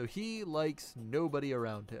 So he likes nobody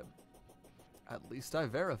around him. At least I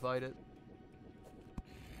verified it.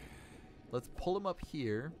 Let's pull him up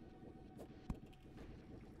here.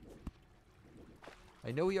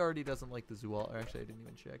 I know he already doesn't like the zoologist. Actually, I didn't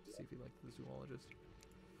even check to see if he liked the zoologist.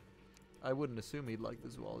 I wouldn't assume he'd like the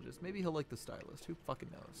zoologist. Maybe he'll like the stylist. Who fucking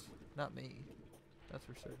knows? Not me. That's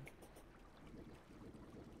for certain.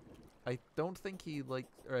 I don't think he likes,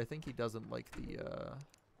 or I think he doesn't like the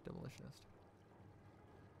demolitionist.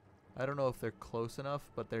 I don't know if they're close enough,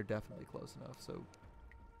 but they're definitely close enough. So,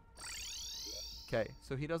 okay.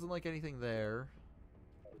 So he doesn't like anything there.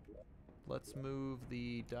 Let's move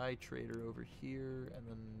the dye trader over here and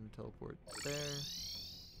then teleport there.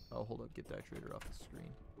 Oh, hold up. Get dye trader off the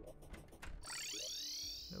screen.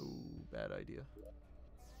 No, bad idea.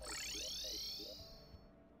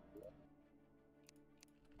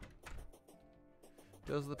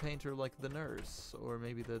 Does the painter like the nurse? Or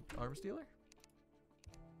maybe the arms dealer?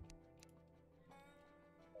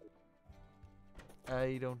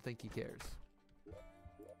 I don't think he cares.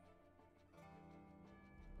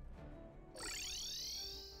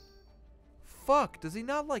 Fuck, does he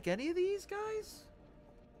not like any of these guys?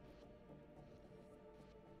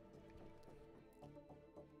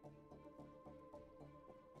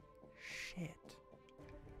 Shit.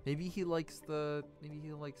 Maybe he likes the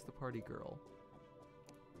party girl.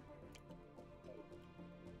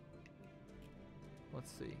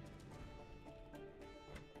 Let's see.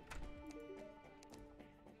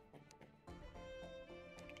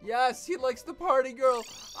 Yes, he likes the party girl.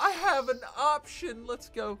 I have an option. Let's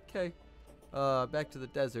go. Okay. Back to the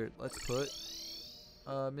desert. Let's put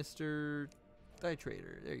Mr. Dye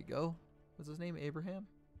Trader. There you go. What's his name? Abraham?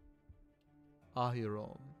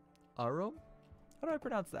 Ahirom. Arom? How do I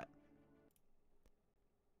pronounce that?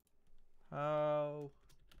 How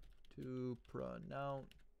to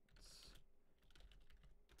pronounce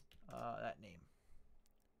that name?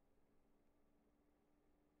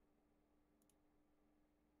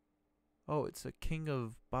 Oh, it's a king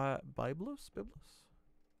of Byblos? Byblos?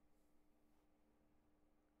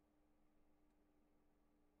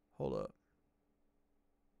 Hold up.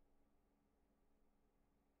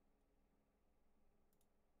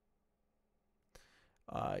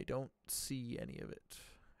 I don't see any of it.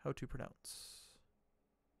 How to pronounce?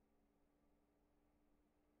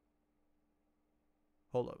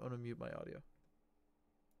 Hold up, I'm gonna mute my audio.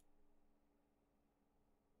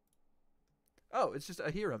 Oh, it's just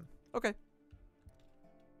Ahiram. Okay.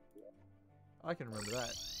 I can remember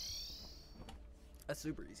that. That's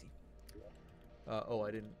super easy. Oh,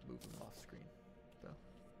 I didn't move him off screen, though.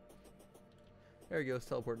 There he goes,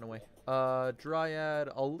 teleporting away. Dryad,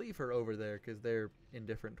 I'll leave her over there because they're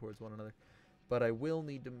indifferent towards one another. But I will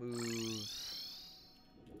need to move...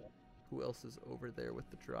 Who else is over there with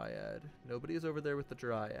the Dryad? Nobody is over there with the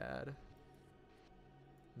Dryad.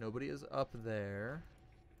 Nobody is up there.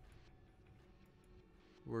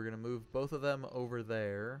 We're going to move both of them over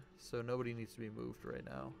there. So nobody needs to be moved right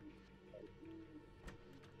now.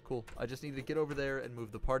 Cool. I just need to get over there and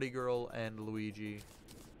move the party girl and Luigi.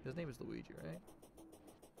 His name is Luigi, right?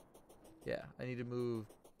 Yeah, I need to move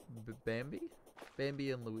Bambi?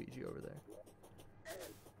 Bambi and Luigi over there.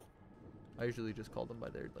 I usually just call them by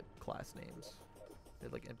their like class names. They're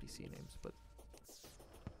like NPC names, but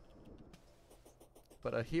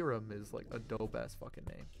Ahiram is like a dope ass fucking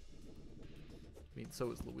name. I mean,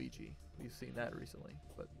 so is Luigi. We've seen that recently,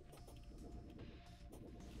 but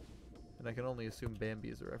and I can only assume Bambi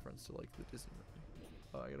is a reference to like the Disney movie.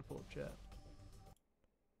 Oh, I gotta pull up chat.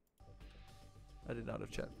 I did not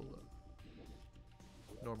have chat pulled up.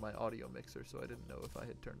 nor my audio mixer, so I didn't know if I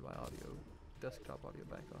had turned my desktop audio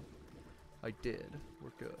back on. I did.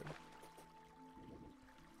 We're good.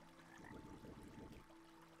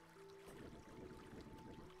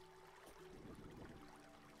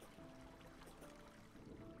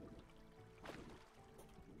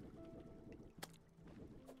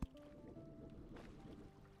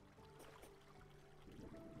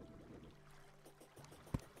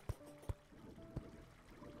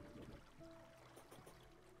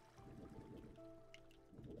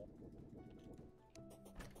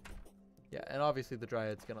 Yeah, and obviously the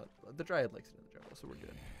Dryad likes it in the jungle, so we're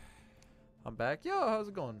good. I'm back. Yo, how's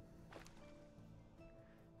it going?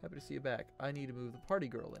 Happy to see you back. I need to move the party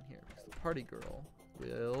girl in here, because the party girl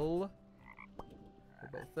will...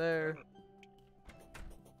 We're both there.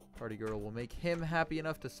 Party girl will make him happy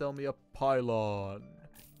enough to sell me a pylon.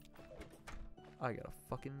 I got a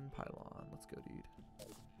fucking pylon. Let's go, dude.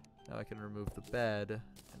 Now I can remove the bed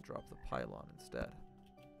and drop the pylon instead.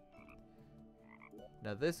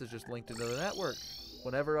 Now this is just linked into the network.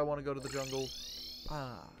 Whenever I want to go to the jungle,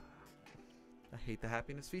 I hate the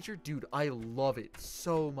happiness feature. Dude, I love it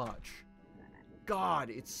so much. God,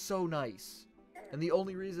 it's so nice. And the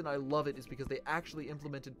only reason I love it is because they actually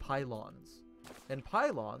implemented pylons. And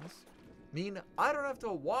pylons mean I don't have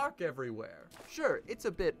to walk everywhere. Sure, it's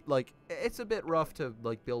a bit rough to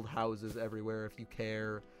like build houses everywhere if you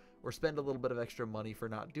care, or spend a little bit of extra money for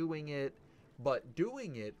not doing it. But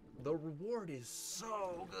doing it, the reward is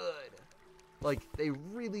so good. Like, they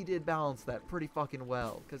really did balance that pretty fucking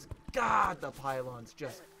well. Because, God, the pylons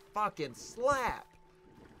just fucking slap.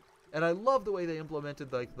 And I love the way they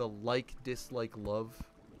implemented, like, the dislike, love,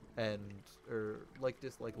 or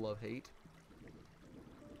dislike, love, hate.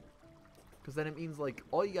 Because then it means, like,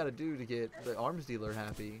 all you gotta do to get the arms dealer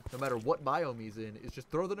happy, no matter what biome he's in, is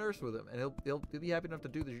just throw the nurse with him. And he'll be happy enough to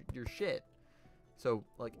do your shit. So,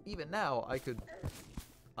 like, even now, I could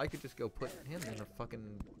just go put him in a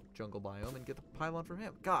fucking jungle biome and get the pylon from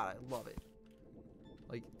him. God, I love it.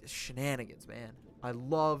 Like, shenanigans, man. I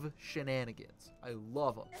love shenanigans. I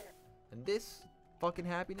love them. And this fucking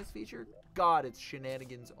happiness feature, God, it's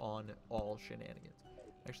shenanigans on all shenanigans.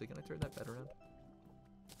 Actually, can I turn that bed around?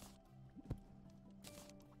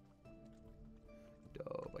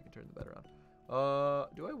 Dope, I can turn the bed around.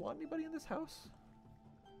 Do I want anybody in this house?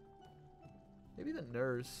 Maybe the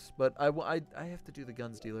nurse, but I have to do the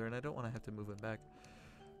guns dealer, and I don't want to have to move him back.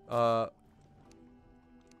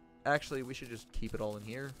 Actually, we should just keep it all in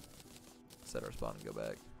here. Set our spawn and go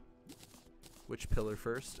back. Which pillar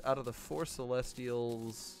first? Out of the 4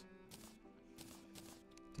 Celestials...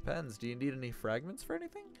 Depends. Do you need any fragments for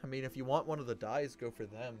anything? I mean, if you want one of the dyes, go for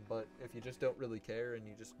them. But if you just don't really care and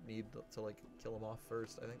you just need to like, kill them off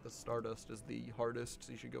first, I think the Stardust is the hardest,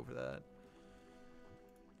 so you should go for that.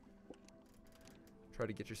 Try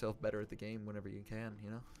to get yourself better at the game whenever you can, you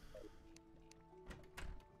know?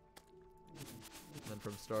 And then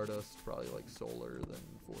from Stardust, probably like Solar, then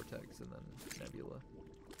Vortex, and then Nebula.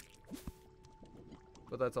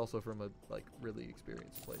 But that's also from a like really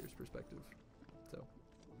experienced player's perspective. So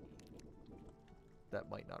that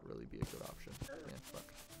might not really be a good option. Yeah,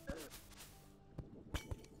 fuck.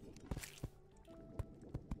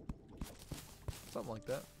 Something like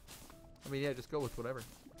that. I mean, yeah, just go with whatever.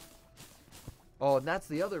 Oh, and that's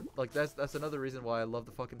the other, like, that's another reason why I love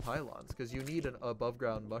the fucking pylons, because you need an above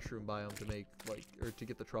ground mushroom biome to make, like, or to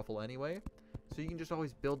get the truffle anyway. So you can just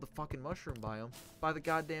always build the fucking mushroom biome by the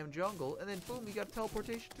goddamn jungle, and then boom, you got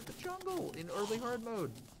teleportation to the jungle in early hard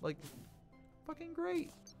mode. Like, fucking great.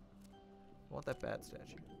 I want that bat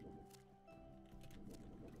statue.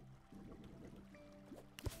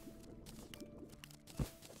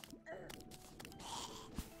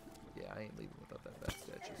 Yeah, I ain't leaving without that bat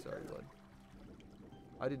statue. Sorry, bud.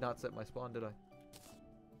 I did not set my spawn, did I?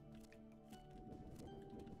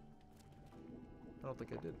 I don't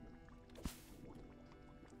think I did.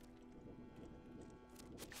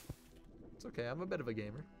 It's okay, I'm a bit of a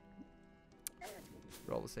gamer.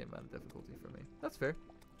 They're all the same amount of difficulty for me. That's fair.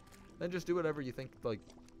 Then just do whatever you think, like,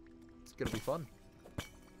 it's gonna be fun.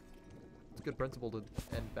 It's a good principle to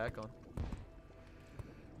end back on.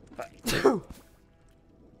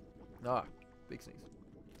 Ah, big sneeze.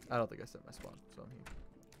 I don't think I set my spawn, so I'm here.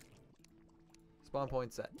 Spawn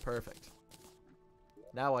point set. Perfect.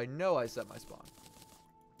 Now I know I set my spawn.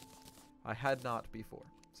 I had not before,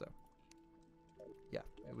 so. Yeah,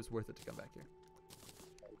 it was worth it to come back here.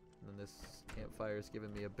 And then this campfire is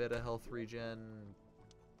giving me a bit of health regen.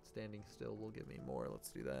 Standing still will give me more. Let's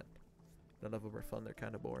do that. None of them are fun. They're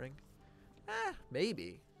kind of boring.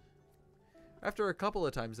 Maybe. After a couple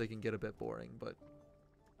of times they can get a bit boring, but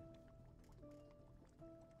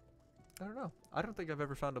I don't know. I don't think I've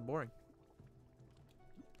ever found them boring.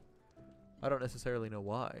 I don't necessarily know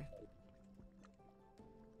why.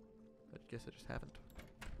 I guess I just haven't.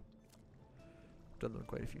 Done them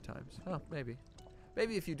quite a few times. Oh, maybe.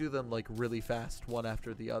 Maybe if you do them like really fast, one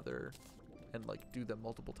after the other, and like do them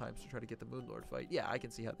multiple times to try to get the Moonlord fight. Yeah, I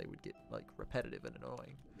can see how they would get like repetitive and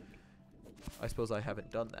annoying. I suppose I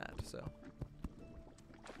haven't done that, so.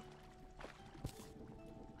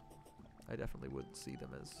 I definitely wouldn't see them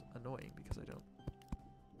as annoying because I don't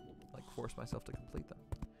like force myself to complete them.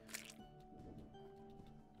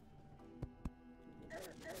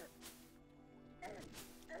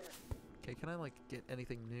 Okay, can I like get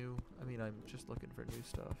anything new? I mean, I'm just looking for new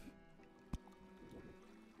stuff.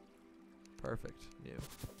 Perfect, new.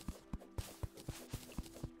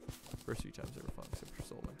 First few times they were fun, except for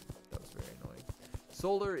solar. That was very annoying.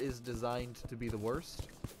 Solar is designed to be the worst,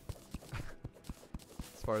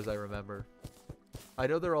 as far as I remember. I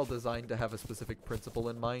know they're all designed to have a specific principle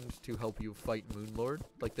in mind to help you fight Moonlord.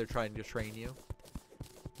 Like they're trying to train you.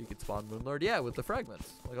 You can spawn Moonlord. Yeah, with the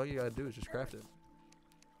fragments. Like all you gotta do is just craft it.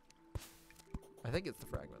 I think it's the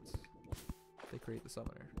fragments. They create the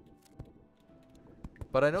summoner.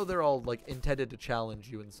 But I know they're all like intended to challenge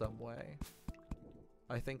you in some way.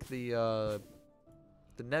 I think the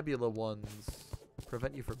Nebula ones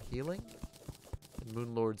prevent you from healing. And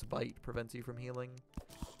Moonlord's Bite prevents you from healing.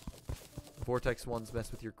 The Vortex ones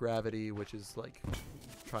mess with your gravity, which is like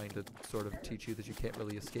trying to sort of teach you that you can't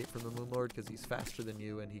really escape from the Moonlord because he's faster than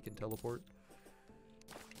you and he can teleport.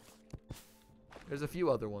 There's a few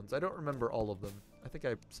other ones. I don't remember all of them. I think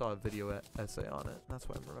I saw a video essay on it. That's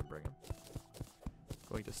why I'm remembering them.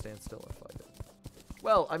 Going to stand still and fight it.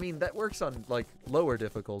 Well, I mean, that works on, like, lower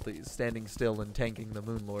difficulties, standing still and tanking the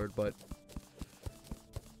Moonlord, but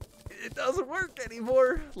it doesn't work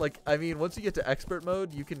anymore. Like, I mean, once you get to expert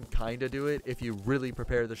mode, you can kind of do it if you really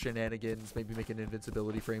prepare the shenanigans, maybe make an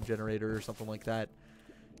invincibility frame generator or something like that.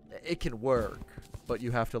 It can work, but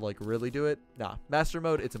you have to, like, really do it. Nah, master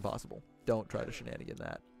mode, it's impossible. Don't try to shenanigan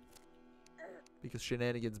that. Because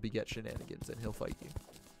shenanigans beget shenanigans, and he'll fight you.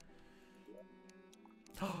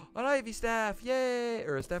 An Ivy Staff! Yay!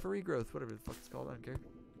 Or a Staff of Regrowth, whatever the fuck it's called, I don't care.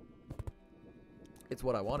 It's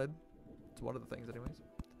what I wanted. It's one of the things anyways.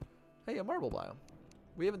 Hey, a marble biome.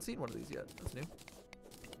 We haven't seen one of these yet. That's new.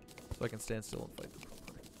 So I can stand still and fight them.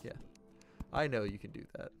 Yeah. I know you can do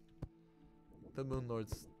that. The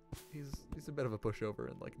Moonlord's... He's a bit of a pushover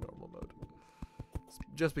in, like, normal mode.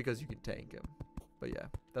 Just because you can tank him. But yeah,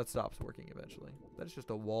 that stops working eventually. That's just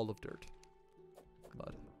a wall of dirt.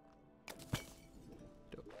 Mud.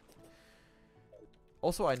 Dope.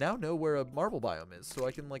 Also, I now know where a marble biome is, so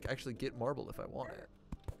I can, like, actually get marble if I want it.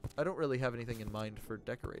 I don't really have anything in mind for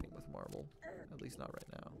decorating with marble. At least not right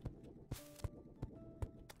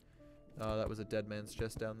now. That was a dead man's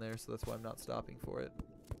chest down there, so that's why I'm not stopping for it.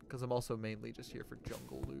 Because I'm also mainly just here for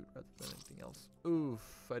jungle loot rather than anything else.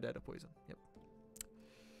 Oof, I died of poison. Yep.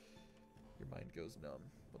 Your mind goes numb.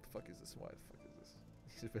 What the fuck is this? Why the fuck is this?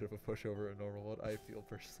 He's a bit of a pushover in normal mode. I feel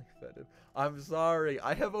personally offended. I'm sorry.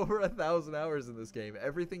 I have over 1,000 hours in this game.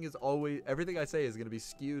 Everything I say is going to be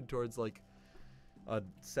skewed towards like a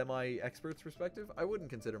semi-expert's perspective. I wouldn't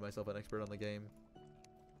consider myself an expert on the game.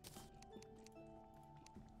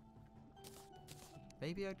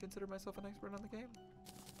 Maybe I'd consider myself an expert on the game.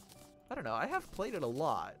 I don't know. I have played it a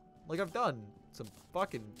lot. Like, I've done some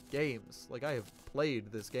fucking games. Like, I have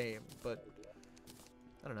played this game, but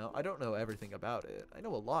I don't know. I don't know everything about it. I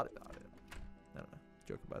know a lot about it. I don't know.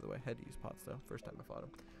 Joking, by the way. Had to use pots, though. First time I fought him.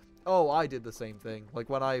 Oh, I did the same thing. Like,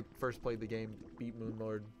 when I first played the game, beat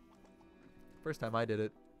Moonlord. First time I did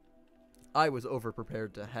it, I was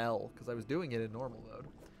over-prepared to hell, because I was doing it in normal mode.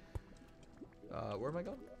 Where am I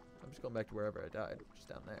going? I'm just going back to wherever I died, which is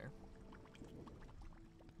down there.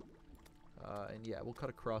 And yeah, we'll cut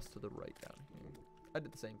across to the right down here. I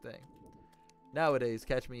did the same thing. Nowadays,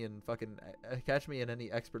 catch me in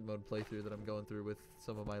any expert mode playthrough that I'm going through with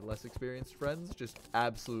some of my less experienced friends, just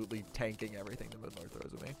absolutely tanking everything the Moonlord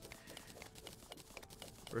throws at me.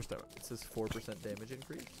 First time, it says 4% damage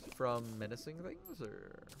increase from menacing things,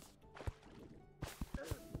 or...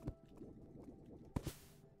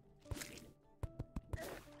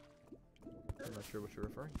 I'm not sure what you're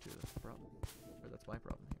referring to. That's the problem. Or that's my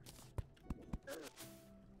problem here.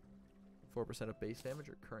 4% of base damage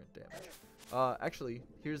or current damage. Actually,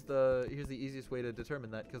 here's the easiest way to determine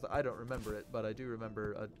that, because I don't remember it, but I do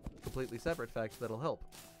remember a completely separate fact that'll help.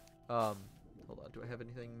 Hold on, do I have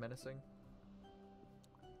anything menacing?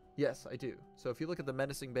 Yes, I do. So if you look at the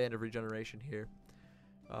menacing band of regeneration here,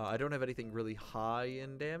 I don't have anything really high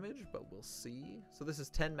in damage, but we'll see. So this is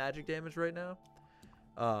 10 magic damage right now,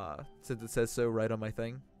 since it says so right on my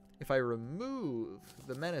thing. if I remove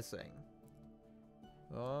the menacing,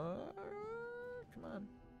 come on.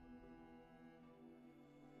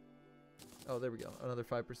 Oh, there we go. Another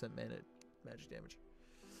 5% magic damage.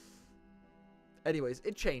 Anyways,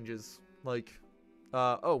 it changes. Like,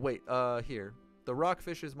 oh wait, here. The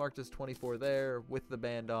rockfish is marked as 24 there. With the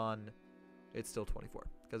band on, it's still 24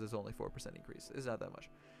 because it's only 4% increase. It's not that much.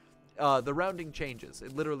 The rounding changes.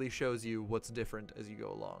 It literally shows you what's different as you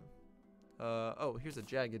go along. Oh, here's a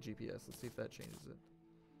jagged GPS. Let's see if that changes it.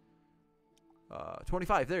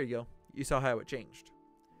 25. There you go. You saw how it changed.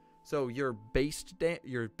 So your base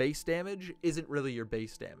damage isn't really your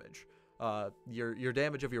base damage. Your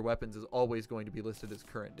damage of your weapons is always going to be listed as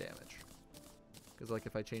current damage. Because like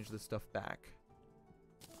if I change this stuff back,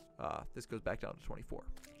 this goes back down to 24.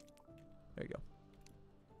 There you go.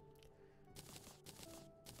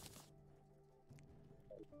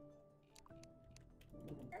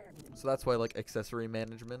 So that's why like accessory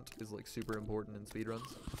management is like super important in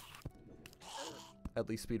speedruns. At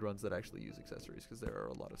least speedruns that actually use accessories, because there are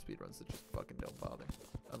a lot of speedruns that just fucking don't bother.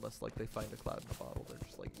 Unless like they find a cloud in a bottle, they're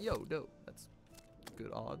just like, yo, dope, that's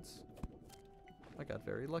good odds. I got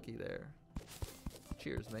very lucky there.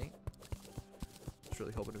 Cheers, mate. Just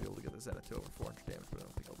really hoping to be able to get the Zenith to over 400 damage, but I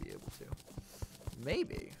don't think I'll be able to.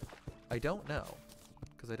 Maybe. I don't know.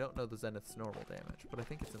 Because I don't know the Zenith's normal damage, but I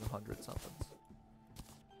think it's in the 100 somethings.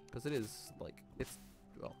 Because it is, like, it's,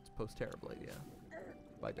 well, it's post-Terra Blade, yeah.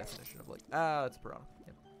 By definition of, like, it's Piranha.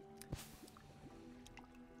 Yep.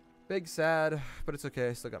 Big sad, but it's okay.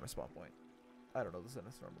 I still got my spawn point. I don't know the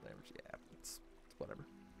Zenith's normal damage. Yeah, it's whatever.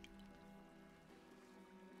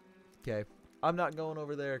 Okay. I'm not going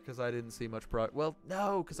over there because I didn't see much well,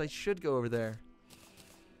 no, because I should go over there.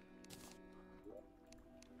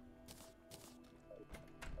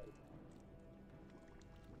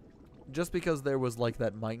 Just because there was like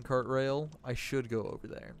that minecart rail, I should go over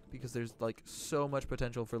there because there's like so much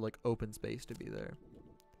potential for like open space to be there.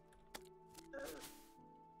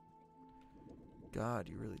 God,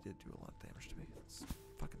 you really did do a lot of damage to me. This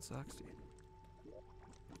fucking sucks, dude.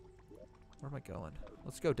 Where am I going?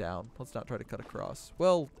 Let's go down. Let's not try to cut across.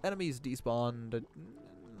 Well, enemies despawned.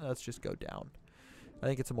 Let's just go down. I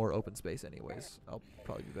think it's a more open space anyways. I'll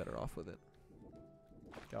probably be better off with it.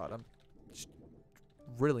 God, I'm just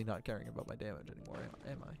really not caring about my damage anymore,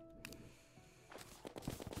 am I?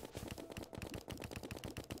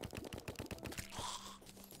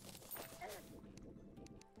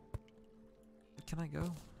 Can I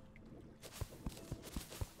go?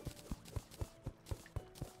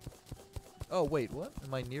 Oh, wait, what?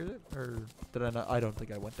 Am I near it? Or did I not? I don't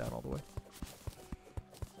think I went down all the way.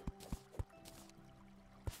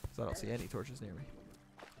 Because I don't see any torches near me.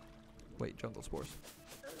 Wait, jungle spores.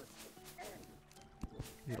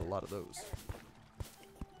 Need a lot of those.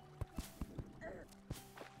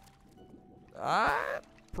 Ah,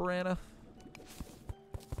 piranha.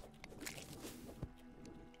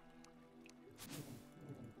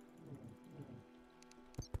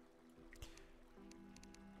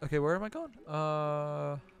 Okay, where am I going?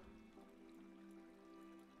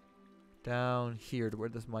 Down here to where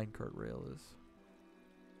this minecart rail is.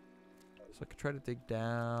 So I could try to dig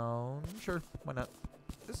down. Sure, why not?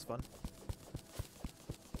 This is fun.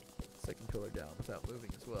 Second pillar down without moving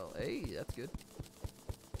as well. Hey, that's good.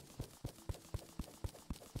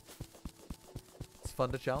 It's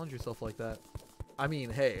fun to challenge yourself like that. I mean,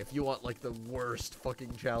 hey, if you want like the worst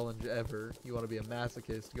fucking challenge ever, you want to be a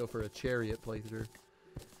masochist, go for a chariot playthrough.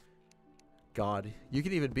 God, you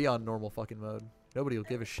can even be on normal fucking mode. Nobody will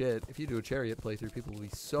give a shit. If you do a chariot playthrough, people will be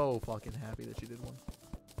so fucking happy that you did one.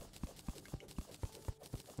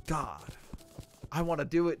 God, I want to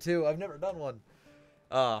do it too. I've never done one.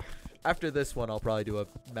 After this one, I'll probably do a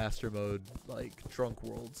master mode, like, Drunk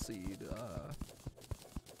World Seed.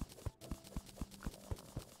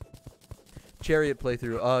 Chariot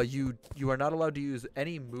playthrough. You are not allowed to use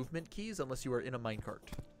any movement keys unless you are in a minecart.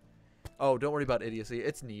 Oh, don't worry about idiocy.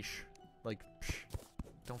 It's niche. Like, psh,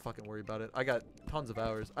 don't fucking worry about it. I got tons of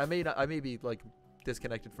hours. I may be, like,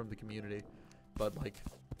 disconnected from the community, but, like,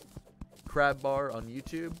 Crab Bar on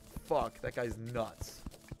YouTube, fuck, that guy's nuts.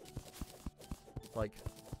 Like,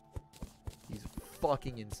 he's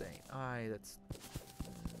fucking insane. That's...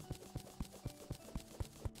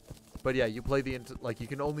 But yeah, you play like, you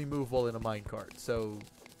can only move while in a minecart, so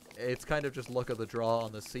it's kind of just luck of the draw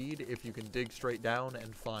on the seed if you can dig straight down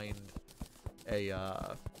and find a,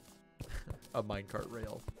 a minecart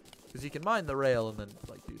rail. Because you can mine the rail and then,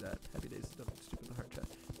 like, do that. Happy Days is done stupid the hard chat.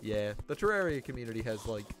 Yeah, the Terraria community has,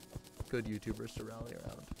 like, good YouTubers to rally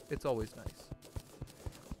around. It's always nice.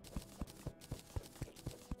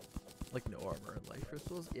 Like, no armor and life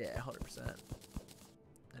crystals? Yeah, 100%.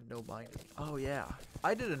 And No mining. Oh yeah,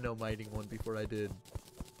 I did a no mining one before I did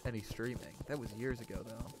any streaming. That was years ago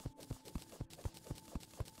though.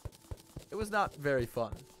 It was not very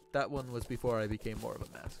fun. That one was before I became more of a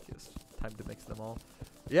masochist. Time to mix them all.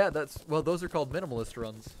 Yeah, well, those are called minimalist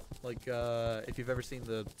runs. Like, if you've ever seen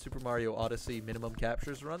the Super Mario Odyssey minimum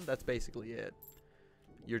captures run, that's basically it.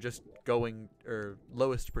 You're just going, or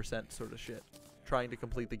lowest percent sort of shit. Trying to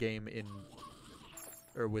complete the game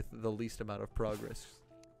with the least amount of progress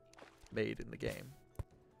made in the game.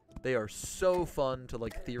 They are so fun to,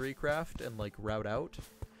 like, theory craft and, like, route out.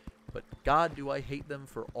 But god, do I hate them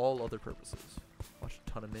for all other purposes. Watch a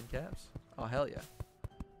ton of min caps. Oh, hell yeah.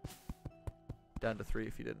 Down to 3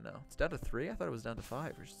 if you didn't know. It's down to 3? I thought it was down to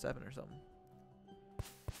 5 or 7 or something.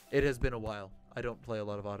 It has been a while. I don't play a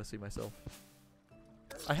lot of Odyssey myself.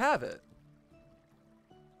 I have it.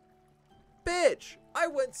 Bitch! I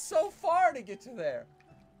went so far to get to there.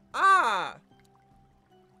 Ah!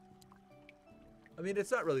 I mean,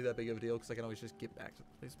 it's not really that big of a deal because I can always just get back to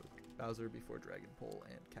the place with Bowser before Dragon Pole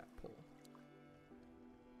and Cap Pole.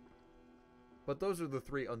 But those are the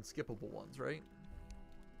 3 unskippable ones, right?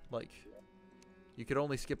 Like, you could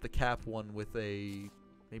only skip the Cap one with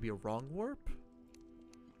maybe a wrong warp?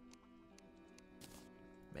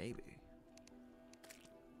 Maybe.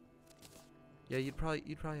 Yeah, you'd probably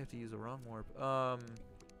have to use a wrong warp. But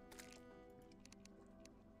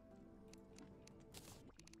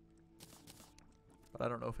I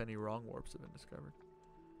don't know if any wrong warps have been discovered.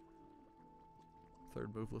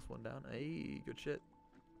 3rd moveless one down. Hey, good shit.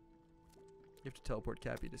 You have to teleport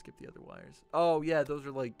Cappy to skip the other wires. Oh, yeah, those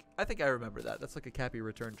are like... I think I remember that. That's like a Cappy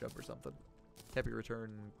return jump or something. Cappy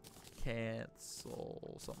return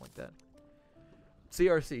cancel. Something like that.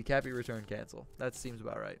 CRC, Cappy return cancel. That seems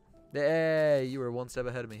about right. Hey, you were one step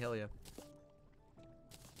ahead of me. Hell yeah.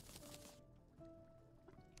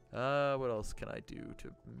 What else can I do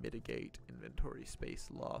to mitigate inventory space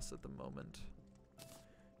loss at the moment?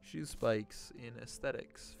 Shoe spikes in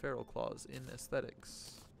aesthetics. Feral claws in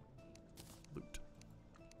aesthetics. Loot.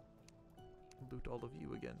 Loot all of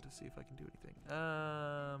you again to see if I can do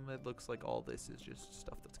anything. It looks like all this is just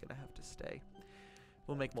stuff that's gonna have to stay.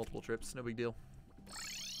 We'll make multiple trips, no big deal.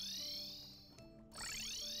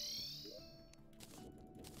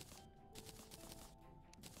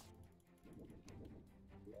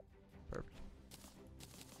 Perfect.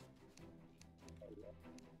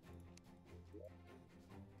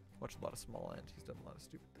 Watched a lot of Small Ant. He's done a lot of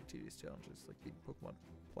stupid, tedious challenges, like beating Pokemon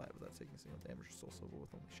flat without taking a single damage or Soul Silver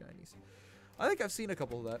with only shinies. I think I've seen a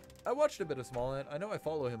couple of that. I watched a bit of Small Ant. I know I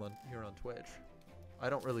follow him here on Twitch. I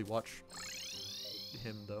don't really watch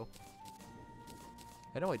him, though.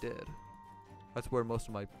 I know I did. That's where most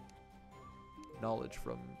of my knowledge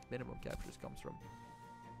from minimum captures comes from.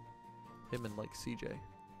 Him and, like, CJ.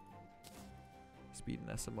 Speed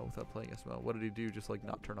an SMO without playing SMO. What did he do? Just, like,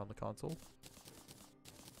 not turn on the console?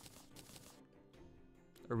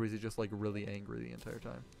 Or was he just, like, really angry the entire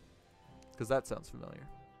time? Because that sounds familiar.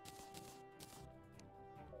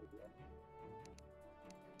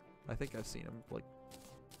 I think I've seen him, like,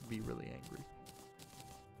 be really angry.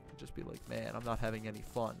 Just be like, man, I'm not having any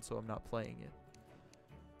fun, so I'm not playing it.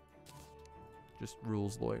 Just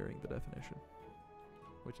rules lawyering the definition.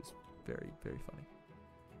 Which is very, very funny.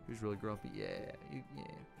 He was really grumpy. Yeah, yeah.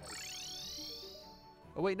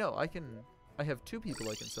 Oh, wait, no, I have 2 people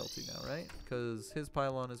I can sell to now, right? Because his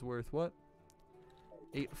pylon is worth what?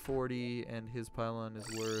 840, and his pylon is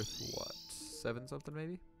worth what? 7 something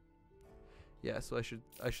maybe? Yeah, so I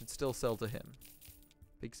should still sell to him.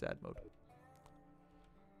 Big sad mode.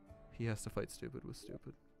 He has to fight stupid with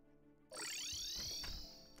stupid.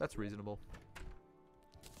 That's reasonable.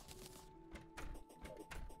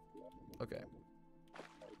 Okay.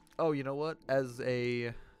 Oh, you know what? As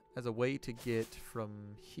a way to get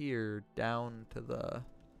from here down to the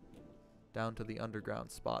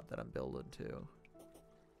underground spot that I'm building to,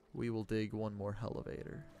 we will dig one more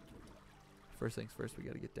elevator. First things first, we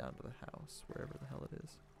gotta get down to the house, wherever the hell it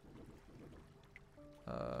is.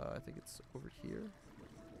 I think it's over here.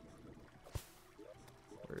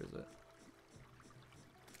 Where is it?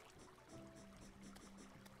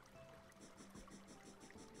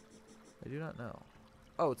 I do not know.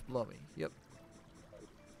 Oh, it's below me. Yep.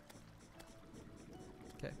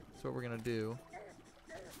 Okay, so what we're gonna do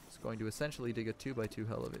is going to essentially dig a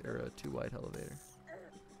 2x2 elevator, or a 2 wide elevator.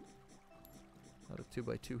 Not a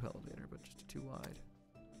 2x2 elevator, but just a 2 wide.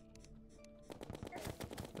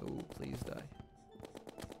 Oh, please die.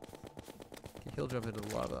 Okay, he'll jump into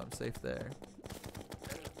the lava. I'm safe there.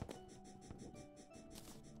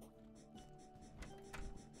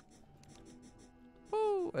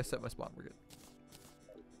 Woo! I set my spawn. We're good.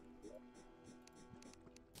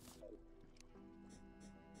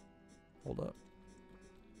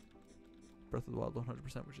 of the Wild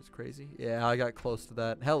 100%, which is crazy. Yeah, I got close to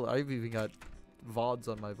that. Hell, I've even got VODs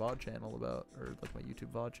on my VOD channel about, or like my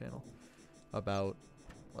YouTube VOD channel, about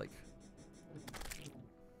like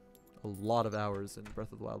a lot of hours in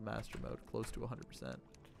Breath of the Wild Master Mode, close to 100%.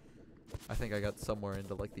 I think I got somewhere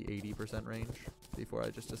into like the 80% range before I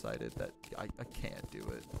just decided that I can't do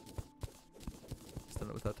it. Just done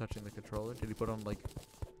it without touching the controller. Did he put on like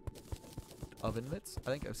oven mitts? I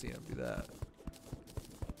think I've seen him do that.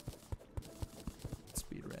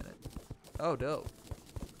 Speed ran it. Oh, dope.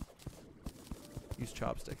 Use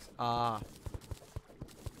chopsticks. Ah.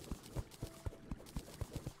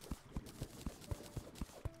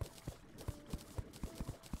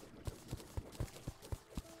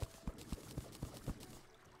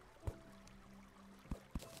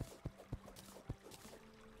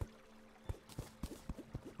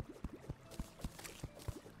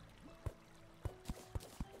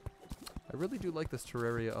 I really do like this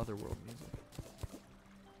Terraria Otherworld music.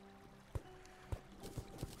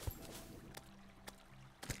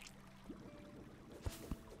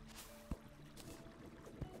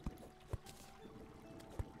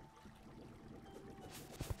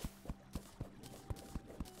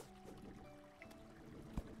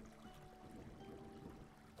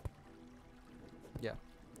 Yeah.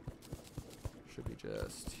 Should be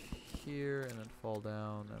just here and then fall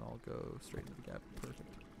down and I'll go straight into the gap. Perfect.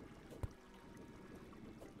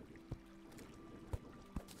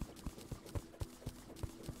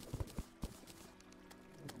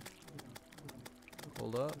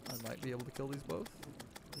 Hold up, I might be able to kill these both.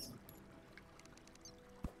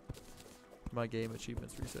 My game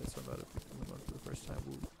achievements reset, so I'm about to pick them up for the first time.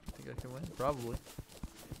 Ooh, think I can win? Probably.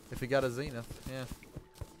 If we got a Zenith, yeah.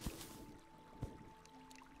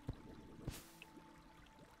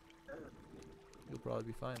 You'll probably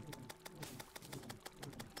be fine.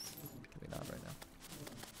 Maybe not right now.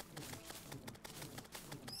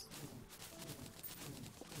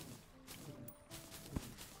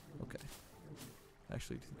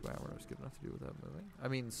 Actually, do you think my armor was good enough to do without moving? I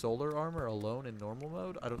mean, solar armor alone in normal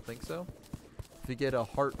mode? I don't think so. If you get a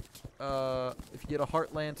heart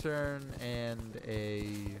lantern and a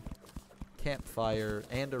campfire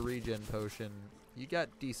and a regen potion, you got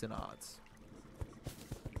decent odds.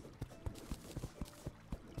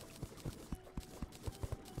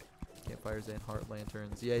 Campfires and heart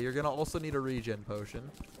lanterns. Yeah, you're gonna also need a regen potion.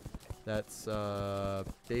 That's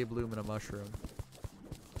day bloom and a mushroom.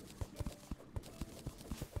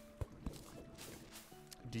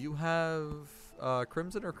 Do you have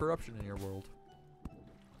Crimson or Corruption in your world?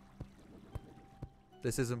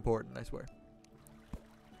 This is important, I swear.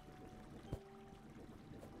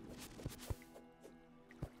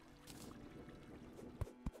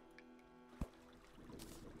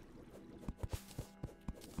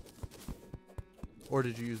 Or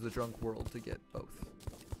did you use the Drunk World to get both?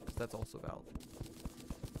 Because that's also valid.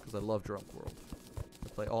 Because I love Drunk World. I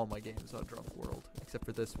play all my games on Drunk World, except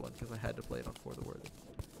for this one, because I had to play it on For the Worthy.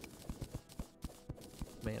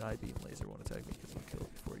 Man, I beam laser won't attack me because I'll kill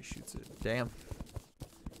it before he shoots it. Damn.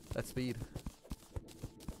 That's speed.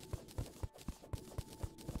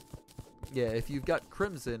 Yeah, if you've got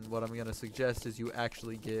Crimson, what I'm going to suggest is you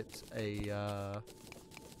actually get the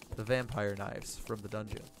vampire knives from the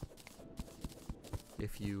dungeon.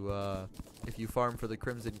 If you farm for the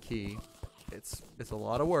Crimson Key, it's a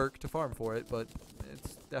lot of work to farm for it, but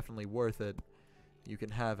it's definitely worth it. You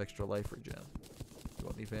can have extra life regen. You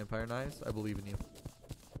won't need vampire knives? I believe in you.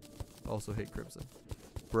 Also hate Crimson.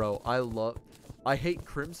 Bro, I hate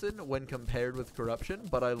Crimson when compared with Corruption,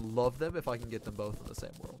 but I love them if I can get them both in the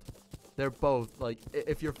same world. They're both, like,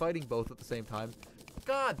 if you're fighting both at the same time,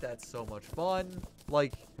 God, that's so much fun.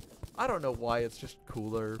 Like, I don't know why it's just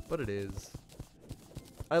cooler, but it is.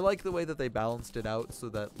 I like the way that they balanced it out so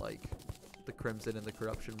that, like, the Crimson and the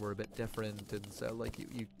Corruption were a bit different, and so, like,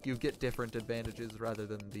 you get different advantages rather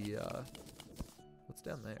than the, what's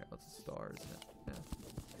down there? That's a star, isn't it? Yeah.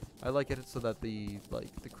 I like it so that the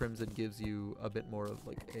Crimson gives you a bit more of,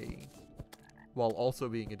 like, while also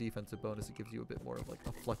being a defensive bonus, it gives you a bit more of, like,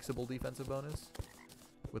 a flexible defensive bonus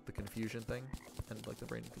with the confusion thing, and, like, the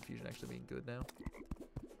brain and confusion actually being good now.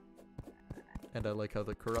 And I like how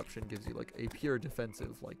the Corruption gives you, like, a pure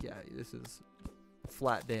defensive, like, yeah, this is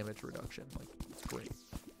flat damage reduction. Like, it's great.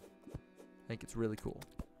 I think it's really cool.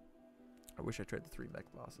 I wish I tried the 3 mech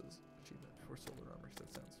bosses achievement for solar armor, so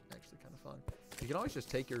that sounds actually kind of fun. You can always just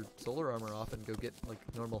take your solar armor off and go get, like,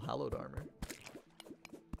 normal hallowed armor.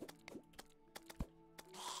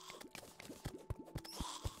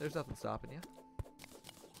 There's nothing stopping you.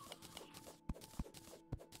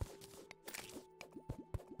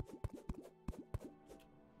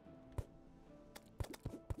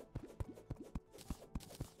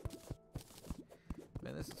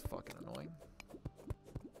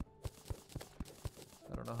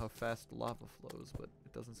 know how fast lava flows, but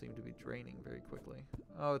it doesn't seem to be draining very quickly.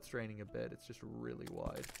 Oh, it's draining a bit. It's just really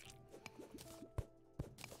wide.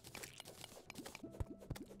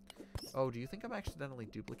 Oh, do you think I'm accidentally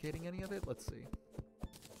duplicating any of it? Let's see.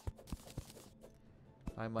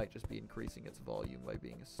 I might just be increasing its volume by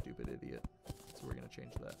being a stupid idiot. So we're going to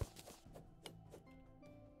change that.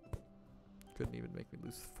 Couldn't even make me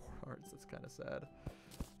lose 4 hearts. That's kind of sad.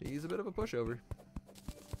 He's a bit of a pushover.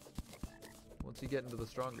 Once you get into the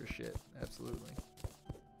stronger shit, absolutely.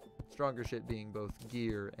 Stronger shit being both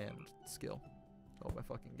gear and skill. Oh my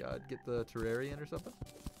fucking god. Get the Terrarian or something?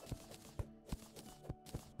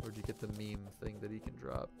 Or did you get the meme thing that he can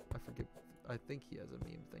drop? I forget. I think he has a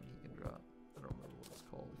meme thing he can drop. I don't remember what it's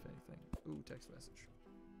called, if anything. Ooh, text message.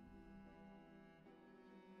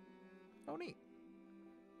 Oh, neat.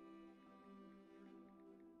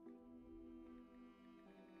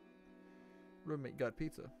 Roommate got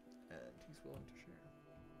pizza, and he's willing to share.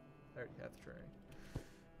 I already have the tray.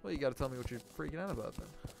 Well, you gotta tell me what you're freaking out about then.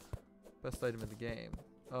 Best item in the game.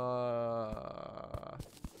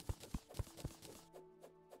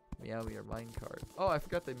 Meowie or minecart. Oh, I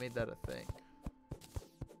forgot they made that a thing.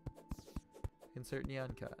 Insert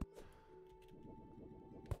neon cat.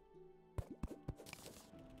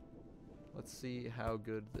 Let's see how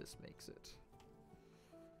good this makes it.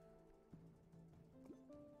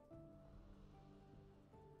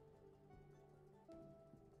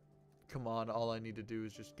 Come on, all I need to do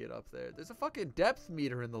is just get up there. There's a fucking depth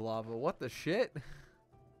meter in the lava. What the shit?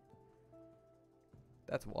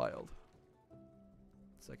 That's wild.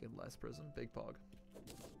 Second last prison. Big pog.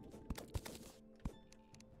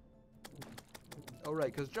 Oh,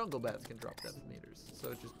 right, because jungle bats can drop depth meters.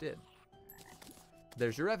 So it just did.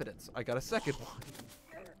 There's your evidence. I got a second one.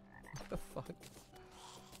 What the fuck?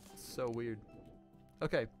 So weird.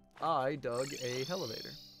 Okay, I dug a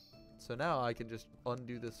elevator. So now I can just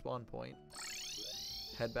undo this spawn point,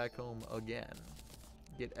 head back home again,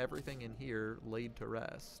 get everything in here laid to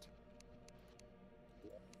rest,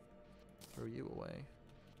 throw you away.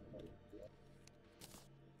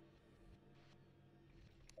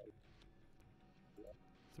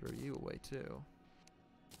 Throw you away too.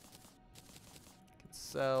 Can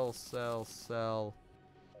sell, sell, sell.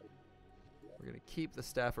 We're going to keep the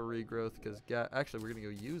Staff of Regrowth because... Actually, we're going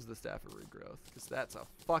to go use the Staff of Regrowth because that's a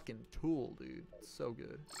fucking tool, dude. It's so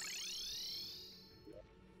good.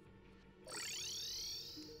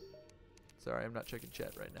 Sorry, I'm not checking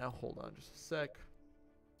chat right now. Hold on just a sec.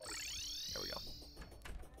 There we go.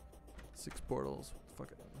 6 portals.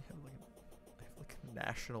 Fuck it. We have like a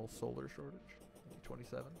national solar shortage.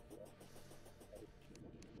 27.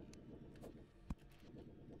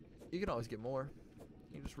 You can always get more.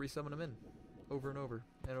 You can just resummon them in. Over and over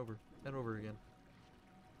and over and over again.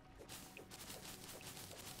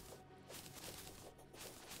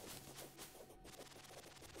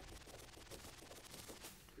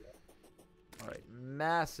 Alright,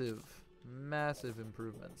 massive, massive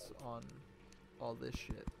improvements on all this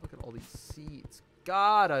shit. Look at all these seeds.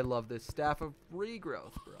 God, I love this Staff of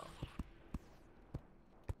Regrowth, bro.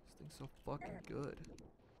 This thing's so fucking good.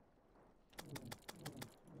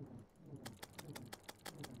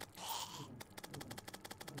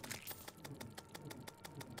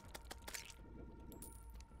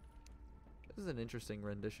 This is an interesting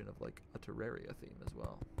rendition of like a Terraria theme as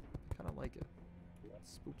well. I kind of like it.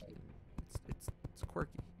 It's spooky and it's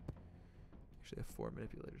quirky. Actually, I have 4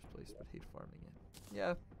 manipulators placed, but hate farming it.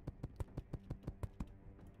 Yeah,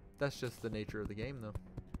 that's just the nature of the game, though.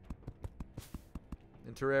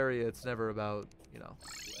 In Terraria, it's never about, you know,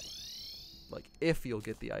 like if you'll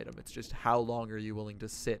get the item. It's just how long are you willing to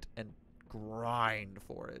sit and grind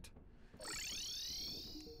for it.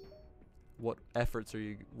 What efforts are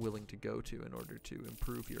you willing to go to in order to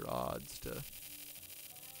improve your odds to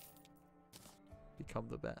become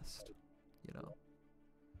the best, you know?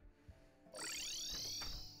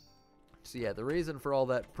 So yeah, the reason for all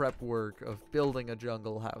that prep work of building a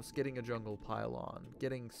jungle house, getting a jungle pylon,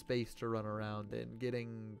 getting space to run around in,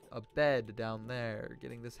 getting a bed down there,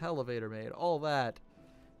 getting this elevator made, all that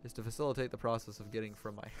is to facilitate the process of getting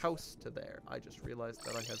from my house to there. I just realized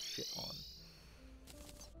that I have shit on.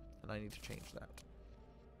 And I need to change that.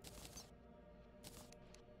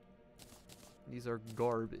 These are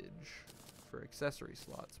garbage for accessory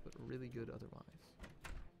slots, but really good otherwise.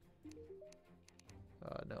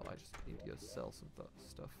 No, I just need to go sell some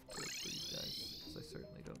stuff to these guys, because I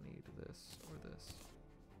certainly don't need this or this.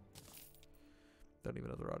 Don't even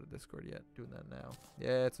know they're out of Discord yet. Doing that now.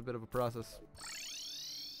 Yeah, it's a bit of a process.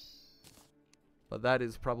 But that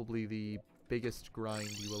is probably the biggest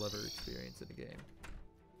grind you will ever experience in a game.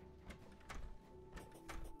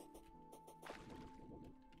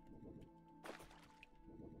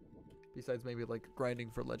 Besides maybe like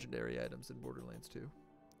grinding for legendary items in Borderlands 2.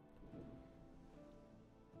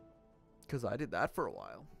 Because I did that for a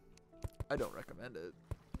while. I don't recommend it.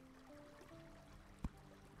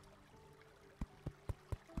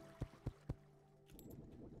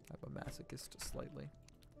 I'm a masochist slightly.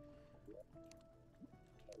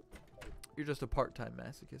 You're just a part-time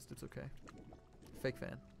masochist. It's okay. Fake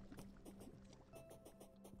fan.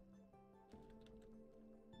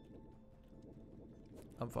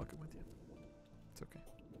 I'm fucking with you. It's okay.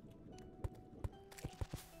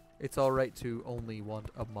 It's alright to only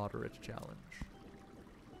want a moderate challenge.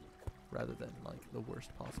 Rather than, like, the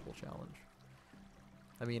worst possible challenge.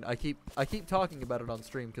 I mean, I keep talking about it on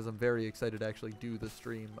stream because I'm very excited to actually do the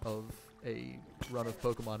stream of a run of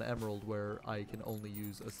Pokemon Emerald where I can only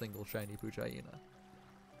use a single shiny Puchaina.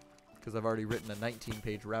 Because I've already written a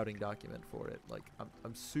 19-page routing document for it. Like,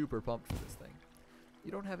 I'm super pumped for this thing.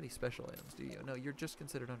 You don't have any special items, do you? No, you're just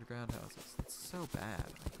considered underground houses. That's so bad.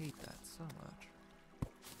 I hate that so much.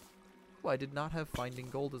 Oh, I did not have Finding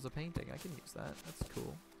Gold as a painting. I can use that. That's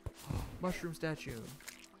cool. Mushroom statue.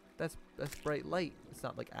 That's bright light. It's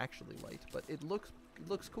not like actually light, but it looks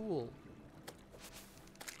cool.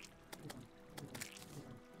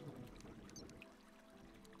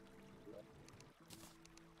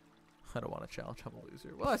 I don't want to challenge. I'm a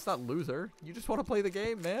loser. Well, it's not loser. You just want to play the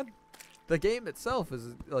game, man. The game itself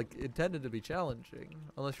is like intended to be challenging,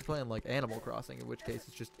 unless you're playing like Animal Crossing, in which case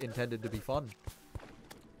it's just intended to be fun.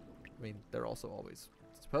 I mean, they're also always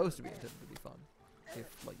supposed to be intended to be fun.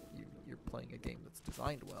 If like you're playing a game that's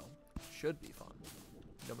designed well, it should be fun.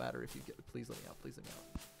 No matter if you get please let me out, please let me out.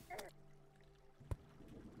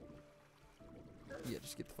 Yeah,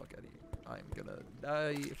 just get the fuck out of here. I'm gonna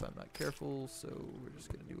die if I'm not careful, so we're just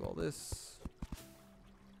gonna do all this.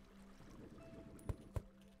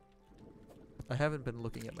 I haven't been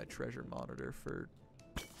looking at my treasure monitor for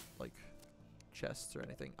like chests or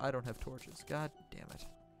anything. I don't have torches. God damn it.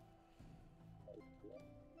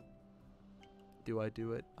 Do I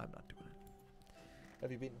do it? I'm not doing it.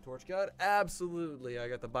 Have you beaten Torch God? Absolutely. I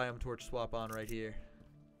got the Biome Torch swap on right here.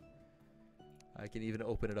 I can even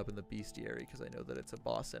open it up in the Bestiary because I know that it's a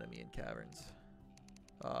boss enemy in caverns.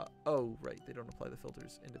 Oh, right. They don't apply the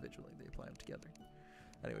filters individually. They apply them together.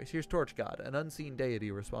 Anyways, here's Torch God, an unseen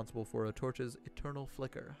deity responsible for a torch's eternal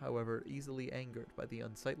flicker, however easily angered by the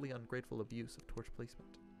unsightly, ungrateful abuse of torch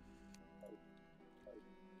placement.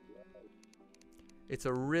 It's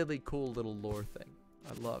a really cool little lore thing.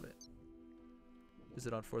 I love it. Is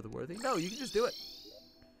it on For the Worthy? No, you can just do it.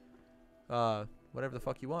 Whatever the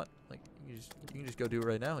fuck you want. Like, you can just go do it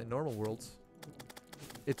right now in normal worlds.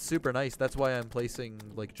 It's super nice. That's why I'm placing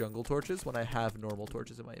like jungle torches when I have normal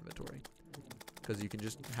torches in my inventory. Because you can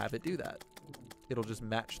just have it do that. It'll just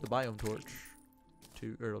match the biome torch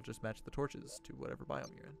to, or it'll just match the torches to whatever biome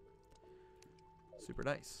you're in. Super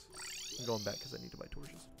nice. I'm going back because I need to buy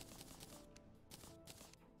torches.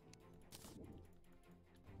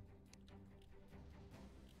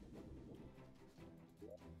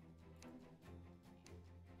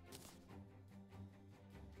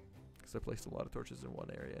 I placed a lot of torches in one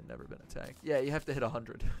area and never been attacked. Yeah, you have to hit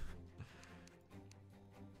 100.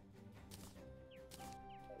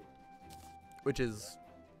 Which is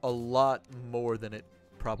a lot more than it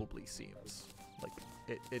probably seems. Like,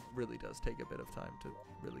 it really does take a bit of time to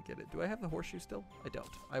really get it. Do I have the horseshoe still? I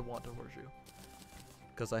don't. I want a horseshoe.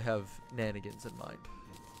 Because I have nanigans in mind.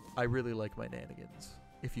 I really like my nanigans,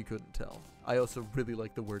 if you couldn't tell. I also really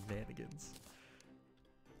like the word nanigans.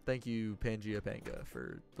 Thank you, Pangea Panga,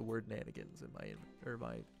 for the word nanigans in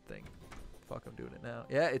my thing. Fuck, I'm doing it now.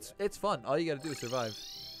 Yeah, it's fun. All you gotta do is survive.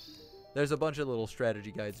 There's a bunch of little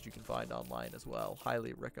strategy guides that you can find online as well.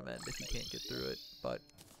 Highly recommend if you can't get through it. But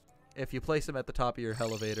if you place them at the top of your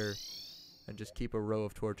elevator and just keep a row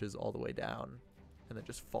of torches all the way down and then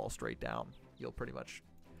just fall straight down, you'll pretty much,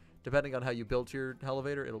 depending on how you built your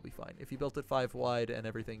elevator, it'll be fine. If you built it 5 wide and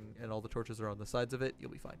everything and all the torches are on the sides of it, you'll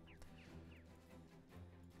be fine.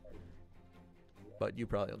 But you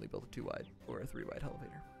probably only built a 2 wide or a 3 wide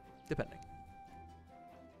elevator, depending.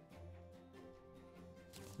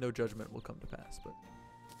 No judgment will come to pass, but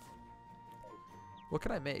what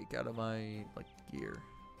can I make out of my like gear?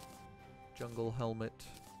 Jungle helmet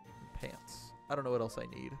and pants. I don't know what else I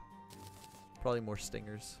need. Probably more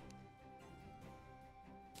stingers.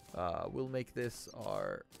 We'll make this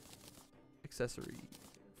our accessory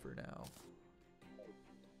for now.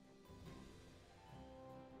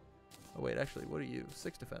 Oh wait, actually, what are you?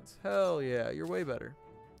 6 defense. Hell yeah, you're way better.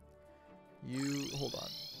 You, hold on.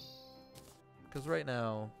 Because right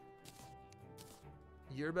now,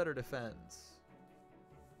 you're better defense.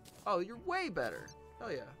 Oh, you're way better.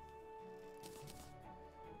 Hell yeah.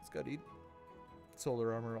 Let's go, dude.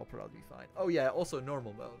 Solar armor, I'll probably be fine. Oh yeah, also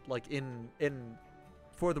normal mode. Like in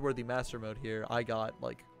For the Worthy Master mode here, I got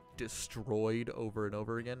like destroyed over and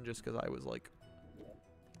over again just because I was like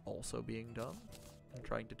also being dumb and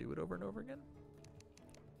trying to do it over and over again.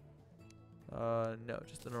 No,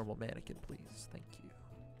 just the normal mannequin, please. Thank you.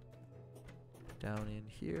 Down in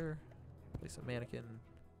here, place a mannequin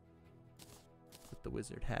with the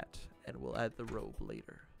wizard hat, and we'll add the robe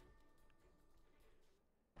later.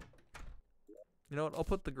 You know what? I'll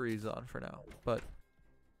put the greaves on for now, but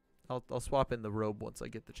I'll swap in the robe once I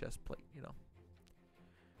get the chest plate, you know.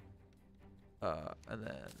 And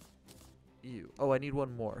then you. Oh, I need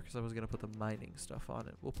one more because I was gonna put the mining stuff on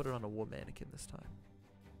it. We'll put it on a wool mannequin this time.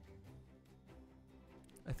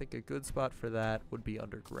 I think a good spot for that would be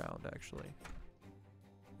underground, actually.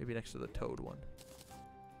 Maybe next to the toad one.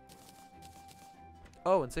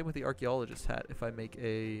 Oh, and same with the archaeologist hat. If I make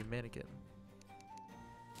a mannequin,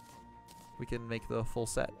 we can make the full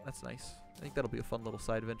set. That's nice. I think that'll be a fun little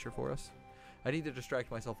side venture for us. I need to distract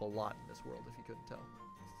myself a lot in this world, if you couldn't tell.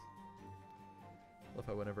 Love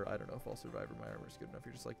how whenever, I don't know if I'll survive or my armor is good enough,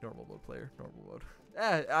 you're just like normal mode player, normal mode.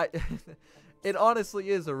 It honestly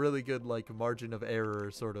is a really good like margin of error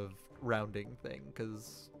sort of rounding thing,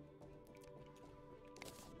 because,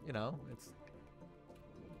 you know, it's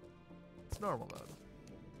normal mode.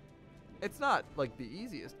 It's not like the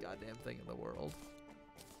easiest goddamn thing in the world.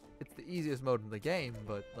 It's the easiest mode in the game,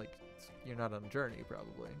 but like you're not on a journey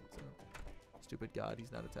probably. So, stupid god,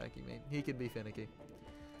 he's not attacking me. He can be finicky.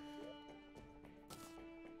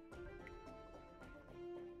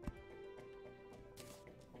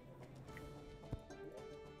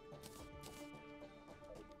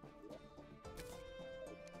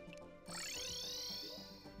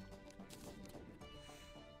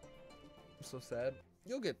 So sad.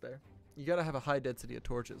 You'll get there. You gotta have a high density of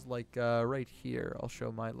torches. Like right here, I'll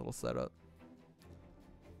show my little setup.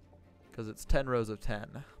 Because it's 10 rows of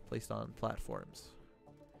 10 placed on platforms.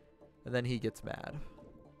 And then he gets mad.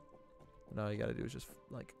 And all you gotta do is just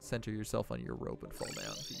like center yourself on your rope and fall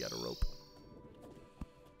down if you got a rope.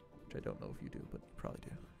 Which I don't know if you do, but you probably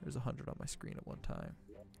do. There's 100 on my screen at one time.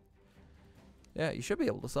 Yeah, you should be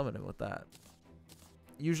able to summon him with that.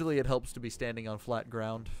 Usually it helps to be standing on flat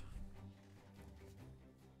ground.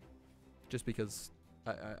 Just because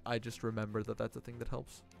I just remember that that's a thing that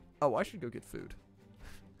helps. Oh, I should go get food.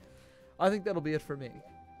 I think that'll be it for me.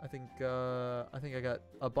 I think I got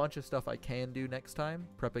a bunch of stuff I can do next time.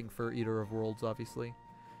 Prepping for Eater of Worlds, obviously.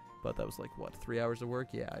 But that was like, what, 3 hours of work?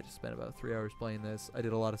 Yeah, I just spent about 3 hours playing this. I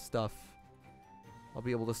did a lot of stuff. I'll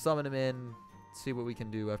be able to summon him in, see what we can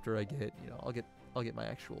do after I get, you know, I'll get my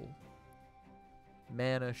actual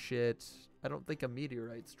mana shit. I don't think a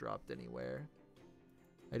meteorite's dropped anywhere.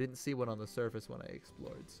 I didn't see one on the surface when I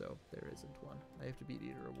explored, so there isn't one. I have to beat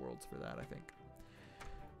Eater of Worlds for that, I think.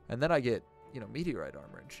 And then I get, you know, meteorite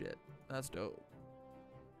armor and shit. That's dope.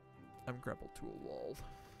 I'm grappled to a wall.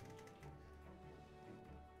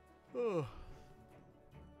 Oh.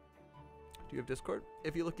 Do you have Discord?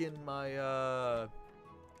 If you look in my,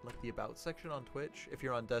 like the About section on Twitch, if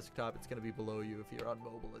you're on desktop, it's going to be below you. If you're on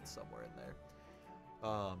mobile, it's somewhere in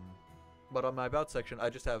there. But on my About section, I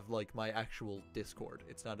just have, like, my actual Discord.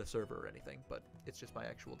 It's not a server or anything, but it's just my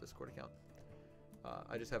actual Discord account.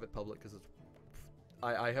 I just have it public because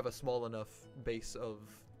I have a small enough base of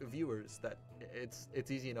viewers that it's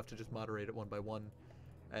easy enough to just moderate it one by one.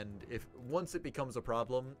 And once it becomes a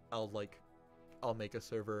problem, I'll make a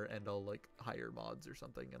server and I'll, like, hire mods or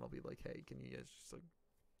something, and I'll be like, hey, can you guys just, like,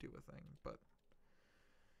 do a thing? But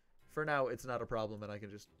for now, it's not a problem, and I can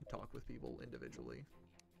just talk with people individually.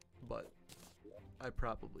 But I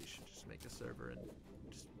probably should just make a server and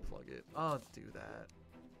just plug it. I'll do that.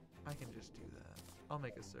 I can just do that. I'll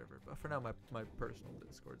make a server. But for now, my personal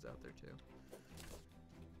Discord's out there too.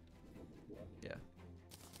 Yeah.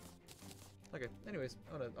 Okay. Anyways,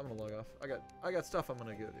 I'm gonna log off. I got stuff I'm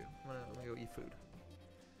gonna go do. I'm gonna go eat food.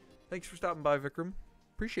 Thanks for stopping by, Vikram.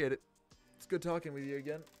 Appreciate it. It's good talking with you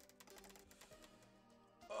again.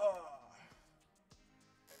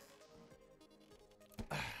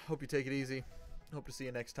 Hope you take it easy. Hope to see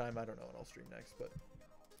you next time. I don't know when I'll stream next, but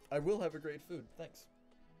I will have a great food. Thanks.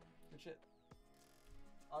 Good shit.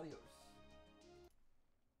 Adios.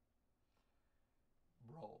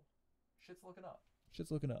 Bro. Shit's looking up.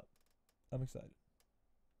 Shit's looking up. I'm excited.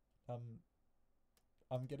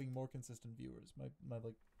 I'm getting more consistent viewers. My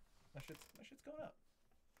shit's going up.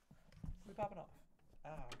 We popping off. Ah,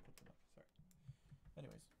 I put them up. Sorry.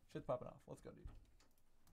 Anyways, shit's popping off. Let's go, dude.